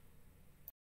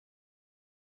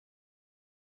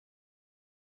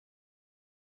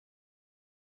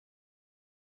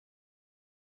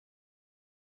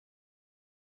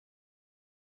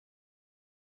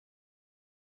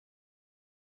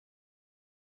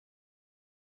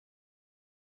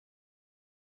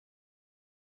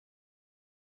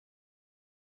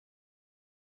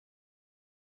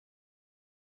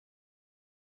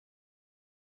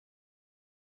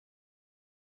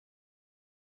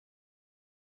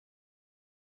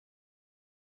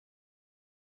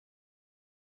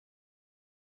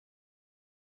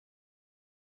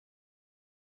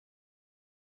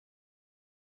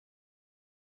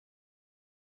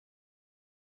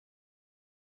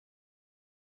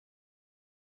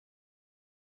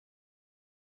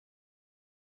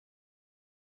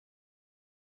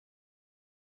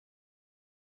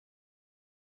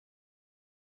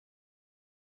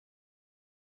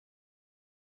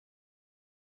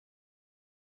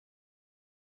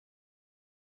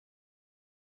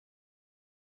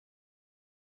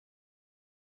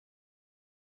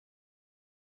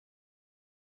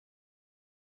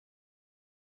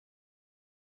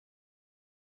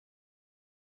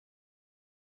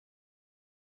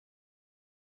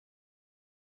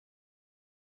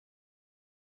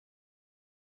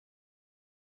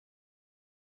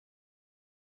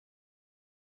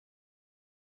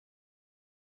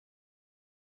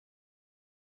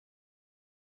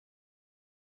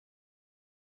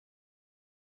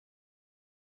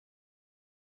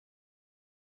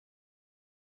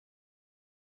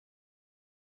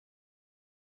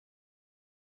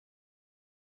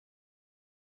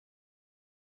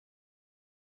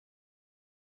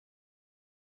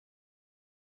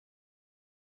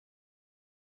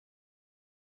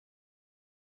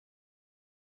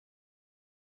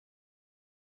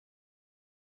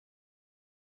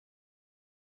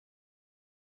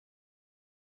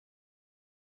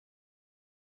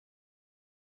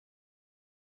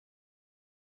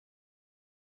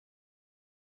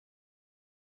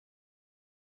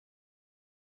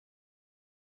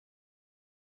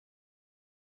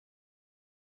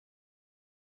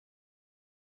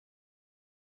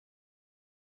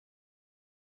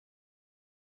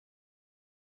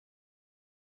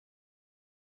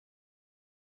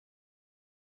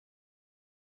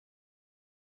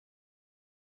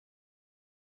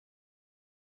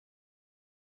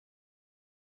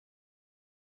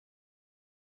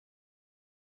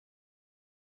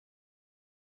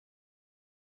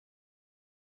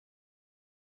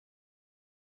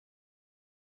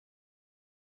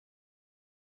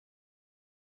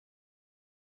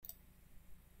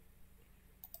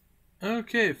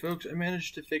 Okay, folks, I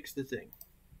managed to fix the thing.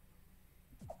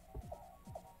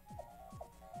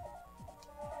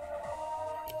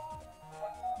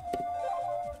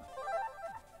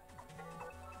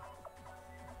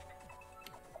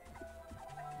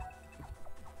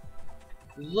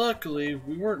 Luckily,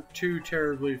 we weren't too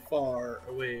terribly far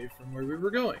away from where we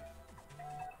were going.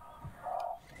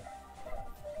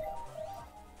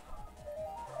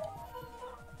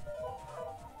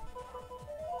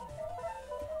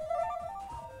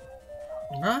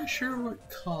 Not sure what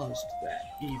caused that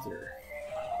either.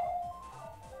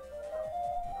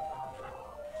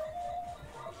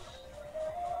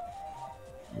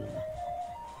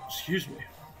 Excuse me.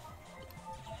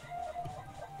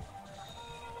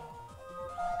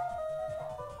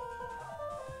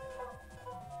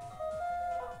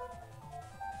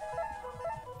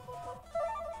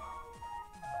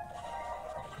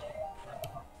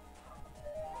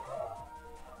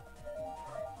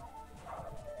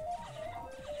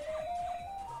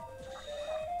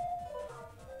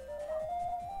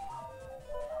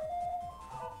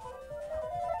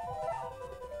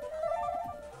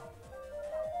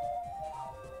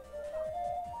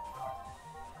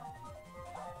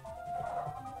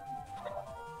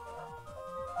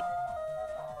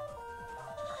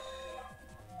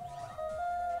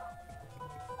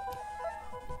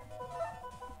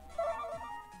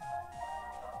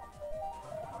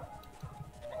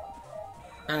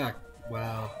 Ah,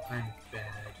 wow, I'm bad.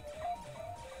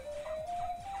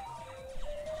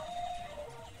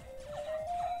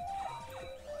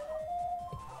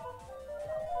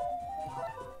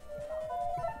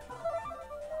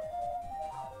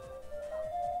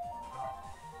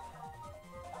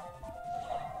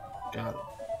 Got it.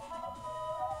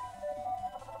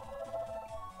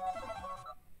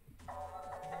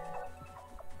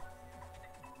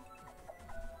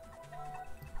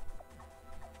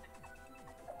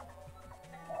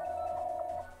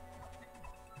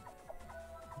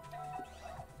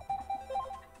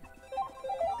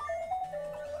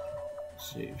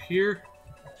 Save here.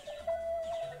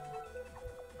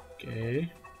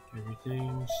 Okay,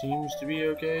 everything seems to be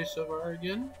okay so far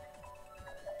again.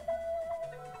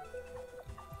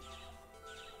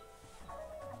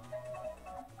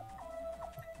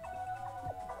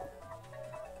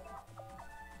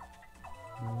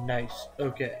 Nice,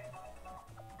 okay.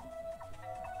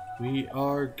 We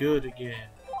are good again.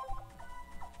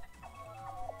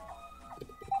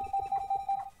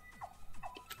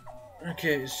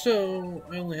 Okay, so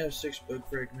I only have 6 bug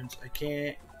fragments. I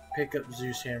can't pick up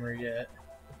Zeus Hammer yet.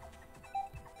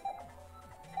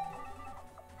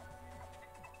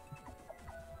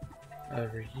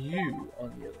 However, you,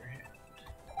 on the other hand,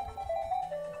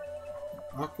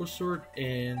 Aqua Sword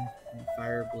and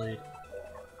Fire Blade are.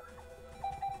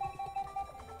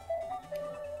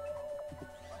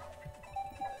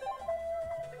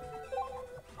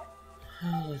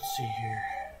 Let's see here.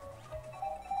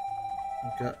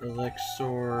 I've got Elect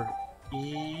Sword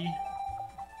E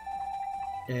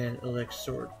and Elect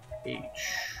Sword H.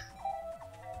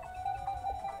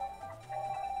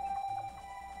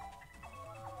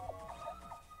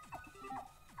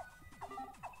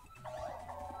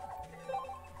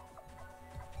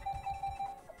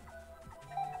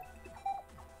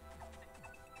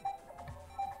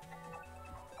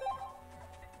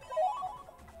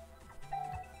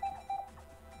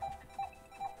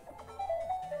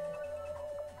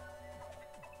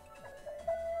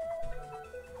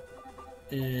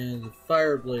 And the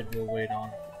Fire Blade we'll wait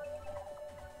on.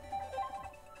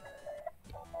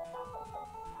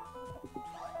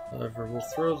 However, we'll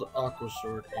throw the Aqua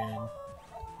Sword in,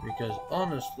 because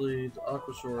honestly, the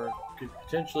Aqua Sword could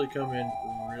potentially come in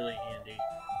really handy.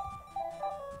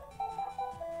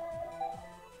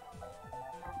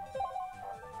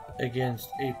 Against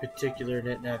a particular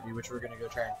NetNavi, which we're going to go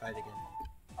try and fight again.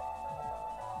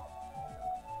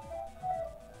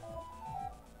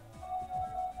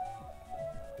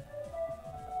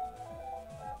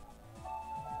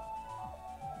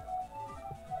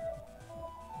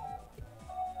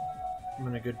 I'm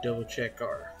gonna go double check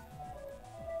our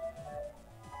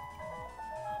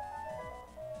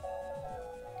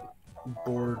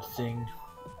board thing.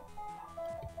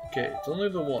 Okay, it's only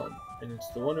the one, and it's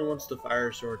the one who wants the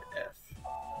Fire Sword F,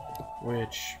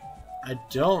 which I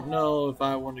don't know if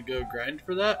I want to go grind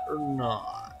for that or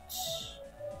not.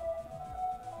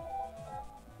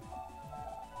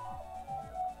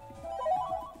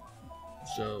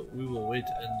 So we will wait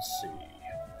and see.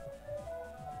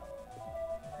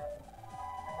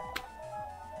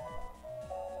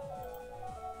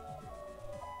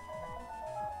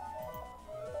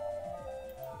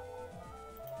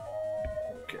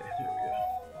 Okay, there we go.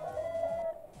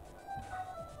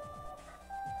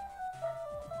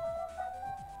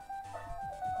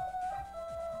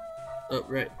 Oh,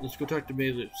 right. Let's go talk to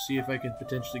Melu. See if I can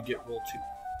potentially get roll 2.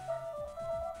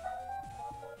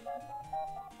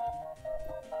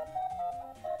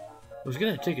 I was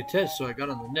gonna take a test, so I got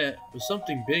on the net, but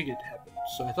something big had happened,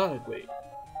 so I thought I'd wait.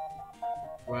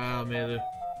 Wow, Melu.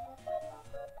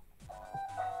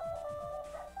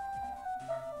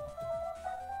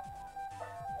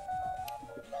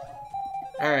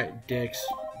 Alright, Dex,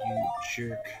 you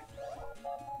jerk.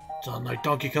 It's on like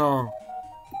Donkey Kong.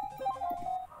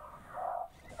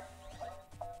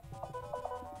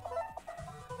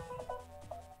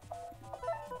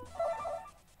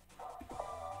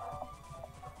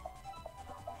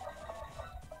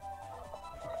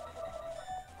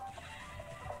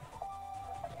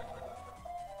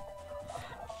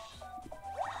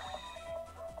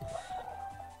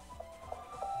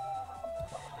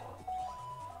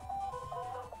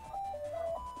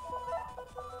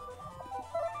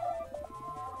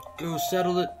 Go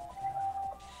settle it.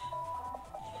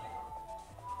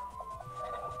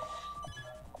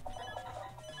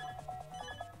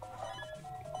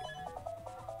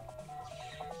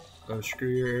 Oh, screw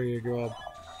your area grab.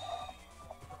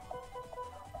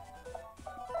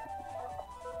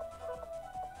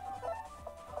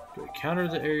 Do I counter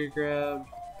the area grab?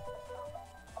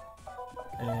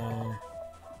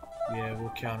 Yeah, we'll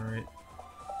counter it.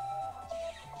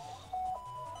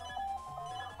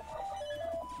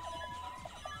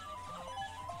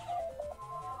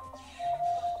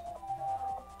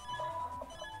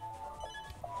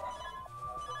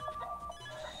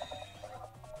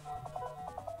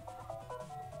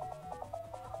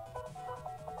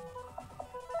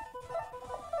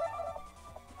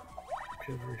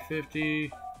 Recovery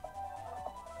 50.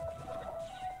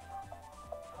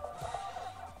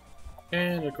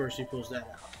 And of course he pulls that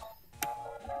out.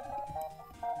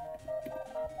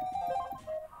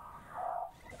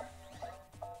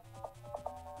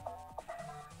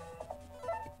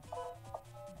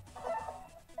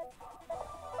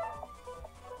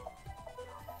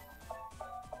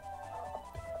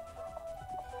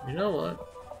 You know what?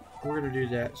 We're gonna do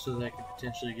that so that I can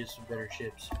potentially get some better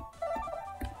ships.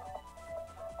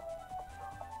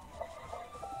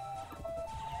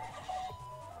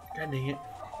 God dang it.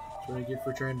 That's what I get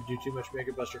for trying to do too much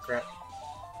Mega Buster crap.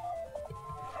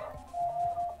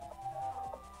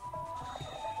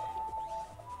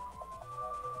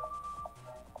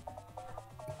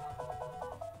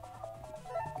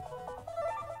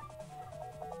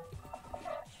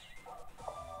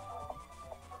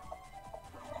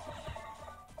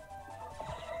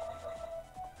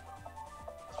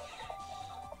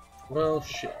 Well,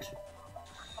 shit.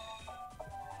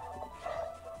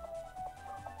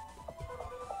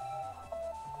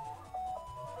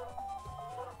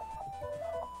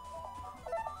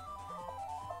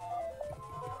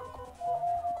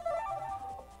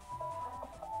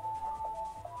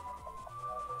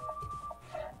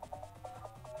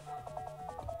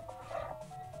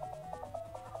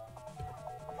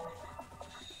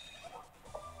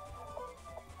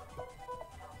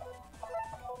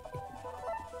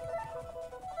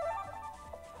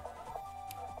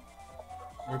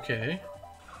 Okay.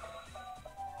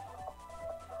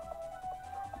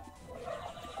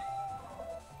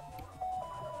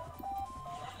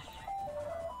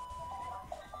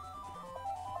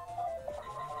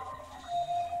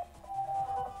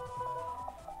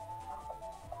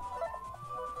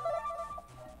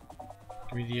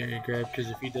 Give me the area grab, because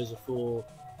if he does a full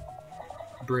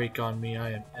break on me,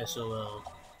 I am SOL.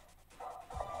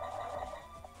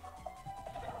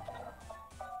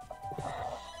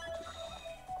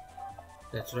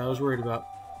 That's what I was worried about.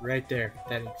 Right there.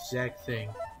 That exact thing.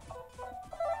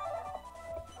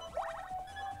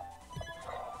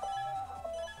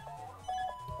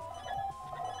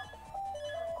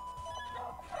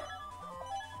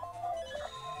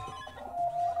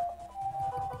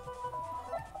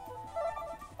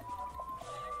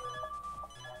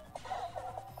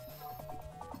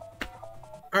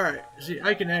 Alright, see,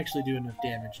 I can actually do enough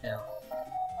damage now.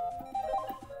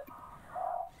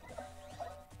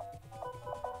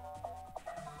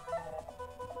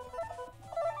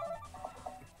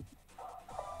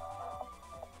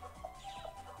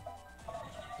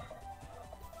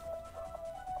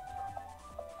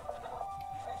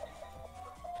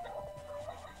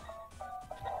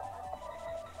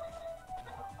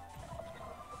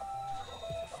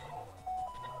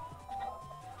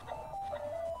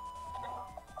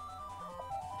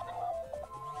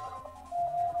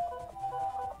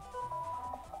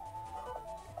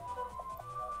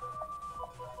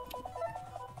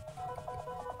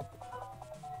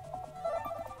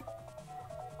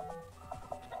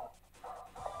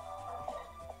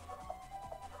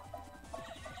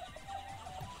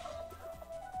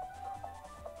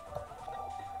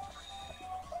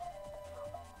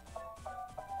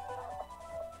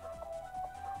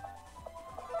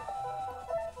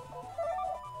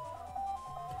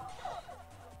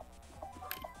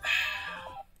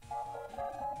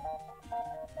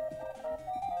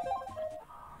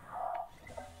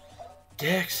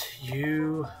 Dex,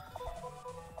 you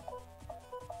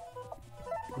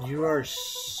are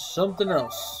something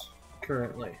else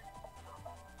currently.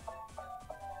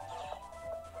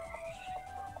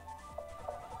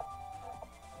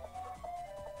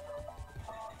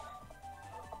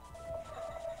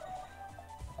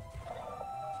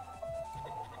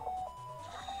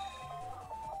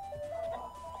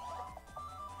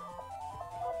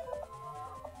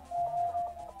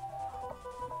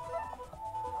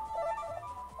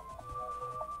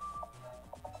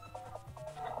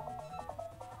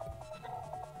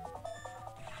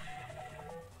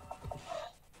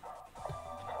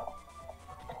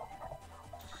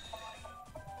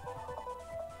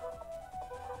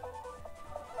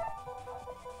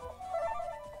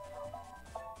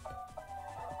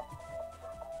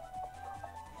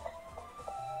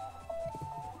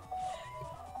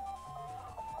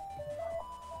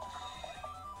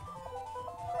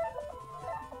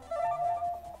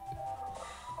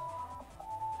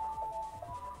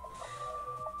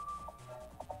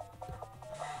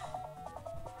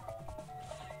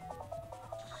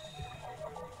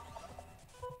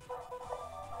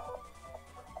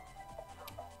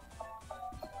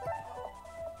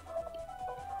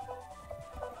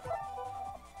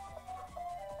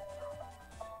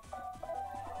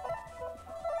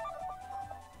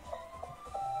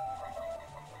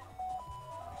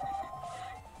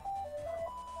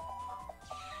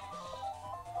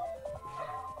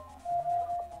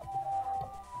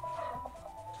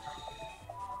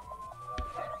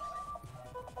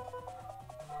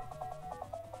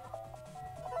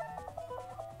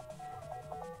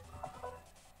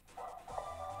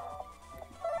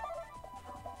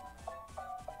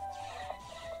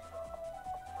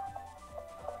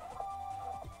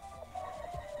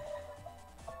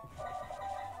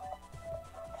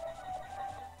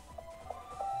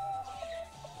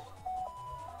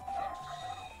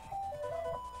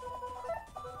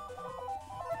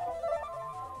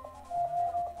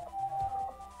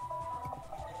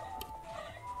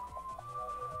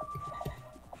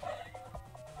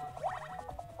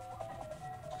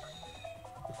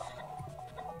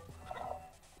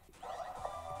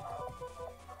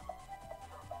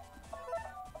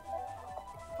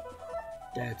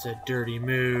 That's a dirty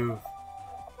move.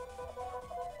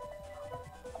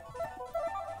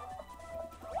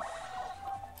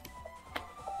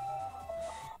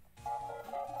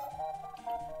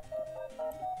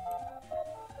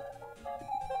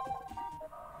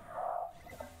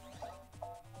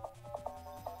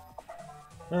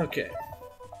 Okay.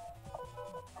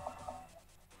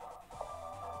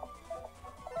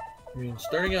 I mean,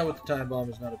 starting out with the time bomb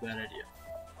is not a bad idea.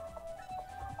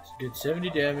 It's a good 70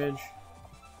 damage.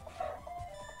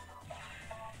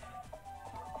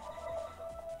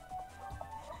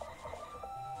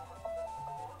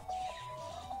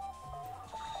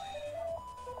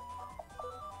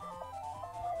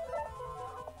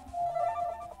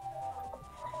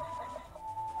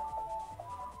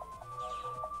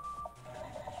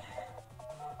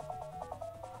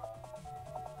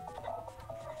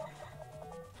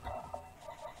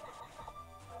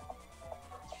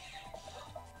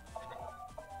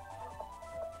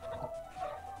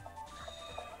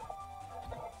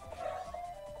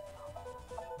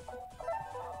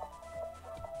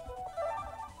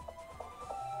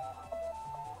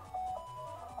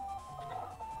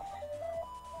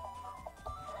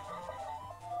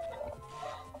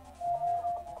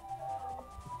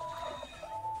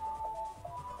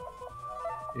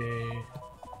 A,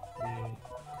 B,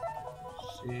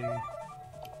 C.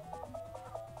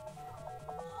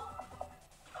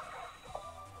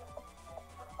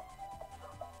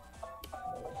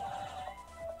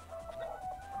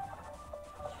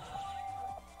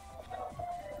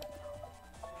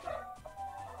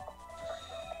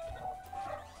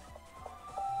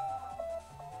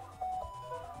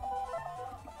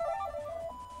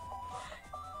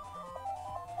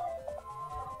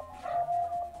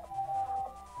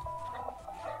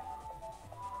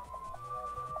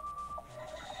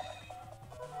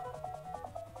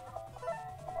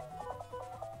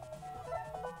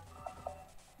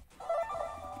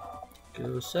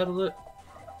 Go settle it.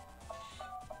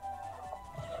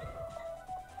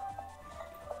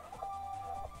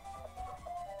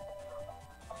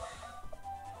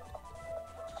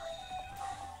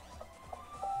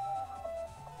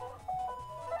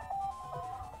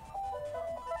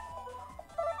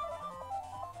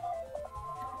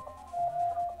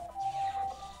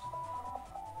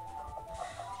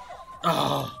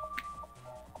 Oh,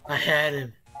 I had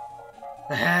him.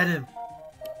 I had him.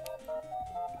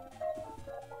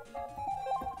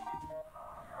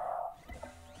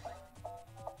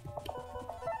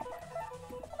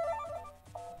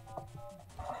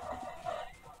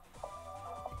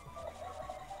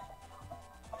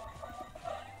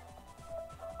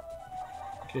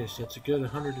 Okay, so that's a good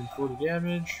 140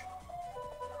 damage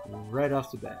right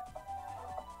off the bat.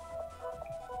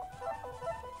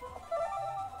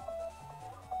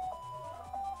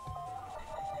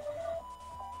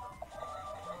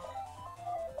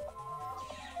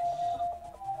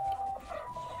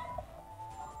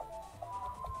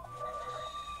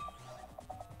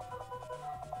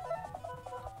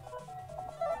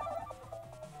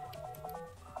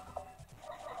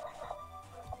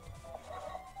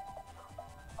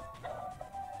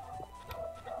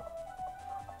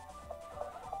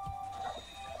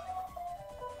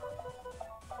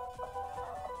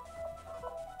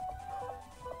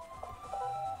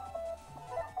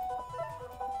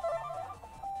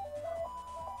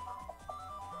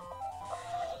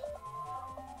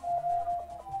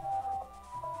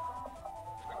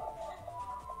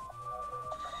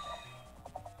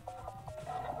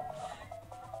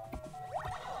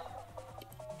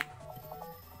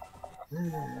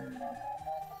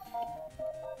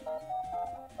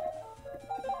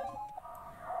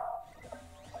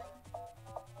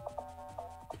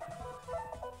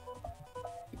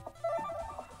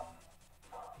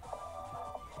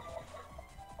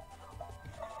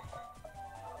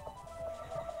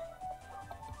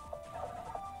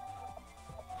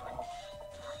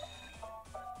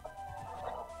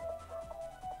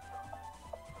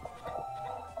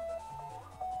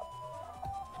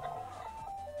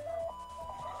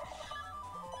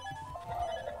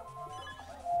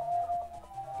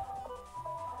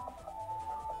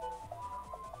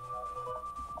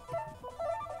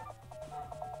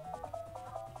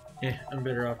 Yeah, I'm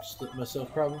better off just letting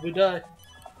myself probably die.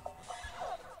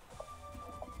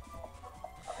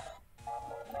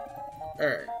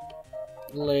 Alright.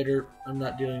 Later. I'm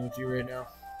not dealing with you right now.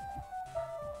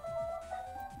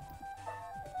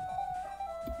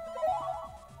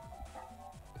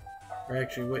 Or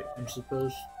actually, wait, I'm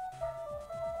supposed...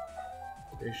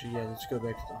 Actually, yeah, let's go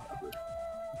back to the harbor.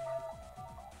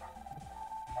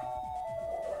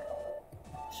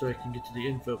 So I can get to the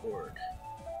info board.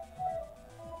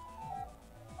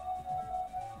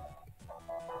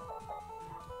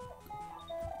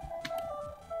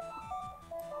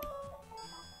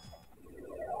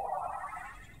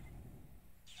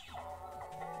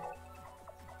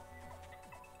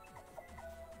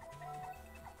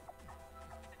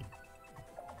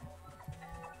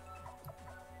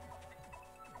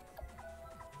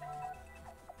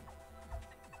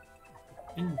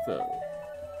 Info.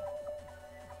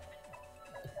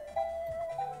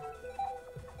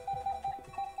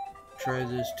 Try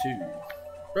this too.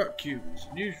 Rock cube is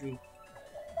unusual.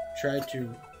 Try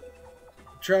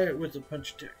it with a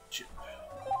punch attack chip.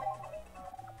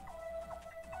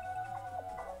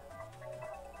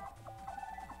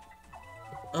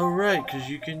 Oh right, because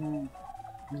you can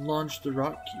launch the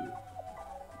rock cube.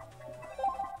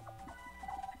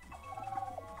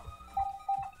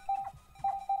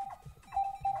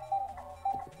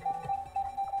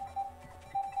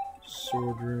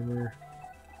 Sword rumor.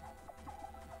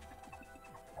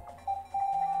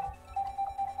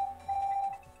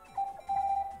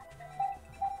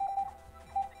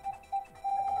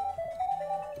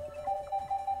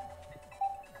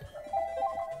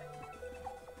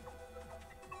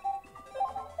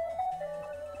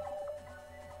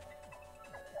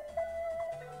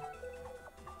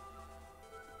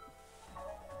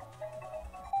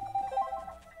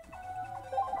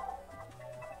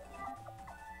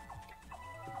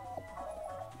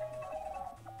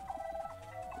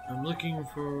 I'm looking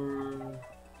for...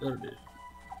 That'll do.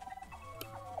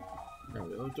 Now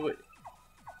we don't have to wait.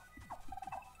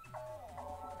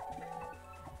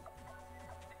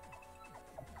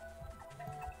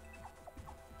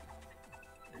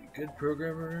 Are you a good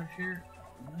programmer around here?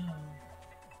 No.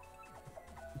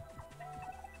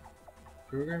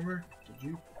 Programmer? Did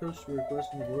you post a request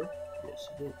on the board? Yes,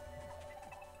 I did.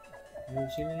 I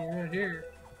haven't seen any around here.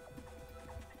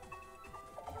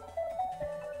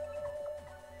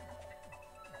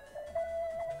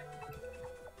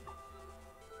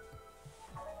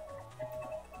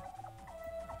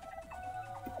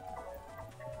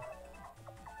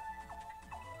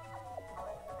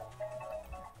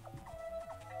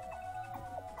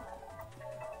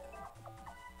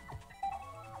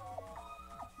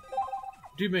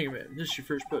 Do Mega Man, this is your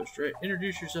first post, right?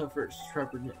 Introduce yourself first. It's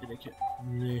proper etiquette.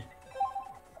 Nah.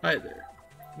 Hi there.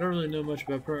 I don't really know much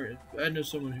about programming, but I know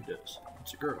someone who does.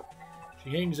 It's a girl.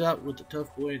 She hangs out with the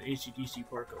tough boy in AC/DC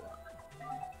Park a lot.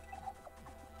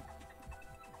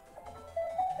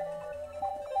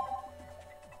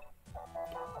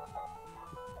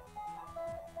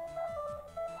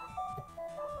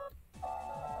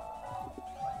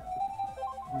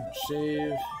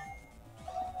 save.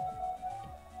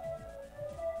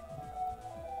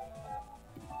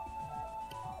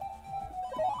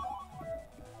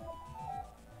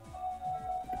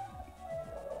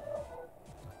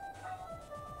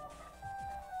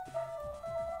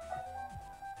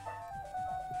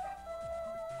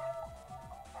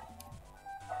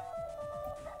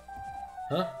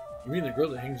 Huh? You mean the girl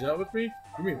that hangs out with me?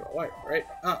 You mean my wife, right?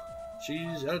 Ah,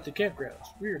 she's out at the campgrounds.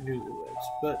 We are newlyweds,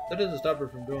 but that doesn't stop her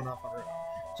from going off on her own.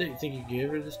 So you think you can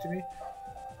give her this to me?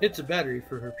 It's a battery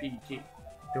for her PET.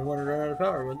 Don't want to run out of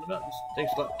power when the mountains.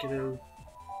 Thanks a lot, kiddo.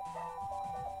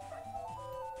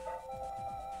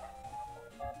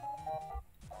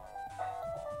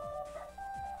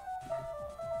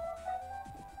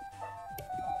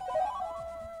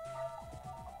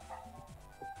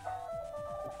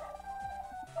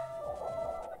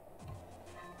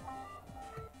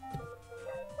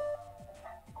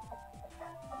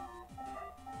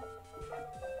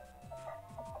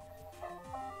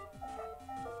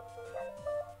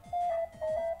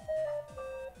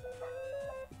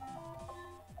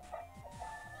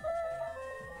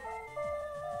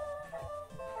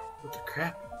 What the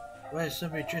crap? Why is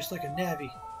somebody dressed like a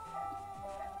navvy?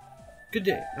 Good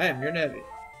day, I am your navvy.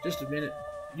 Just a minute.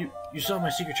 You saw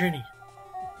my secret training.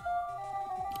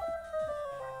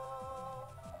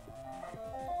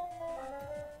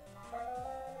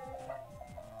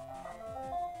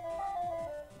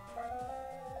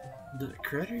 The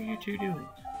crud are you two doing?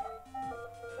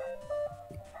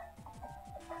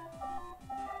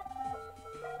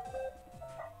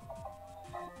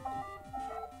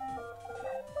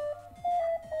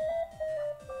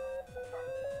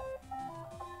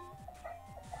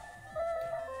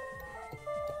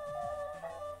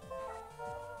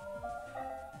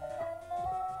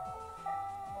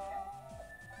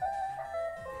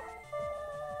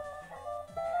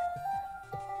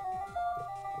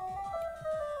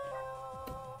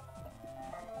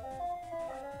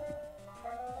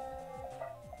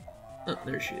 Oh,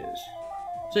 there she is.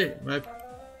 Say,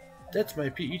 that's my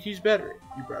PET's battery.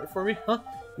 You brought it for me, huh?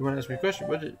 You want to ask me a question?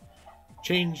 What did it?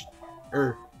 Change.bat,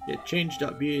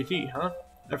 huh?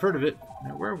 I've heard of it.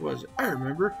 Now, where was it? I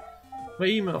remember. My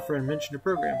email friend mentioned a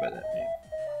program by that name.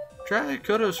 Try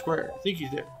Koto Square. I think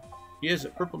he's there. He has a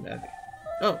purple navy.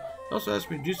 Oh, he also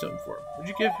asked me to do something for him. Would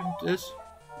you give him this?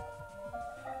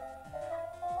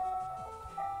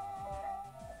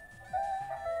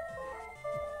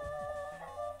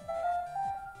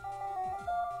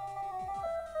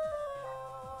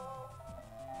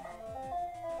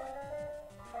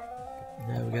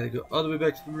 Now we gotta go all the way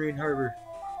back to the Marine Harbor.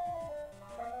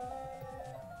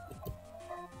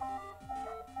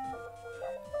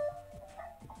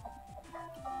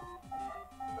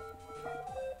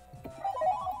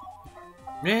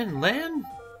 Man, land,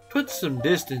 put some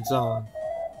distance on.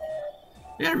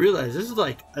 You gotta realize this is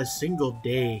like a single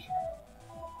day.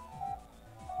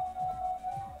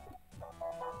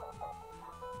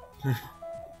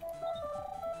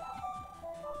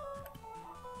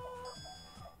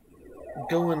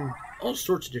 Going all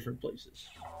sorts of different places.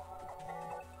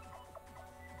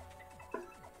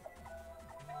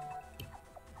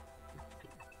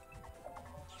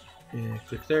 And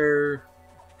click there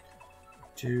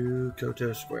to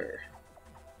Koto Square.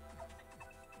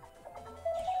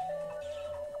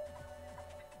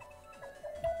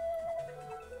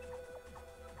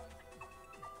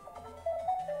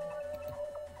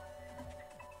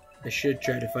 I should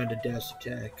try to find a dash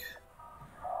attack.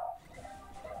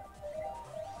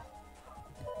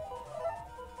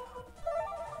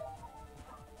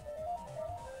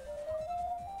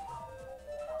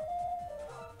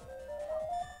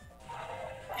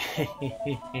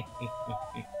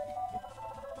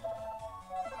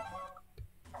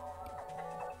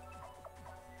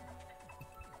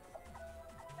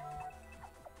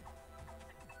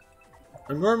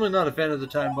 I'm normally not a fan of the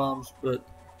time bombs, but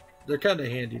they're kind of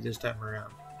handy this time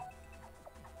around.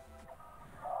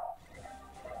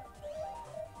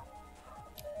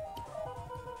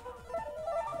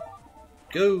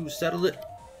 Go, settle it.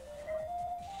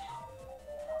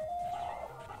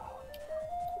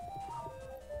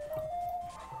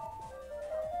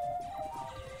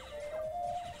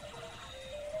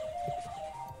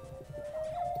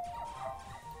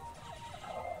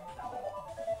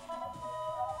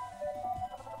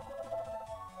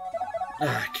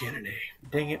 Ah, Kennedy.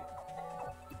 Dang it.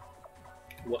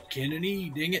 What Kennedy?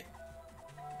 Dang it.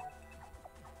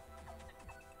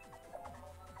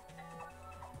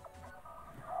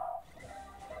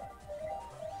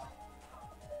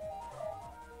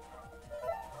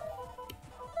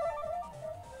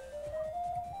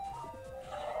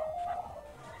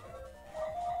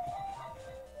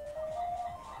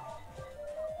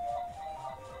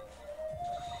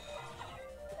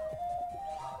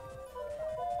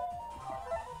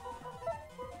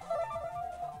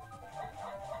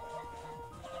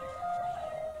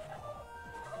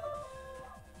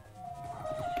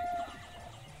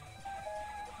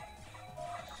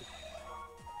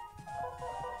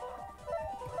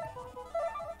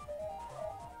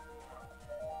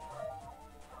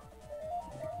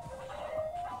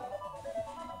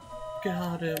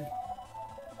 Got him.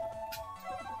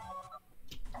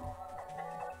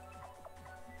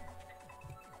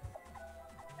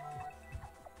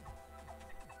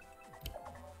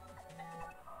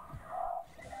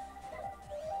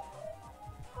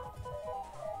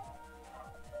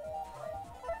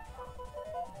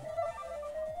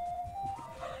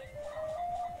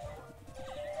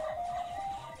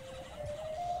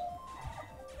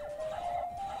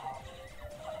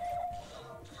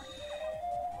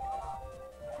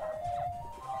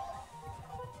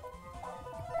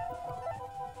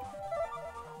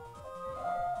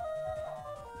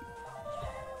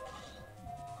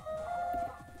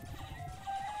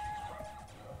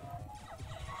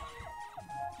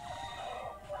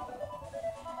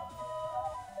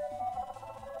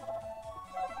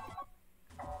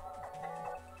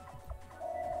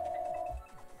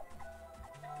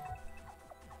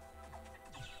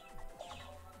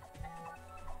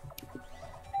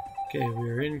 Okay, we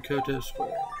are in Koto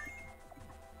Square.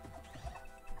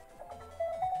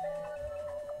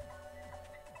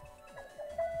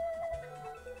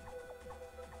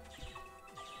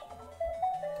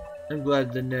 I'm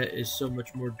glad the net is so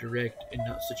much more direct and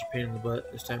not such a pain in the butt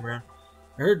this time around.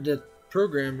 I heard that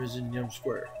program is in Yum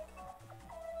Square.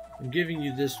 I'm giving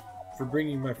you this for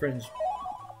bringing my friends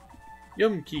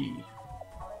Yum Key.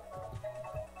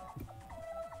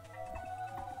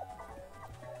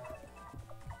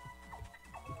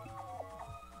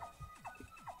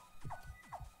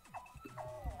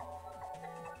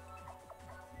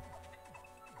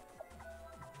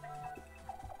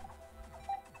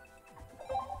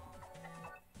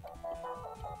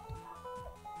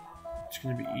 It's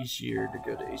going to be easier to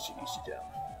go to AC/DC Town.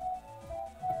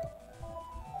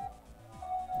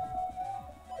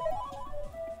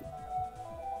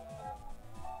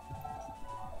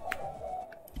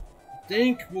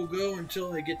 Think we'll go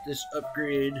until I get this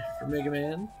upgrade for Mega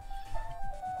Man.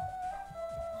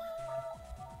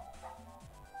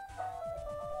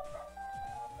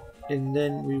 And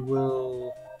then we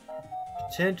will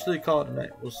potentially call it a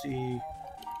night. We'll see.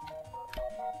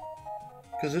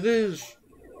 Because it is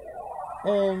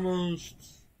almost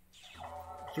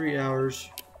 3 hours.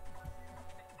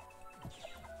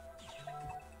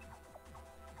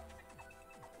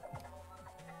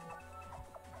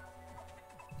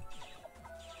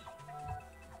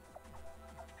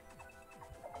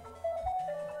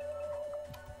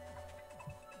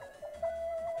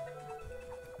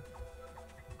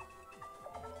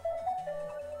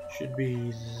 Should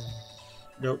be...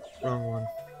 Nope, wrong one.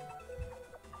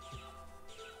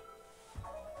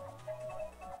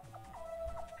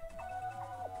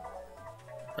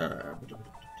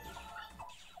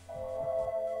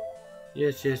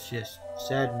 Yes, yes, yes.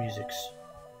 Sad musics.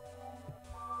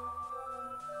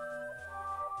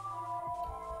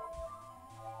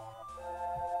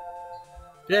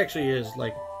 It actually is,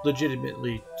 like,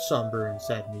 legitimately somber and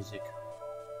sad music.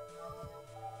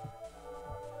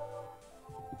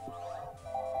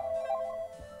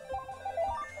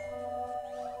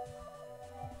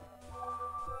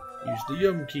 Use the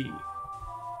Yum Key.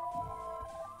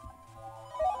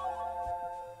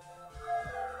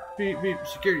 Beep, beep,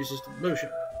 security system, motion.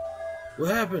 What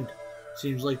happened?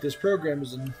 Seems like this program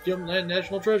is in Yumland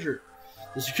National Treasure.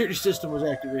 The security system was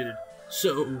activated.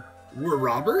 So, we're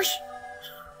robbers?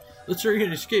 Let's hurry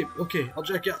and escape. Okay, I'll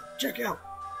check out. Check out!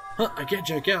 Huh, I can't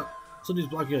check out. Something's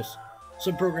blocking us.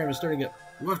 Some program is starting up.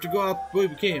 We'll have to go out the way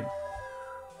we came.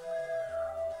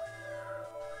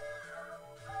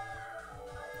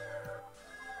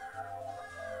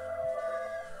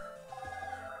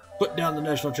 Put down the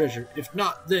National Treasure. If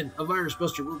not, then a virus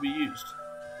buster will be used.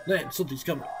 Land, something's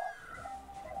coming.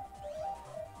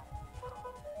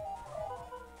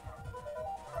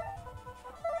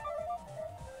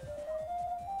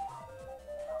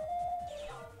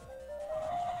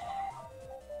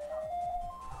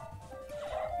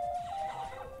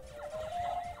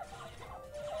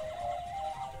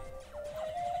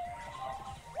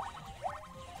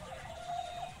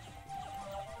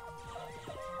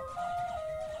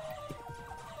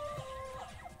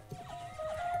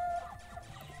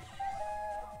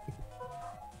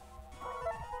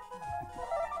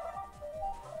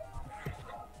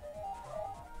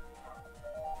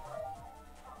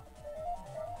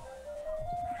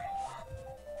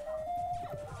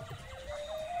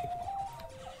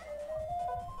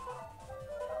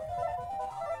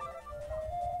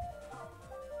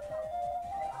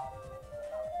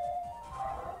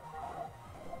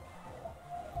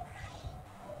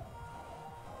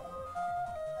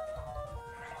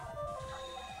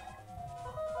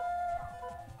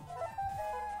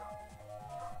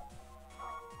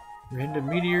 Random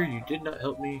meteor, you did not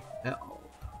help me at all.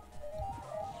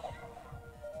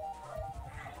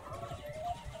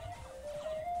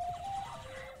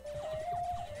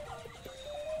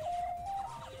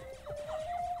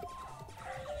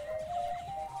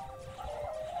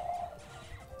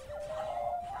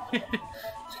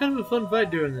 It's kind of a fun fight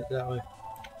doing it that way.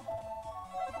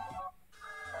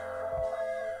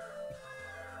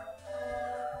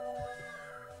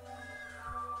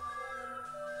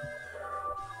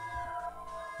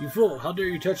 You fool! How dare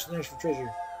you touch the national treasure?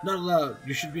 Not allowed.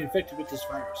 You should be infected with this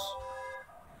virus.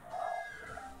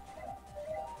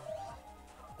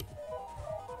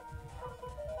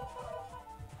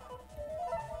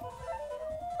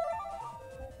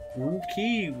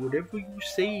 Okay, whatever you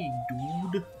say,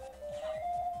 dude.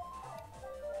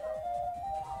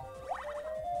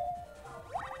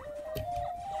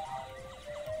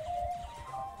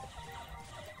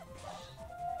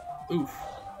 Oof.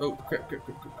 Oh, crap.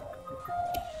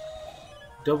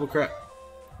 Double crap.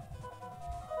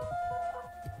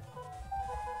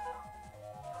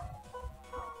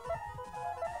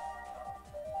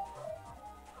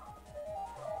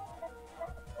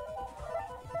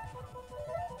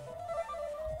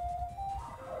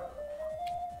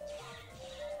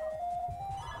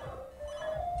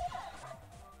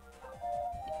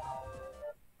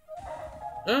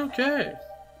 Okay.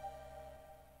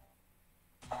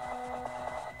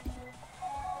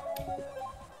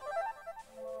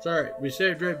 It's alright, we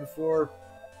saved right before.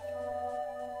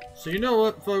 So you know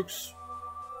what, folks?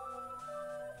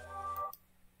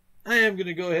 I am going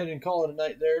to go ahead and call it a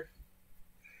night there.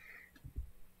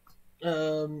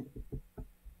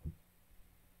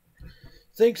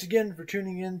 Thanks again for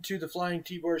tuning in to the Flying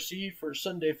T-Bar C for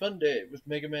Sunday Fun Day with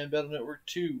Mega Man Battle Network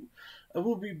 2. I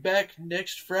will be back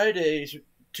next Friday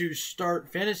to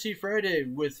start Fantasy Friday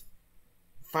with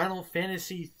Final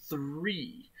Fantasy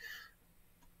 3.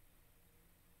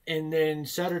 And then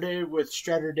Saturday with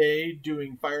Straturday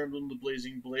doing Fire Emblem the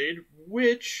Blazing Blade,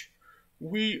 which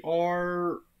we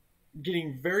are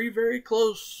getting very, very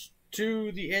close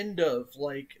to the end of.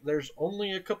 Like, there's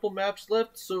only a couple maps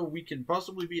left, so we can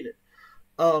possibly beat it.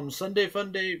 Sunday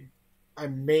Fun Day, I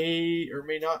may or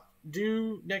may not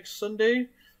do next Sunday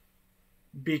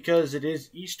because it is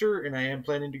Easter and I am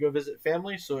planning to go visit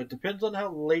family, so it depends on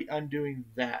how late I'm doing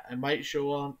that. I might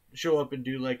show up and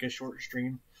do like a short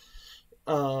stream.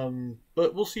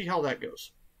 But we'll see how that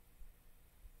goes.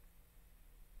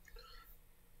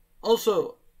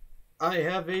 Also, I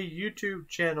have a YouTube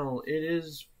channel. It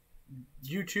is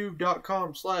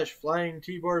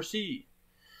youtube.com/flyingtbarc.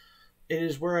 It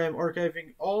is where I am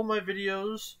archiving all my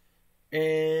videos,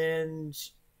 and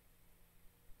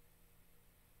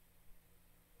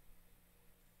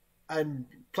I'm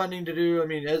planning to do,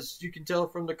 as you can tell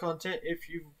from the content, if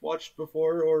you've watched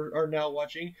before or are now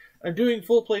watching, I'm doing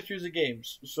full playthroughs of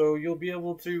games. So you'll be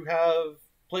able to have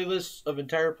playlists of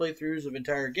entire playthroughs of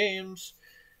entire games.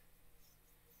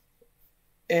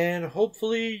 And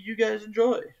hopefully you guys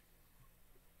enjoy.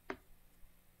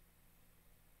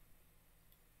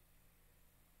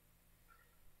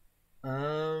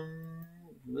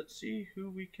 Let's see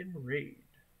who we can raid.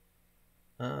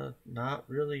 Not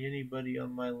really anybody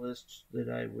on my list that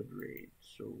I would raid,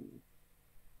 so...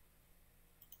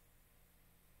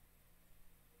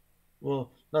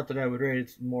 Well, not that I would raid,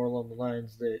 it's more along the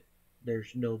lines that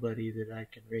there's nobody that I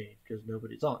can raid, because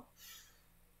nobody's on.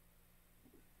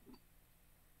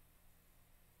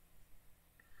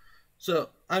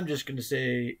 So, I'm just going to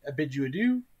say, I bid you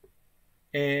adieu,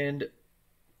 and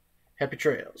happy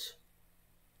trails.